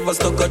nothing ever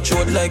stuck a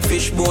throat like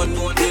fishbone.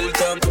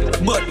 Hilltop,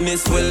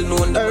 badness well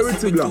known.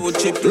 Everything black,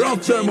 chip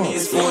like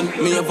Chinese phone.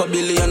 Me have a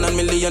billion and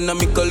million and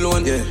me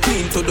cologne. Yeah.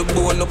 Clean to the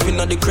bone up in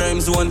the crime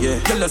zone. Yeah.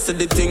 Tell us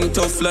the thing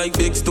tough like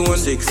big stone.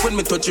 6. When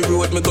me touch the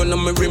road, me gun on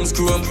my rims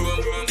chrome.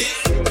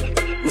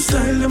 My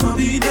style them a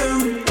beat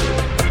down.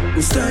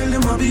 My style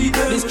them a beat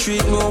down. This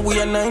street no we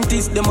are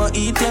 90s, them a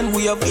eat and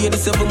we have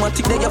 87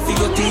 matic they a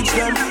figure teach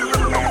them.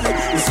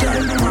 My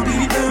style them a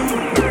beat down.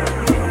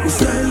 My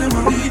style them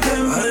a beat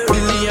down.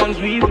 Billions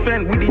we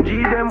spend with the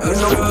G them.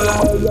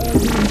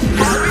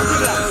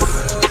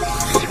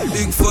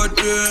 Big fat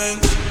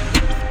range,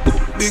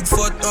 big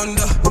fat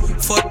under.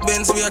 Fat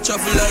Benz we a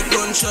travel like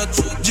gunshot.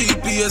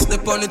 GPS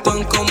step on it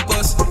and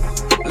compass.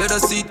 Let her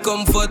seat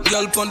comfort,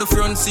 girl on the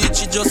front seat.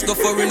 She just go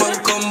for it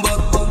and come back.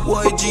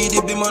 YG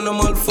the be man a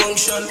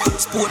malfunction.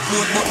 Sport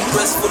mode button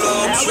press full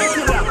of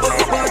option.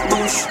 Bad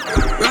bush,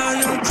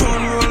 Ryan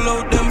Crown roll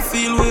out them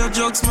feel where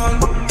jugs man.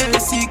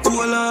 AC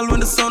cool all when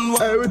the sun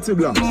walk. The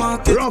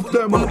market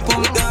them on the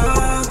pump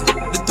dog.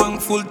 The tongue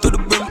full to the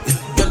brim.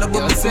 Girl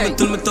above me for me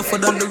till me tougher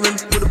than the rim.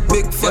 With a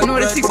big fat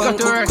right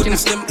fan couldn't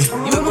stem.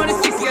 You want the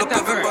 6 get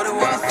a bird.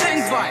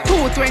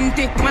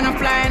 220, man I'm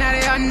flying at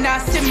the under.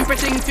 Simple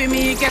thing for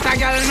me, get a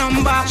girl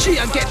number. She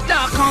a get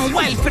dark and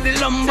wild for the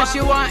lumber. She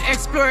want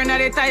exploring at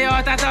the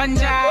Toyota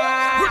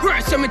Tundra.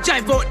 First, so me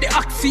drive out the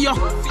Axia.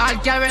 All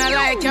girl when I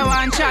like you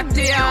want chat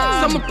to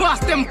ya. So me pass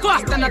them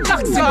fast and a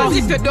taxi.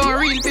 If you don't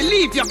really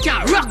believe, you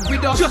can't rock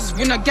with us. Just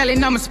win a girl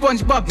in a my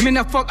SpongeBob. Me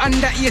no fuck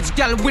underage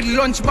girl with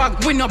lunch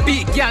bag. Win a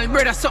big girl,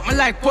 brother, something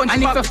like punch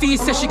and bag. If a fee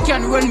say she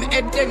can run me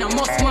head, then I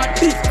must mad.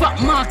 Big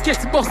fat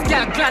markets, boss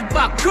girl, glad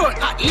back. Girl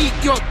athlete,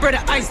 yo,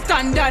 brother, I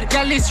standard.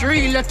 Girl is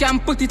real, you can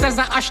put it as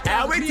a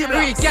hashtag. Real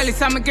girl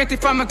is I'ma get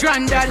it from my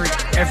granddad.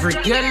 Every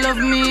girl love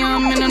me,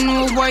 I'm in a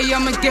know why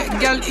I'ma get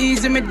girl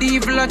easy, me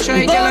devil. I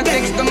try girl I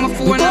text on my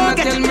phone and I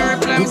tell me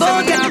reply. Me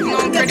say me have no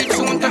credit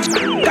soon.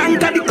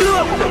 Conquer the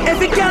globe,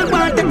 every girl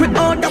want to be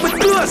out that we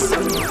close.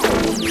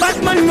 nose.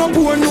 Batman no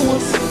poor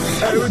nose.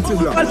 Hey,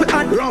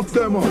 rough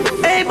them up.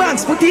 Hey,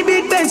 Banks, put the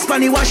big Benz for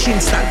the washing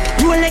stand.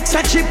 Rolex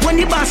a chip when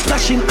the boss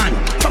flashing on.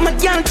 From a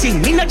girl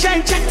thing, me no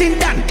giant chatting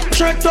down.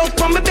 Shirt out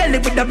from my belly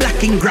with the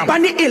blacking gram.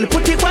 On the hill,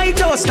 put the White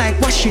House like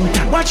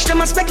Washington. Watch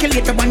them a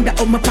speculate, I wonder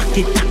how my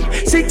pocket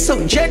down.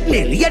 600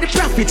 mil, yeah the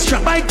profits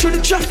drop. Bite through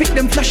the traffic,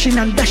 them flashing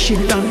and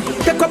dashing down.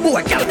 Take a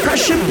boat, girl,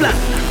 crash it black.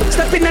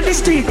 Step in at the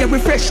street, yeah we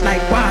fresh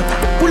like water.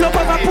 Pull up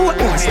over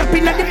Portmore, step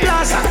in at the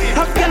plaza.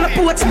 Have girl a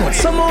Portsmouth,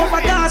 some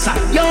over Gaza.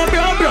 Yo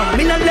bro,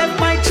 me no left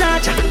my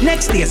charger.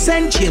 Next day,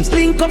 St. James,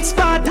 link up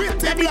Sparta.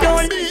 Daddy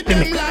don't leave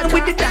me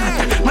with the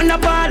data. Man a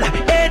baller,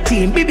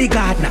 18, baby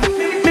Gardner.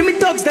 Me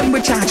dogs them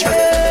with charge.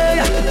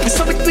 Yeah,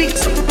 so it weak,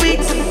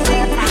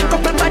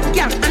 couple bad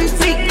girl and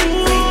freak.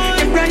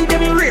 Them brand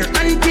them rear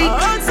and deep.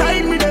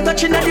 Outside me,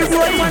 touching at the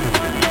road man.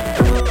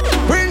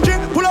 Bring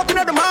it, pull up in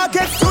the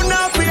market. Soon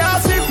now we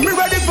ask if me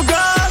ready for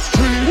God.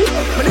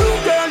 My new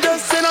girl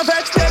just send a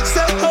vex text.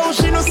 Oh,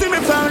 she no see me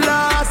from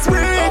last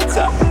week.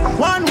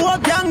 One more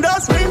gang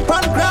does ring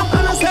pan gram.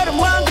 And I said them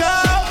one go.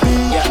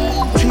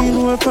 She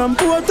know from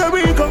Puerto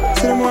Rico.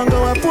 Say them one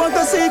go to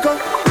Puerto Rico.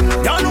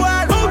 Done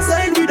well,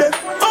 outside with it.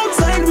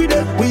 Outside with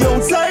it. We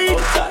outside.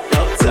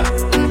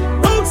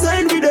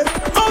 Outside with it.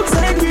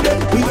 Outside with it.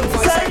 We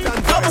outside.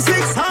 Couple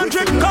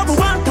 600, couple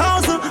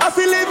 1,000. I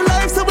feel live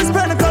life, so we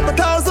spend a couple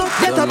thousand.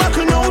 Get a back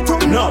and out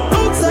from no.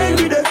 Outside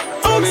with it.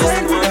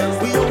 Outside with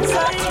it. We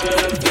outside.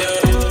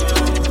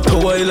 A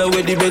while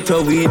away the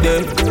better we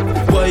there.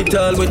 White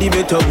all with the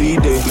better we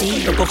there.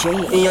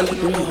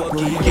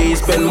 Can't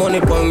spend money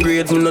on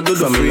grades, me no do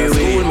the free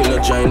way. Me no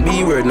giant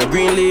B-word, no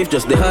green leaf,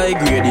 just the high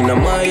grade. In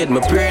my head,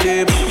 my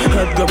pretty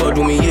hot grabber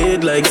do me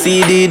head like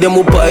CD. Them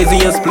who pies in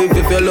your split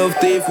if you love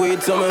tape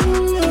weight. So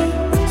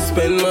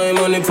spend my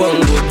money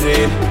on good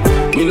weed.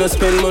 Me no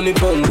spend money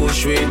on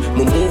bushweed.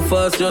 Me move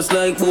fast just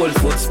like bold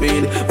foot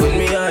speed. When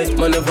me high,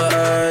 man never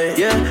high.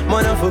 Yeah,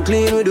 man I for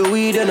clean with the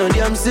weed and on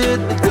damn seat.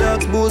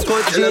 Clocks, boots,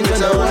 cut jeans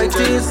and a white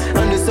tees.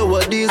 And this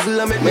sour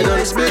diesel I make me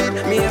nice speed.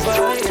 Me ever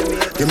high.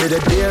 Give me the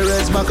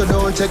DRS back and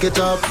don't check it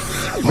up.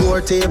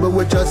 More table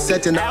we're just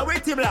setting up.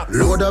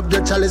 Load up the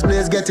chalice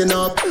blaze getting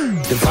up.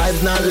 The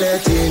vibes not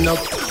letting up.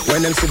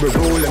 When them see we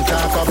roll them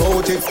talk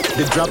about it.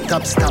 The drop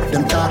top stop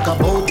them talk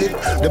about it.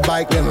 The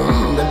bike them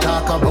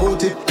talk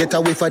about it. Get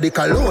away for the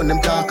cologne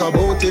them talk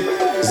about it.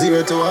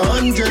 0 to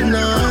 100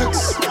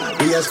 knots.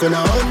 We have spent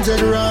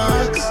 100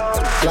 rocks.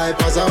 Fly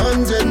past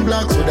 100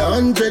 blocks with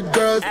 100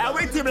 girls.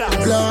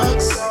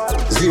 Blocks.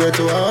 0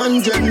 to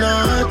 100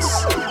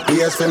 knots. We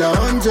have spent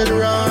 100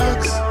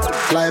 rocks.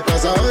 Fly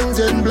past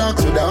 100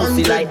 blocks with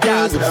 100 like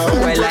that.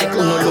 Well, like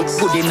you look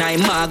good in my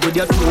mag with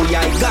your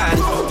 2-eye gun.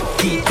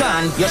 Keep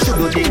on, you should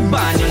do the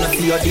band. You know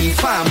see your deep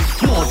farm.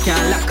 More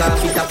can lock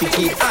off it up, you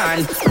keep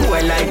on.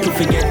 Well, like to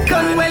forget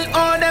gun. Well,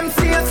 all them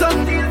see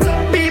some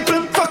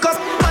people fuck up.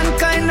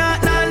 Mankind not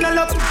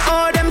love.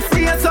 All them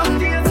see some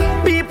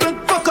people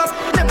fuck up.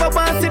 Never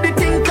want to see the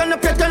thing turn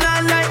up. You turn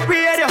on like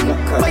radio.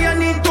 But you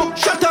need to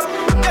shut up.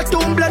 Your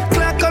two blood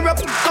clot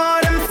corrupt. All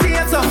them see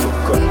some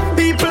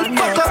people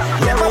fuck up.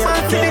 Never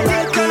want to see the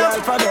thing turn up.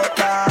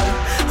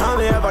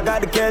 I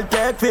got the kill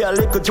tech for a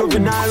little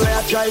juvenile where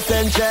I try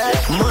send check.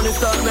 Money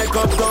start make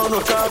up down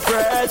with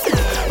corporate.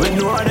 We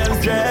know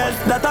them stress,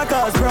 that a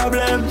cause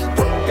problem.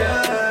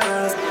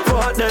 Yeah.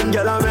 Fuck them,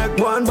 girl I make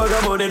one bag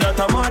of money that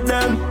I mad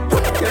them.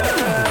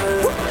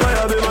 Yeah. Why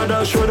I be mad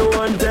dash for the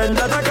 110,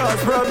 that a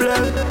cause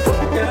problem.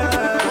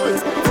 Yeah.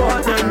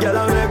 Fuck them, girl I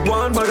make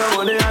one bag of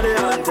money at the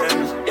anthem.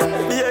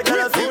 Yeah,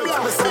 girl I see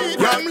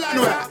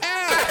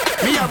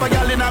me have a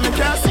girl in a me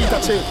car seat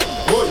a chill.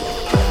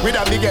 With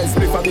a big ass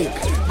spliff a big.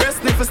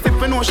 Sniff a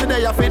stiff and know she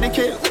there for the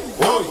kill.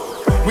 Whoa,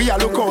 we a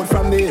look out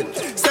from the hill.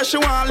 Say she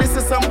want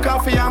listen some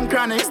coffee and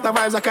chronics. The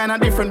vibes are kinda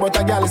different, but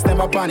a girl is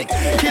never panic.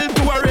 Kill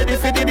 2 already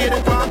for the day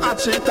they want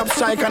hatch it. Top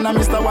strike and I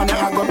Mr. One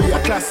I go be a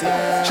classic.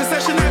 She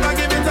said she never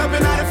give it up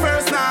in the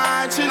first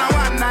night. She know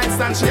one night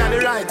stand, she had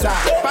the right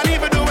time. But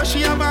even though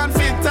she have on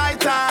fit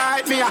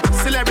tight. Me a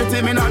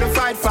celebrity, me know the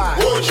fight.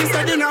 She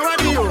said you know what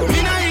do you?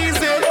 Me not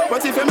easy.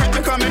 But if you make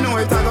me come, you know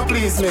it, I go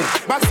please me.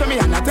 Back to me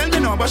and I tell me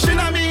no, but she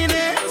not mean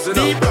it.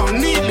 Deep down,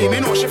 neatly, me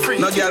know she free.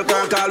 No girl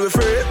can't call me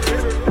free.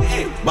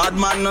 Bad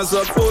man no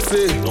suck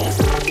pussy.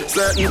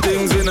 Certain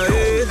things in her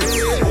head.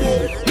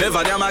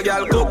 Never damn a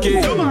girl cookie.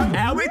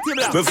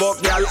 Me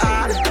fuck girl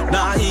hard,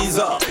 nah ease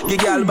up. Give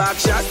girl back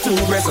shot, 2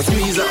 breasts a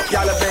squeeze up.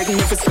 Girl a beg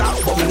me for stop,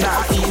 but me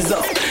nah ease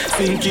up.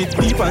 Sink it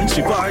deep and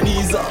chip her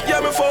knees up. Yeah,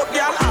 me fuck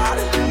girl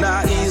hard,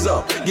 nah ease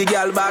up. Give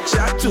girl back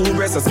shot, 2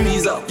 breasts a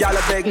squeeze up. Girl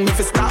a beg me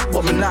for stop,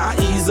 but me nah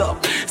ease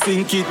up.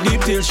 Sink it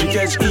deep till she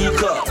catch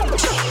E-cup.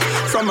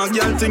 From a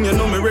girl thing, you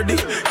know me ready.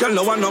 Girl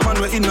no one no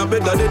man we in a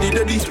bed a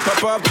daddy.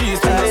 Pop off cheese,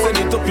 and I send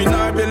it up in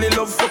her belly.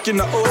 Love fucking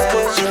the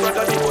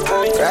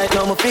house. Right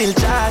now me feel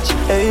charged,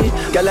 hey.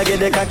 Girl I get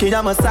the cocky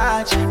and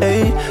massage,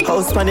 hey.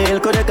 House pan the hill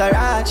could the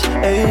garage,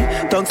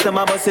 hey. Tongues to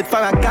my bus it for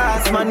a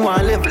cast. Man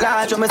want live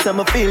large, me say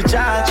me feel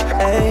charged,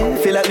 hey.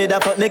 Feel like me da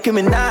fuck Nicki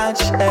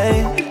Minaj,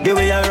 hey. Give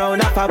me a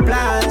round of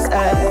applause,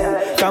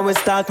 hey. Can we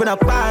start when I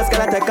pass,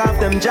 gotta take off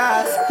them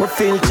jars. We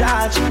feel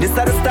charged. This is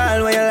the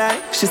style where you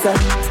like. She said,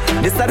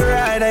 this is the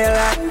ride that you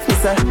like. He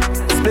said,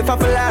 split up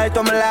a light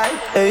on my light.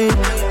 Hey,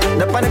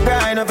 up on the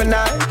grind of a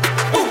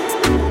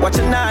night. Watch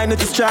a 9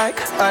 to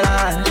strike.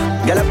 Alright,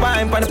 get a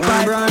pint on the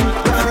pipe.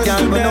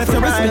 Girl, but no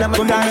for ride, I'm a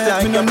tight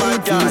like your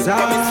bad girl.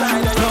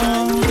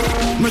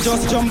 Me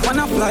just jump on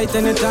a flight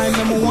anytime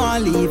me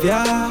want leave,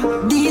 yeah.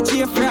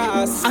 DJ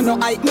Frost, I know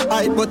hype me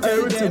hype, but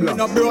everything me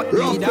no broke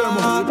me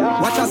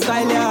down. Watch a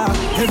style,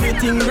 yeah.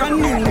 Everything brand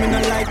new, me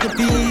no like to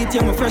beat.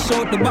 Yeah, me fresh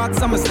out the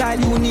box, I'm a style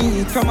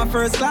unique. From a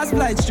first class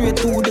flight straight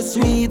to the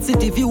suite.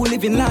 City view,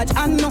 living large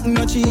and nothing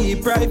no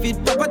cheap.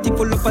 Private property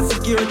full of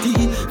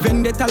security.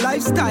 Vendetta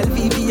lifestyle,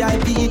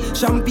 VVIP.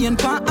 Champagne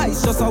pan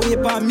ice, just a way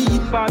for me.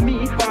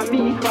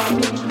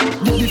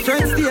 The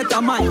different state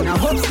of mind, I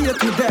hope stay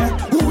to there.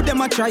 Who them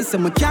a try,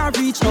 some can't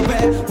reach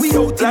nowhere. We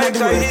out like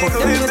in the world, but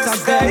them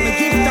haters there. We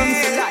give thanks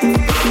to life.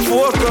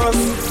 Focus.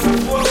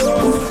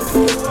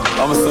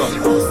 I'm a son.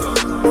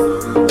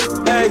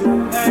 Hey,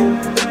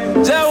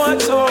 Jay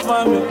watch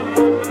over me.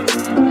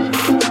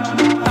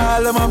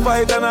 All of my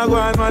fight and I go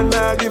and man, I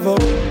give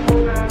up.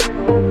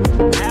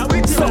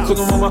 Suck to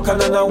the mama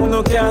Canada, who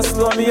no can't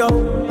slow me up.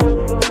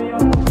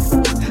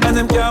 And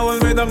them can't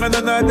hold me down and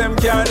none of them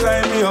can't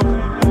tie me up.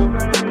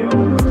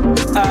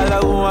 All I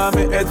want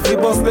me head fi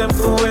bust them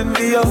too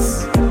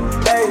envious.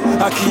 Hey,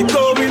 I keep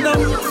going up,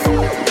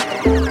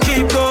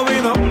 keep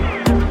going up,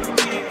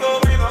 keep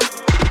going up.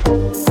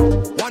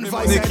 One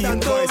voice and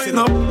one voice in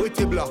up with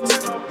the blocks.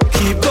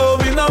 Keep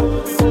going up,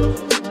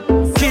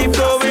 keep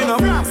going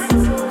up.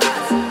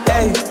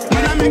 Hey,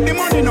 when I make the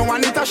money, no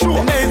one need to show.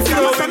 Hey, see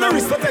how much I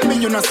risk, tell me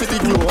you not see the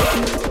glow.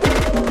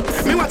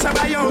 Me watch a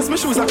buy house, my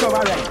shoes are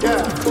covered,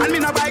 yeah. And me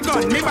not buy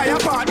gun, me buy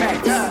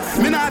apartment, yeah.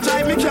 Me not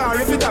drive me car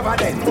if it ever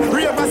dead.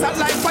 Ravers at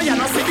life fire,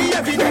 not see the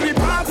evidence. We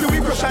party, we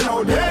crush and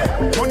out,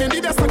 yeah. Money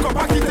need a stuck up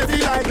pocket, it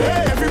be like,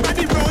 yeah.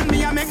 Everybody round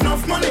me, I make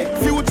enough money.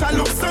 Future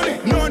looks sunny,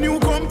 no new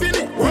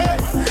company, yeah.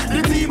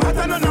 The team hot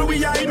and know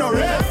we are in a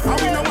rave.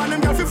 And we no want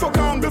them girl fi fuck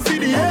on the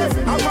feed, yeah.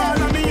 And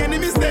all of me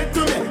enemies dead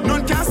to me,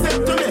 none can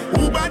step to me.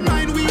 Who bad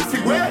mind we fi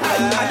wear?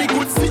 And the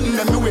good sitting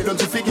them, me way, don't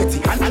you forget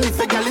it. And if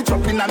a girl is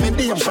dropping, I'm in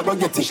DM, she go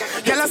get it.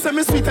 Girl, I say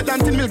me sweeter than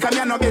tin milk and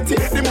me no bet it.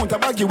 The amount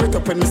of baggy wet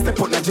up when me step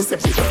out na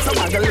Giuseppe. Some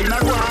of them in a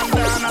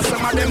Rwanda and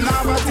some of them now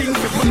have a thing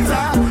to put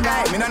on.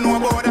 Hey, me no know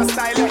about the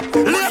style.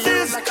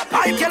 Ladies,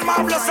 I kill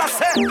marvelous I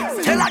say.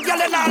 Tell a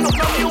girl and I look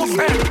no new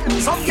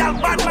friend. Some girl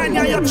bad man,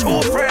 you're your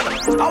true friend.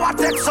 I want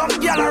to take some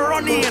girl and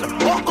run in.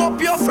 Walk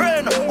up your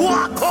friend,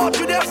 walk out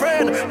to their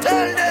friend.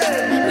 Tell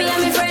them. Me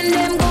and my friend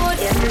them good.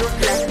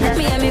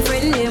 Me and my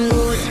friend them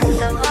good.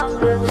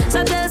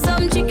 So tell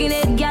some chicken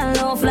head girl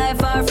no fly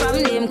far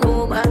from them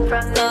cool. Me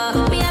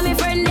and my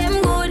friend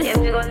them good.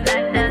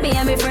 Me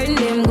and my friend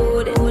them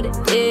good.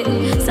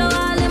 Yeah. So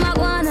all them a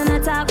go on and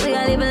attack. We a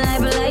live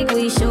life like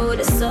we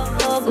should. So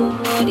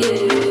good,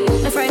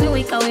 yeah. My friend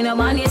we can win a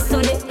man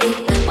yesterday.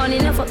 On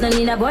enough up, no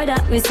need a boy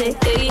that we say.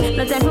 Hey.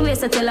 No time for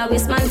waste to tell a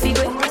waste man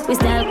figure. We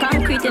style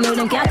concrete, you know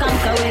them can't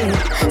conquer way.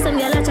 Some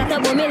girl a chat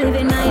about me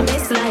living my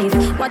best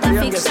life. What a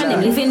fiction,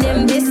 them living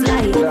them best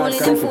life. Only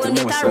them phone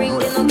get a ring,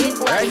 they no get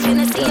wife. You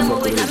know see them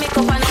with a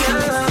makeup and a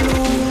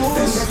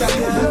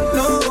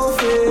no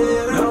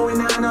fear, no we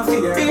not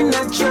fear. In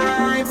a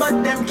try, but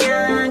them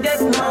can't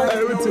get no.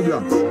 Everything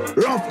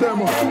rough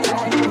them up.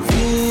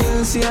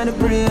 Feel, see how the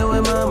pray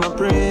when mama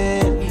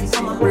pray.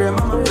 Mama pray,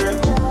 mama pray.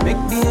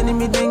 Make the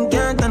enemy think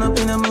can't turn up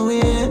in my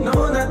way. No,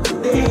 not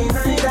today,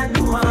 not that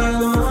tomorrow.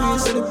 Feel,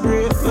 see the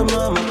pray when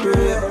mama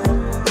pray.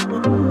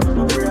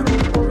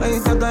 I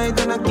tight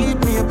and I keep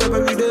me up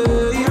every day.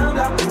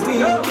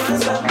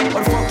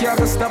 But fuck you, I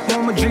gotta stop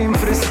on my dream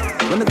for this.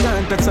 When the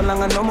time takes so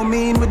long, I know my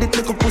mean with it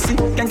little pussy.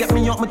 Can't get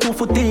me out my 2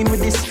 foot in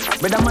with this.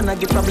 But I'm gonna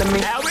get problem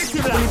me. I'm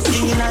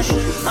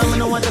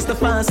gonna want just the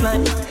fast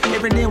line.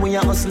 Every day when you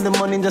hustle the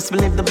money, just to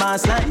live the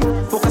boss life.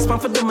 Focus on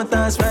for them my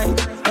task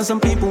right. And some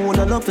people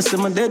wanna love to see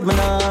my dead man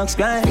ask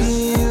right.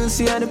 You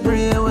see how they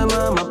pray when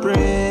mama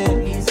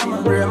pray.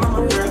 Mama pray,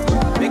 mama pray.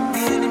 Make the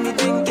enemy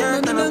think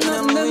can't turn up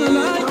them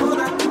like.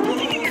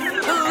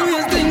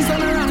 Always things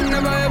on around,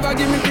 never ever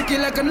give me picky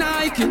like a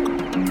Nike.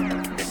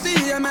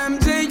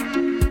 CMMG.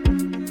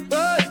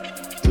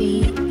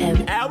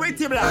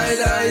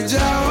 I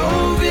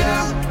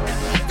Jehovah.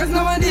 Cause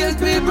nowadays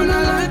people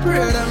not like pray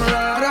them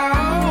rather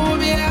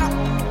home, yeah.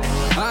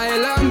 I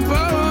lamp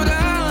powder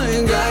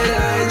and guide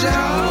I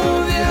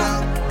Jehovah.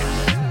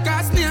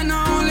 Cast me an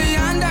only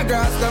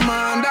undergrass, the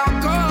man that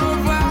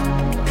cover.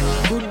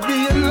 Could be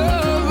a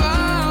lover.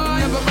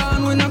 Never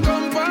born with no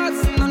compass,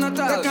 none at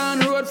all. I can't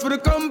road for the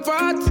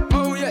comfort,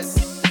 oh yes.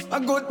 A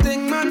good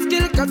thing man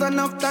skill, cause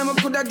enough time I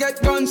coulda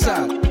get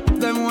gunshot.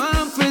 Them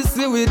want to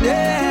see we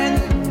dead.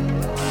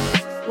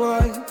 Boy,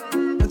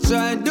 I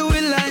try to do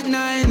it like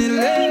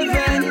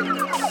 9/11.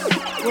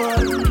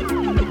 Boy,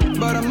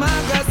 but I'm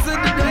not gonna sit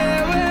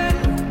there when.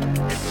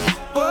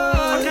 Boy,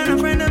 what kind of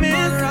friend of me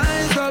is?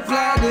 Rise up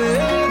like the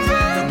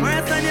heaven.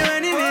 Worse than your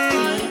enemy.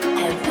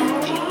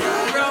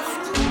 Rough,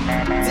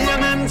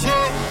 TMMG.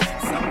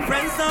 Some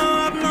friends don't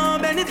have no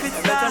benefits.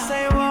 Better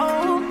say what?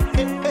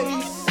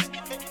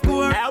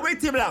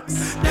 Witty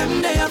Blocks.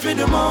 Them they for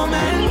the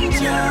moment,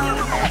 yeah.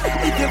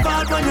 If you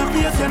fall on your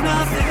face, you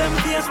not see them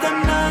face,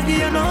 them not give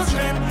you no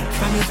strength.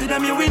 When you see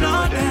them, you win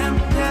all them,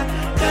 yeah.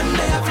 Them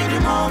they for the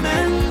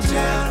moment,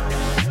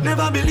 yeah.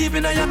 Never believe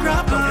in your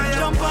crap, but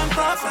jump on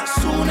fast. As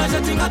soon as you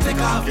think I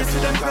take off, you see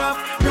them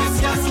craft.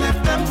 Press your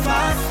slip them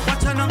fast.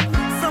 Watch out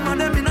now. Some of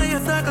them in your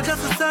circle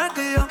just to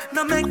circle you.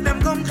 Now make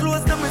them come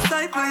close, them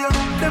recycle you.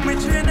 Them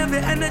retrain every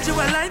energy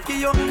will like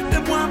you.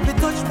 Them want me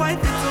touch white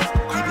it up.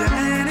 Keep your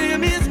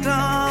enemies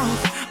close,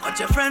 but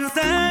your friends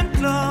them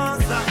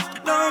closer.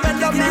 Don't let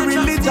them me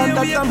religion,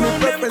 that's my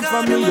preference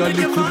for me. You're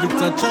little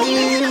bit of child.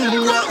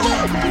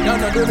 You're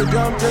not do the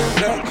damn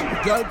thing.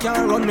 Girl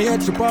can't run me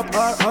head, she pop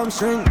her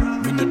hamstring.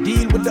 Me no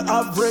deal with the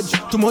average.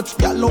 Too much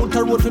gal out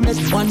the road to make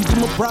one to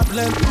my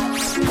problem.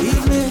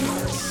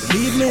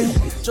 Leave me,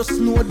 just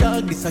know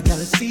dog, this a gal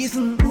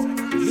season.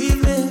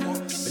 Believe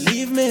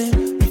me,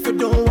 if you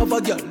don't have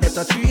a gal, that's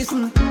a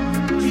treason.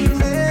 Believe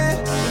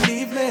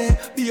me,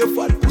 be a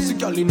fat pussy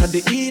gal in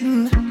the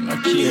Eden.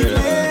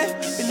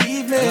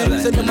 Believe me,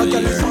 say them a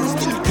gal is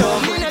still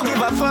come. Me no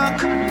give a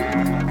fuck.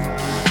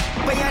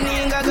 But your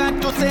nigga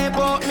got to say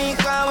about me,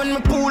 cause when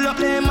me pull up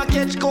them I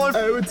catch cold.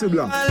 Hey, Witty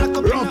Blocks,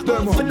 rough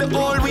them up. For the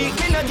whole week,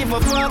 me no give a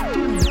fuck.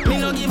 Me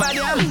no give a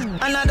damn.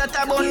 Another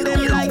tab on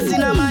them like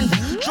cinnamon.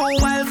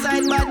 True wild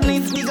side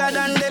badness bigger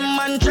than them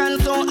man.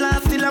 Chance out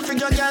last still a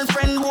figure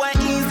girlfriend. Boy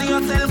easy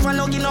yourself and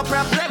no give no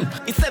problem.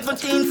 It's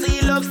 17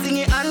 see love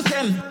singing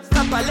anthem.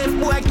 Stop a left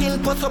boy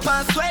can post up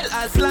and swell.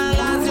 As long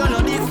as you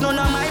know this none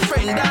of my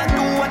friend. That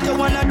do what you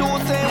wanna do,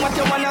 say what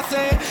you wanna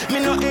say. Me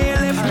no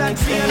ALF that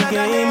fear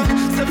another name.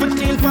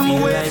 17 from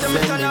away, so me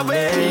turn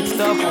away.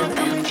 Stop.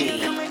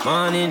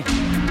 Morning,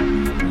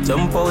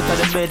 jump out of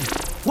the bed.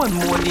 One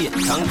more day,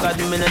 thank God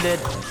me not dead.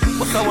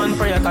 What's a one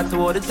prayer got to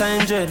all the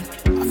time dread.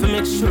 I feel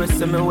make sure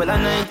say me well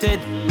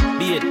anointed.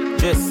 Be it,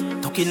 dress,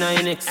 tuck in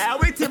 9X.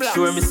 Make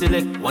sure me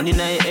select one in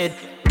my head.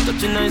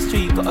 Touch a nice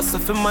tree, got a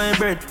stuff in my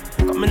bread.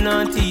 Got me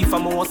non teeth,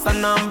 I'm a what's a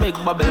non big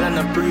Babylon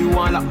a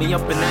pre-one, lock me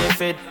up in my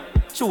head.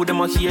 Show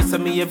them a here, so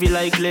me heavy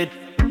like lead.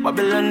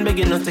 Babylon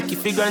begging not take it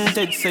for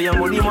granted. Say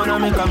I'm only man a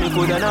make a me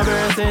good and a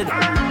bird.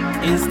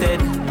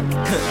 Instead,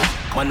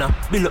 wanna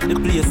build up the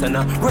place and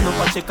run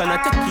up a check and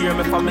take care of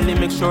my family,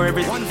 make sure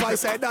everything. One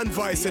voice, I done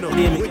voice, you know.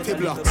 Witty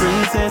Blocks.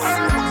 Princess,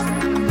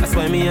 that's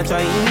why me a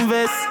try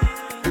invest.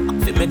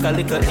 To make a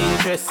little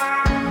interest.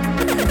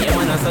 Yeah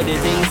man, that's how the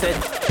thing said.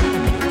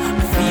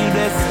 Feel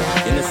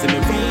blessed, you know see me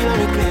real and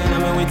me clean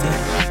and me witty.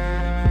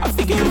 I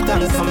figure you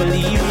thanks for me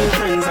leave me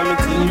friends and me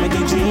team make a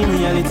dream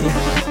reality.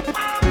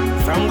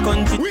 From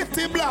country,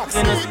 Witty Blocks,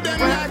 with them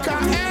like a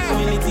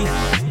community.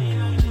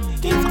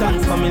 Give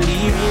thanks for me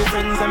leave me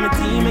friends and me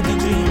team make a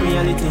dream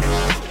reality.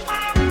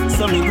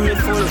 So me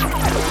grateful,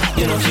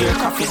 you know fear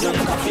coffee done.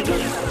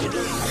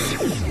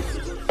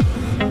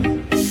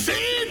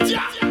 See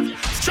ya,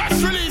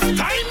 stress release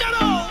time you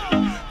know.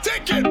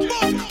 Take it,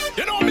 book,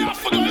 you know me I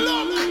forgot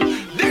look.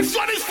 This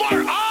one is for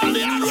all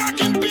the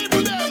hardworking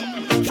people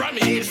them. From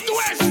east to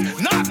west,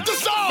 north to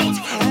south.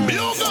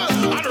 Bugle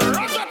and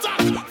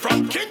Ratatak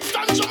from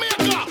Kingston,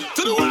 Jamaica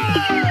to the world.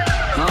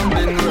 I've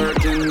been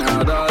working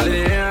hard all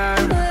year.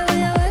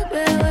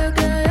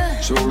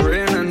 Through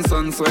rain and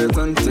sun, sweat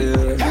and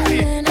tears.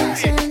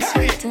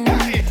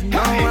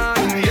 Now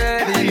I'm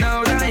getting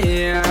out of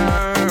here.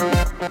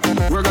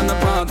 We're gonna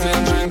party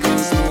and drink and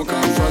smoke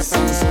and fuss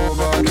and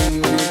sober again.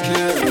 We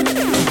care.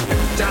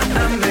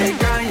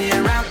 Jamaica,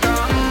 here I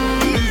come.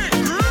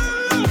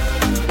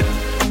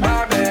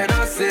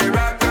 Barbados, here I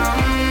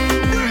come.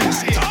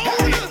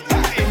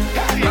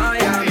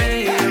 Miami,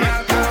 here I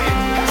come.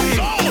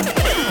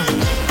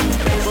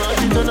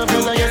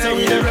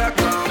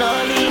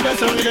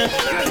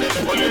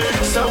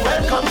 So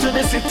welcome to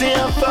the city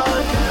of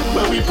fun,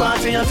 where we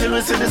party until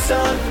we see the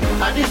sun.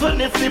 And even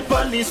if the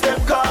police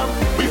them come,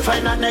 we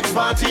find our next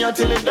party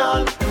until it's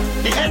done.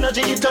 The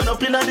energy it turn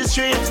up in the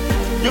street.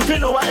 You feel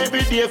know what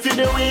every day for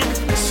the week.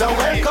 So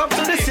welcome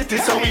to the city,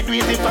 so we do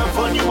it if I'm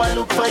fun. You want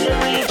look for your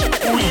reach.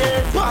 We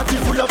yeah, party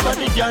full of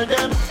the girl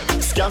them.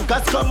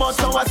 Scankers come out,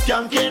 so we're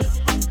skanking.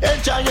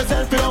 Enjoy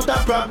yourself without a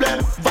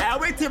problem.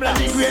 And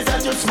the grace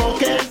that you're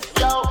smoking.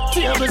 Yo,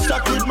 table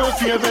stuck with my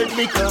favorite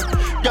liquor.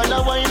 Y'all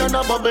are wine on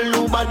a bubble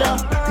no matter.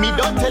 Me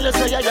don't tell you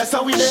say yeah, that's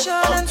how we there.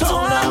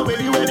 Uptown now, where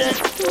you there?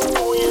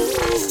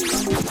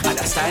 And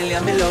the style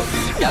ya me love.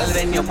 Y'all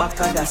then your back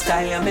and the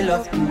style ya me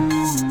love.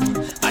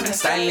 And the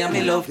style ya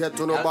me love. Get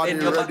to nobody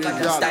ready,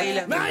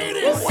 style.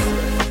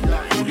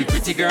 Do the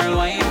pretty girl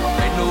wine.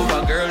 Bend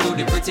over girl, do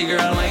the pretty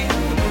girl wine.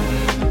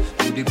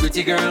 Do the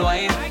pretty girl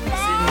wine.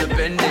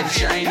 Independent,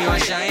 shine, you a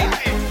shine.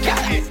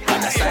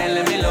 And the style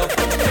let me love.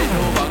 Bend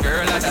over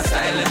girl, and the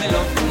style let me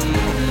love.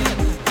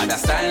 And the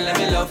style let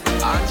me love.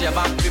 Arch your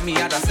back to me,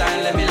 and the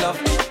style let me love.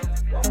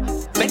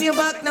 Bend your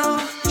back now.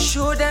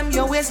 Show them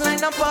your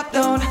waistline up, up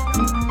down.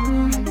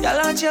 Y'all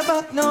arch your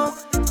back now.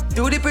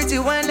 Do the pretty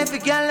wine, let the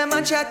girl let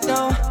my chat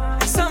now.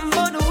 Something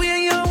about the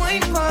way you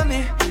wine for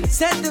me.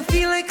 Set the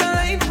feel like a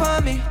line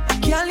for me.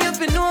 Girl, you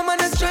fi know I'm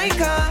a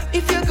striker.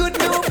 If you're good,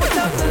 no, put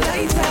up the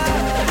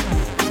lighter.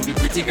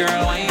 pretty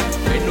girl wine.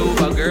 Bend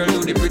over, girl,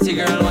 do the pretty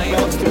girl wine.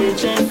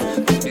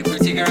 The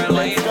pretty girl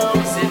wine.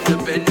 It's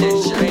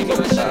independent, shine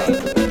your shine.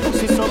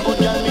 Pussy so good,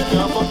 girl, me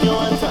can't fuck your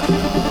answer.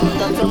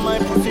 That's my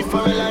pussy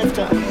for a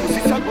lifetime.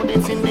 Pussy so good,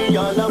 it's in the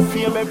all of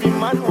fame. Every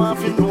man want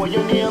to know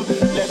your name.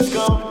 Let's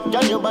go,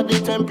 girl, your body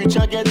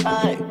temperature get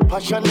high.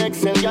 Passion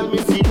excel, girl, me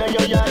see now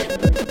your eye.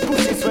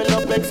 Pussy swell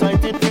up,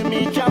 excited for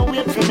me. Can't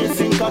wait for me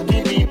sing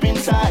cocky deep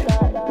inside.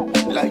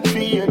 Like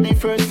fear the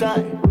first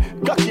time.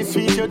 Cocky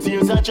sweet, your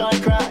tears a joy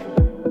cry.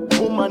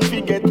 Woman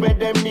forget where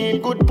them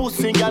need. Good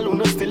pussy, girl, who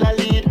no still a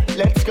lead.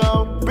 Let's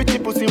go, pretty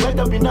pussy wet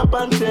up in a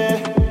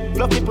panty.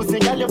 Fluffy pussy,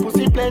 girl, your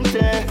pussy plenty.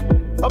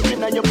 Up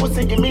in your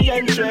pussy, give me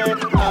entry.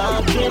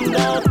 I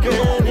cannot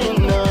get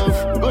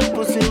enough. Good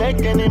pussy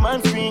make any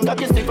man scream.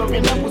 Cocky stick up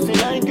in a pussy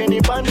like any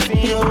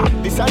fancy.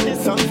 This and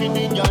this song for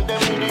the girl,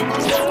 them really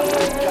good.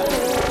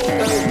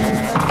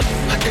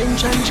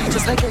 Attention, she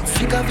just like get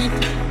sick of it.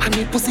 And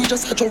the pussy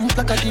just a jump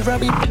like a the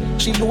rabbit.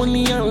 She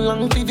lonely and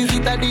long to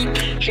visit a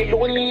dick. She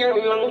lonely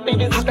and long to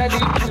visit a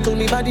dick. I told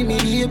me body, me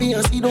baby,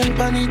 and see don't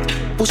panic.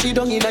 Push it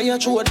down in your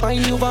throat,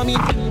 find you vomit.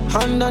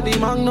 Under the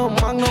magnum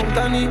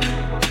tonic.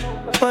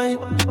 Fine,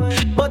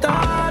 but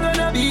I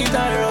wanna beat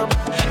her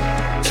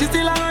up. She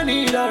still I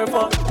need her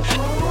fuck.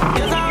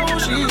 Guess how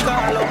she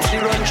call up. She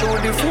run through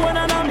the phone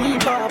and I me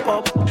pop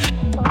up.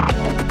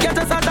 Get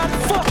us at that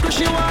fuck,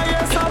 she want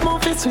hear some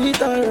of it sweet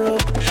her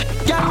up.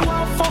 Girl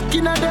want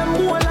fucking at them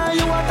more like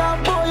you want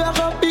a boy, you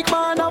got big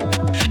man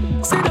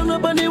up. Sit down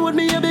up and they with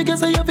me, you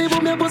because you feel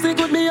for me, pussy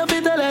good me, you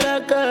feel tell her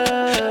that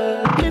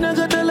girl. Me not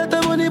gonna tell her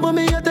the money, but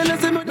me you tell her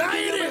say me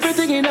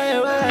everything in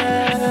her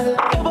world.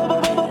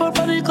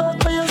 For the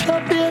cock, for you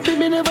stop baby,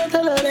 me never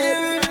tell her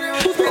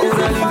that. Pussy is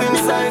a fuck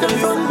beside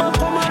them, run back,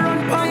 come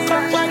and run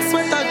back like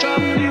sweater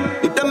drop.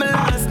 You tell me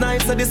last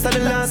night, so this is the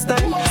last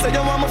time. Say you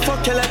want me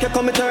fuck you like you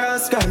commit a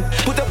rash crime.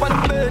 Put up on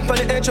the bed, for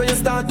the edge where you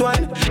start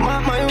wine.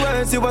 Mark my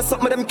words, you are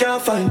something them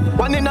can't find.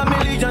 1 in a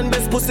million,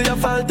 best pussy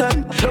of all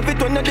time. Love it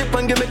when you dip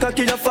and give me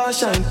cocky your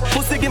fashion.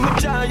 Pussy give me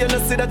joy, you know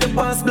see that you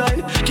pass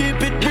blind.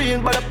 Keep it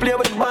real, but I play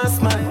with the boss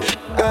mind.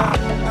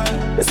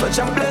 It's such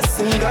a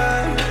blessing,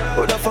 girl.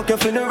 Who the fuck you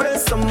for the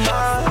rest of my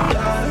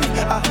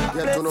life?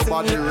 Get to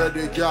nobody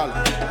ready, girl.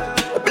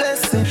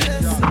 Blessing,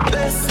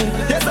 blessing.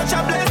 You're such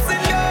a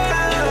blessing,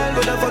 girl.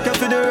 Who the fuck you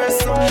for the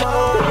rest of my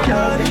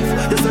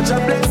life? You're such a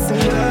blessing,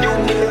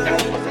 girl.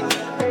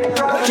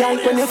 Girl,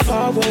 when you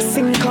forward,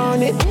 sink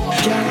on it.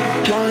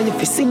 Girl, want you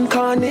to sink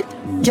on it.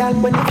 Girl,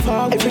 when you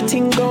fall,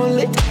 everything gone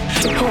lit.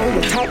 To hold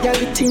your tight, girl,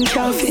 everything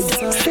can't fit.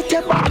 Set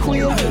your back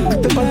wheel,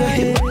 grip up on your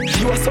hip.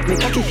 You are something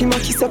cocky, him a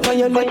kiss up on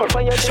your neck.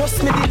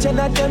 Trust me, the gen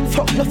of them,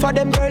 fuck no for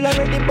them girl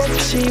already, but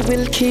she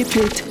will keep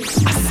it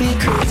a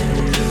secret.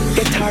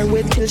 Get her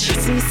wet till she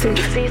sees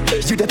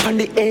it. You dip on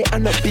the A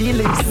and the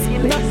B-list.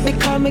 Not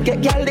because me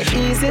get girl the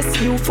easiest.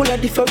 You full of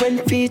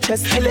different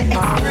features. Tell it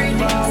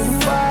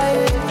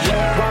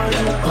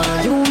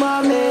you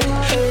mommy,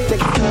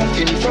 take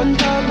it in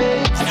front of me.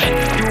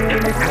 You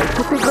in the tight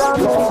pussy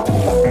grandma.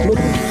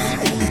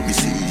 Make me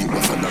see you a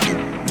fan of me.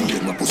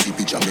 DM my pussy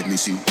picture, make me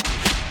see.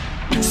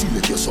 See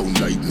make you sound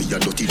like me, a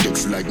dirty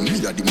text like me,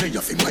 a the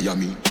mayor from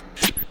Miami.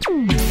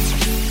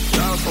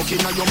 Now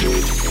fucking on your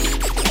mate.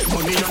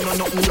 Money no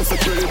nothing you for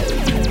trade.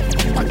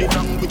 And the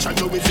language I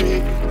know is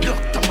it.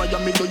 Dr.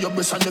 Miami know your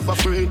best and never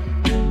afraid.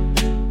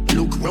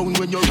 Look round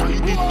when you're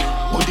riding.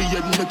 Body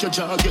head make your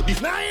jaw get the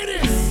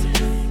ladies.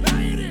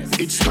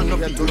 It's gonna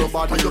be to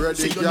nobody ready.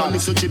 Say you know me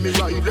so Jimmy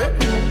Riley.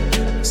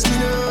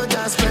 Skin out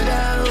and spread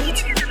out.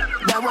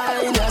 That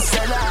wine you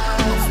sell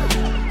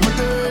out. My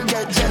girl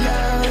get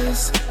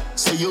jealous.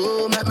 So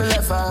you make me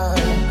laugh out.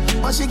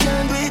 But she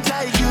can't do it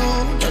like you.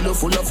 Tell her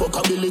full of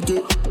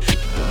fuckability.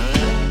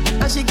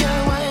 And she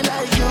can't wine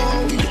like you.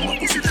 Give my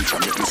pussy picture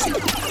make me see.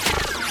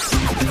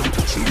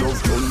 She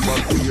love done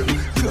back here.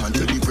 Can't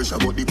tell the pressure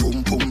but the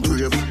pum pum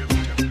brave.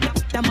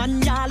 The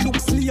man ya look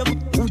slave.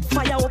 Wood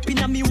fire up in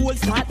a me whole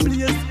start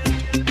blaze.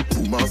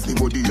 Boom off me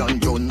body and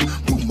done.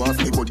 Boom off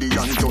me body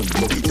and done.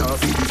 Buck it off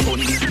for the fun.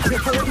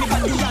 Record me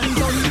body and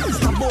done.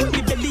 Stop out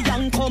me belly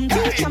and come.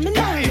 Come in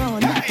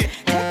down.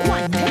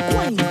 Take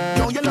one.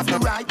 Now you love the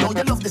ride. Now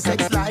you love the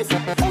sex life.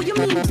 Oh you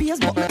mean beers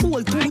but me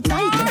hold too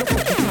tight.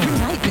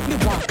 Make me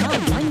walk out.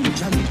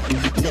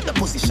 Let the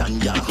position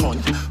ya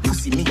hunt.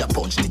 Pussy me a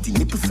punch. Titty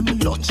nipple for me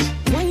lunch.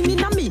 Wine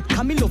in a me.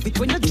 Come me love it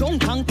when you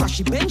drunk and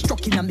crashy bench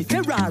truck in a me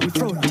Ferrari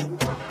front.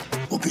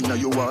 Up in a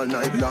you all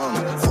night long.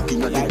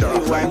 Fucking at the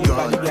dark like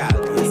gone.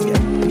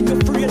 You're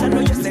afraid I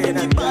know you're saying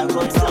that bad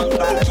but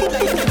somebody.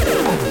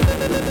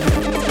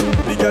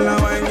 The girl a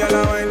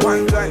wine,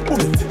 one time.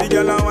 The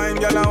girl a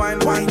wine,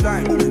 one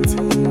time.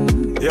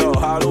 Yo,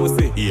 how do you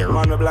say? Here,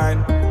 man, me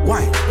blind.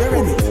 Why? You're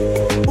in it.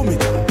 Boom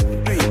it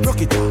up.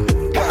 Rock it up.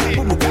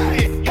 Boom it up.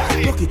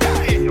 Rock it up.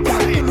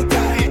 Boom it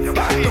up.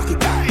 Rock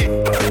it up.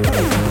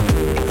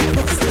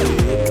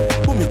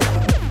 Boom it up.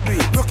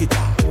 Rock it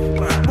up.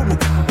 Boom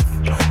it up.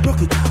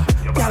 Rock it up.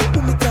 Girl,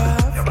 boom it up.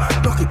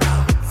 Rock it up.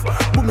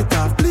 Boom it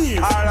up, please.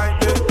 Alright,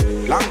 then.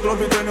 Long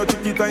club it when you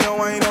tick it and you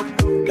wind up.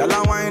 Girl a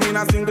wine in a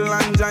single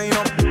and giant. line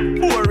up.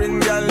 Boring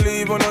girl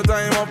leave on no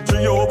time up.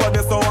 Tree over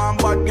there so I'm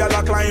bad girl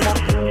a climb up.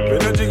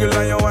 When you jiggle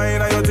and you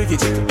wine and you take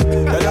it.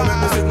 Girl I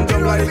make me sit and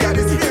jump like a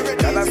dizzy.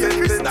 Girl I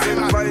send it to $10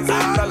 and $1.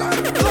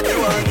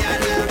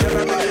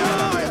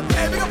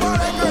 Hey, big up all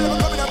that girl, if you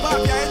come in and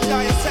party, you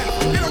enjoy yourself.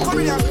 You don't come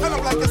in and stand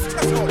up like a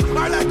stress out.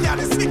 Or like you're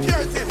the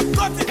security.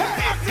 Got it.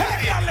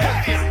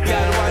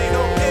 Girl, wine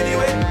up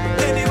anyway.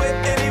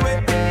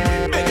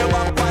 Make your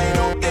back wine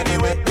up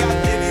anyway. Girl,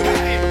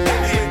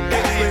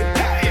 anyway.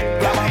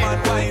 Grab a man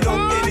wine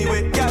up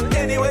anyway. Girl,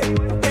 anyway.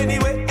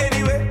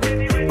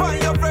 Find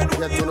your friend.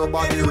 Get to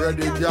nobody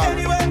ready, girl.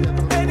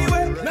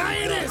 Anyway. Now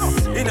it is.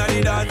 Inna the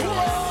dance.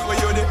 Where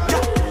you there?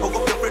 Hook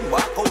up your friend,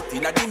 walk out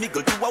inna the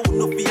middle. You a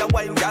wanna be a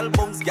wine, girl,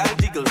 bounce, girl,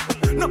 jiggle.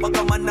 No but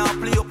come on now,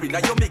 play up inna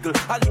your middle.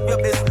 I live your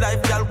best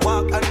life, girl,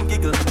 walk and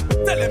giggle.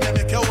 Tell them you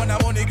make you wanna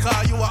money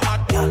car, you a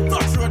hot.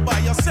 Touch road by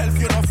yourself,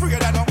 you no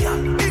afraid of no.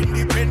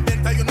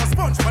 Independent, you no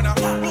sponge for no.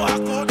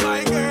 Walk out,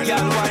 my girl.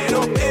 Girl, wine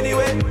up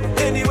anyway.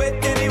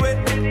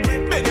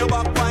 Bend your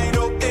back, wine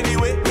up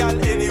anyway, girl,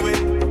 anyway.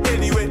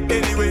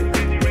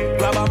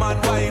 Grab a man,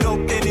 wine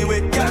up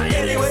anyway, girl,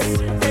 anyway.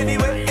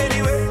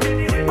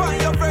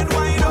 Find your friend,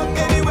 wine up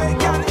anyway,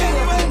 girl,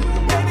 anyway.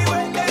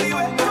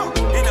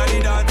 Inna the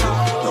dance.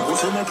 Your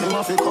pussy make him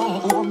have to come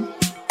home.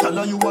 Tell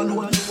her you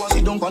alone.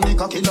 Sit down pon the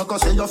cocky like I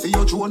say you feel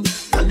your throne.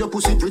 Tell your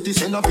pussy pretty,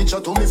 send a picture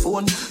to me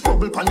phone.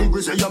 Bubble pon the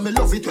grizzly, yeah, me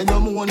love it when you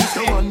moan. If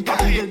your man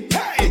cocky dead,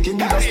 take him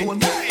with a stone.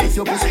 If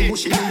your pussy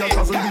bushy, me a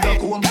travel with a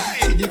comb.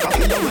 See the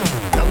cocky you wet,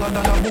 younger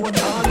than a bone.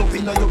 All up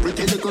inna your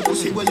pretty little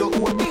pussy where you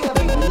own.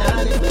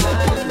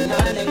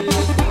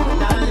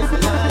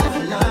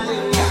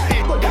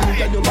 But then you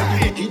get your body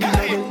wicked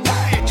inna you.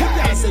 You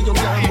can't say you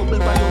can't bubble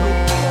by your own.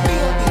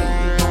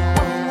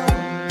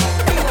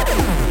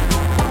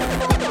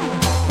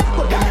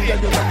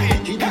 Your body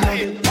wicked inna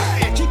you.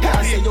 She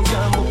can't say you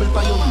can't bubble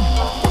by your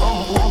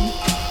come home.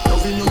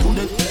 Loving you to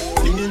death.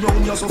 Fling it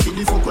round you so feel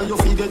the fuck where you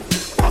forget.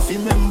 Half a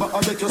member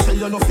I bet you say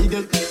you no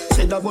forget.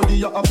 Say that body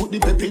you a put the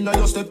pep inna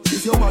your step.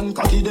 If your man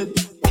cocky dead,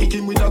 kick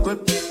him with a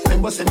grip.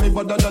 Remember say me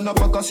better than a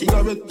pack of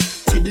cigarette.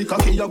 See the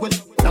cocky you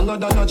wet, longer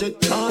than a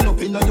jet. Turn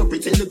up inna your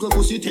pretty little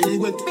pussy till it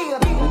wet.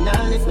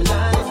 Nah live.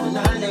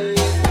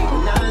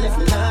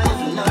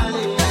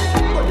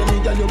 But then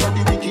you get your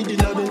body wicked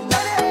inna you.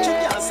 She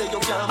can't say you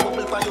can't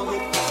bubble by your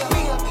head.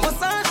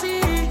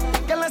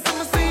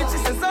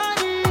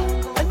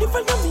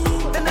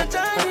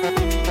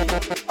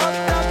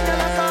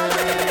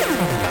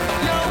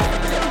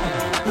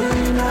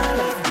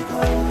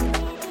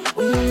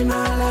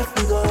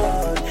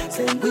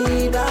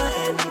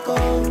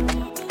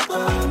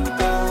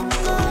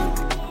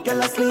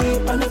 Girl, I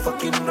sleep on the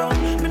fucking ground.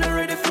 Me not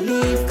ready for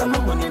leave, come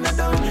on, money not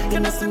down. You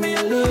know see me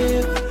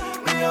live,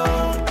 me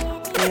on.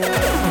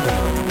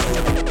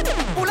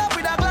 Pull up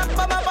with a Glock,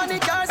 mama on the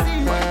car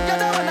seat. You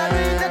don't wanna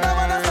read, you don't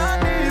wanna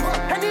start leave.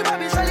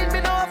 Anybody shelling me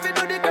know if you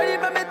do the credit,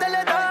 but me tell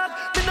you that.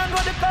 Me not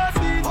know the car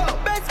seat.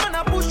 Banks man a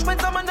push when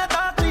someone a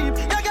talk cheap.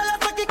 Your girl a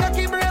sucky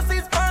cocky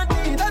braces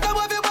party. That's the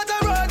way we want to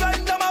ride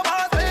right down my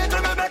boss. Me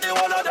make you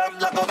all of them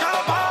look up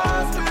our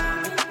pass.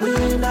 We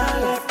not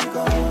left to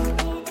go.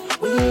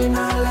 We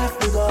not left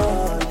to go.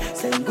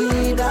 Say we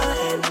not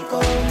end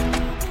go.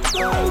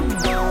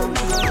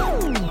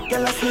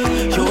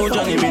 Yo,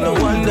 Johnny, me no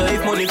wonder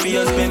if money for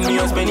you spend, me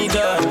a spend it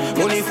hard.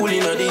 Money full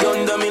inna the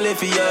under, me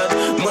left yard.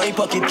 My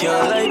pocket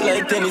can't light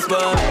like tennis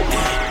ball.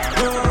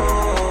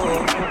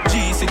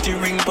 G-City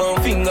ring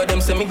pound finger,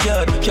 them say me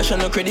guard. Cash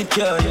on a credit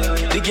card.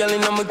 The girl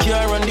inna my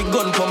car and the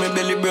gun for me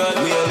belly broad.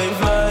 We all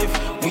live life,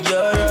 we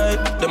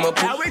alright. Them a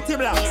put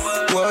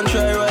one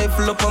try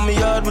rifle up on me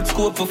yard with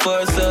scope for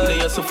far side.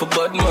 They also for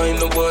bad mind,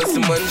 no one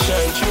see man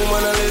shine. True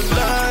man, I live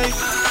life.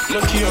 No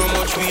care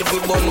much weed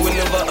with one, we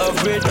never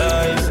have red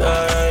eyes.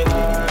 Alright.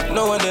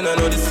 Now and then I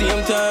know the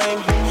same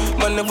time.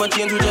 Man never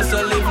change, we just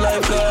a live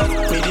life cause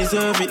me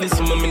deserve it,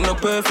 listen man, me no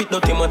perfect. No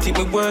thematic,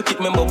 me work it.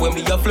 Remember when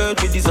we a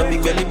flirt with this a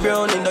big belly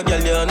brown. In the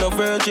girl, you no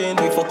virgin.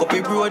 We fuck up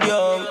a broad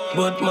young.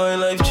 But my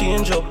life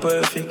change up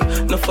perfect.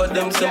 Enough of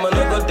them say man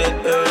I got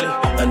dead early.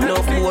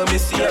 Enough boy me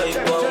see I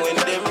want when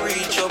them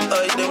reach up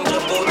high, them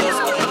jump out the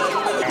sky like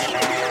birds.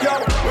 Yo,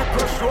 we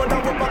push road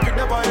and we pocket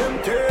never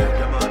empty.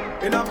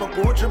 In a my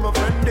coach and my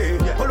friendly.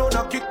 Hold on, I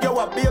kick you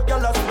up, be a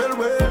girl as well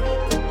way.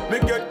 Me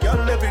get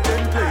girl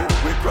evidently.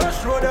 We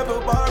crush road every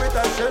bar it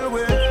a shell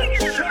way.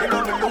 In a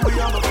me Louis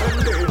and my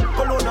friendly.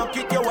 Hold on, I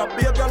kick you up,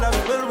 be a girl as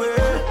well way.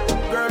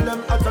 Girl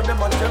them hot and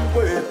them a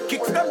tempo.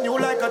 Kicks them new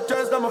like a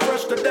chest, I'm a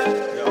fresh to them.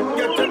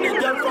 Get to the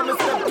girl from the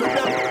step to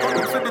them.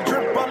 Come to the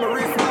drip on my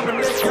wrist, I'm a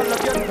neck, girl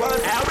again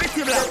once.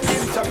 Get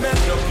intimate,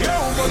 look you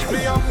must be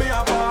on me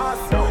a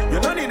boss. You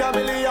don't need a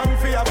million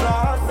for your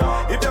class.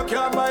 If you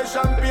can't buy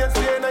champagne,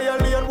 stay in your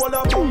lane, wall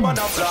up, boom and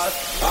a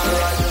blast.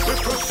 Alright, we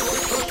push.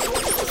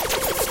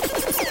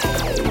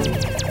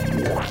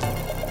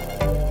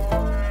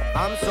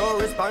 I'm so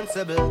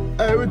responsible.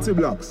 Hey, Ritzy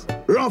Blocks,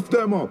 rough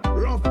them up.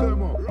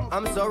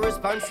 I'm so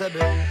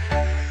responsible.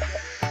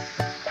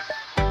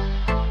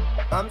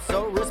 I'm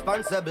so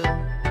responsible.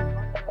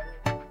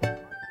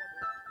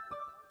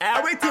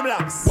 Witty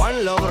Blacks.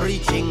 One love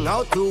reaching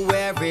out to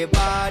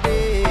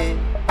everybody,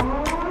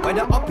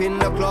 whether up in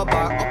the club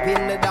or up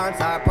in the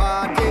dance or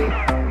party.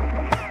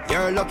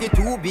 You're lucky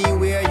to be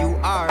where you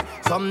are.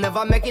 Some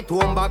never make it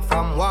home back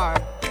from war.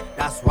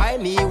 That's why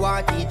me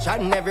want each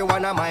and every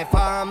one of my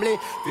family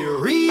to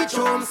reach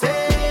home safe.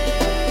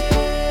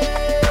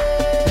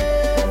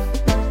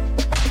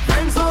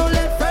 Friends don't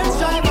let friends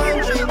drive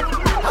and drink.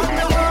 I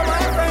know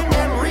my friend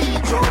them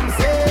reach home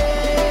safe.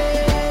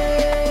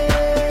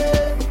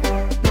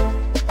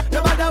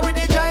 No matter with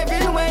the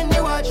driving when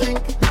you are drink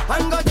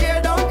and go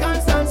tear down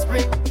Constant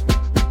Spring.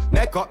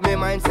 Make up my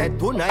mindset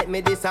tonight,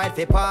 me decide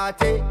to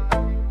party.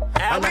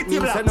 And that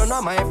means that none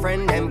of my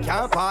friends them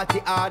can party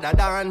harder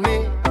than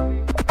me.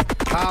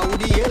 How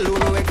the yellow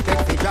no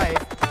expect to drive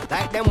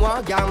like them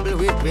want gamble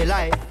with me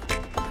life.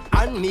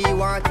 And me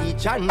want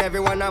each and every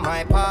one of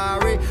my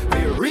party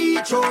we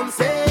reach home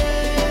safe.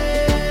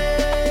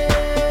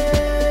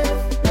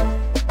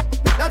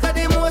 That's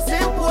the most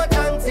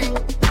important thing,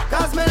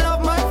 cause me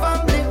love my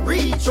family.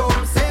 Reach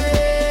home safe.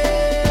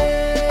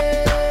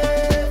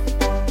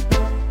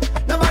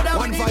 No matter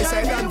one voice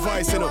I can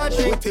voice it up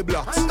with the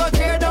blocks and go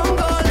tear down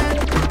golden.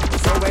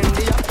 So when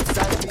the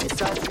outside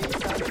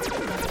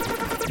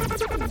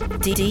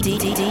DJ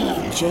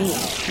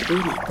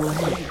Booty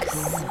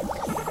Blacks.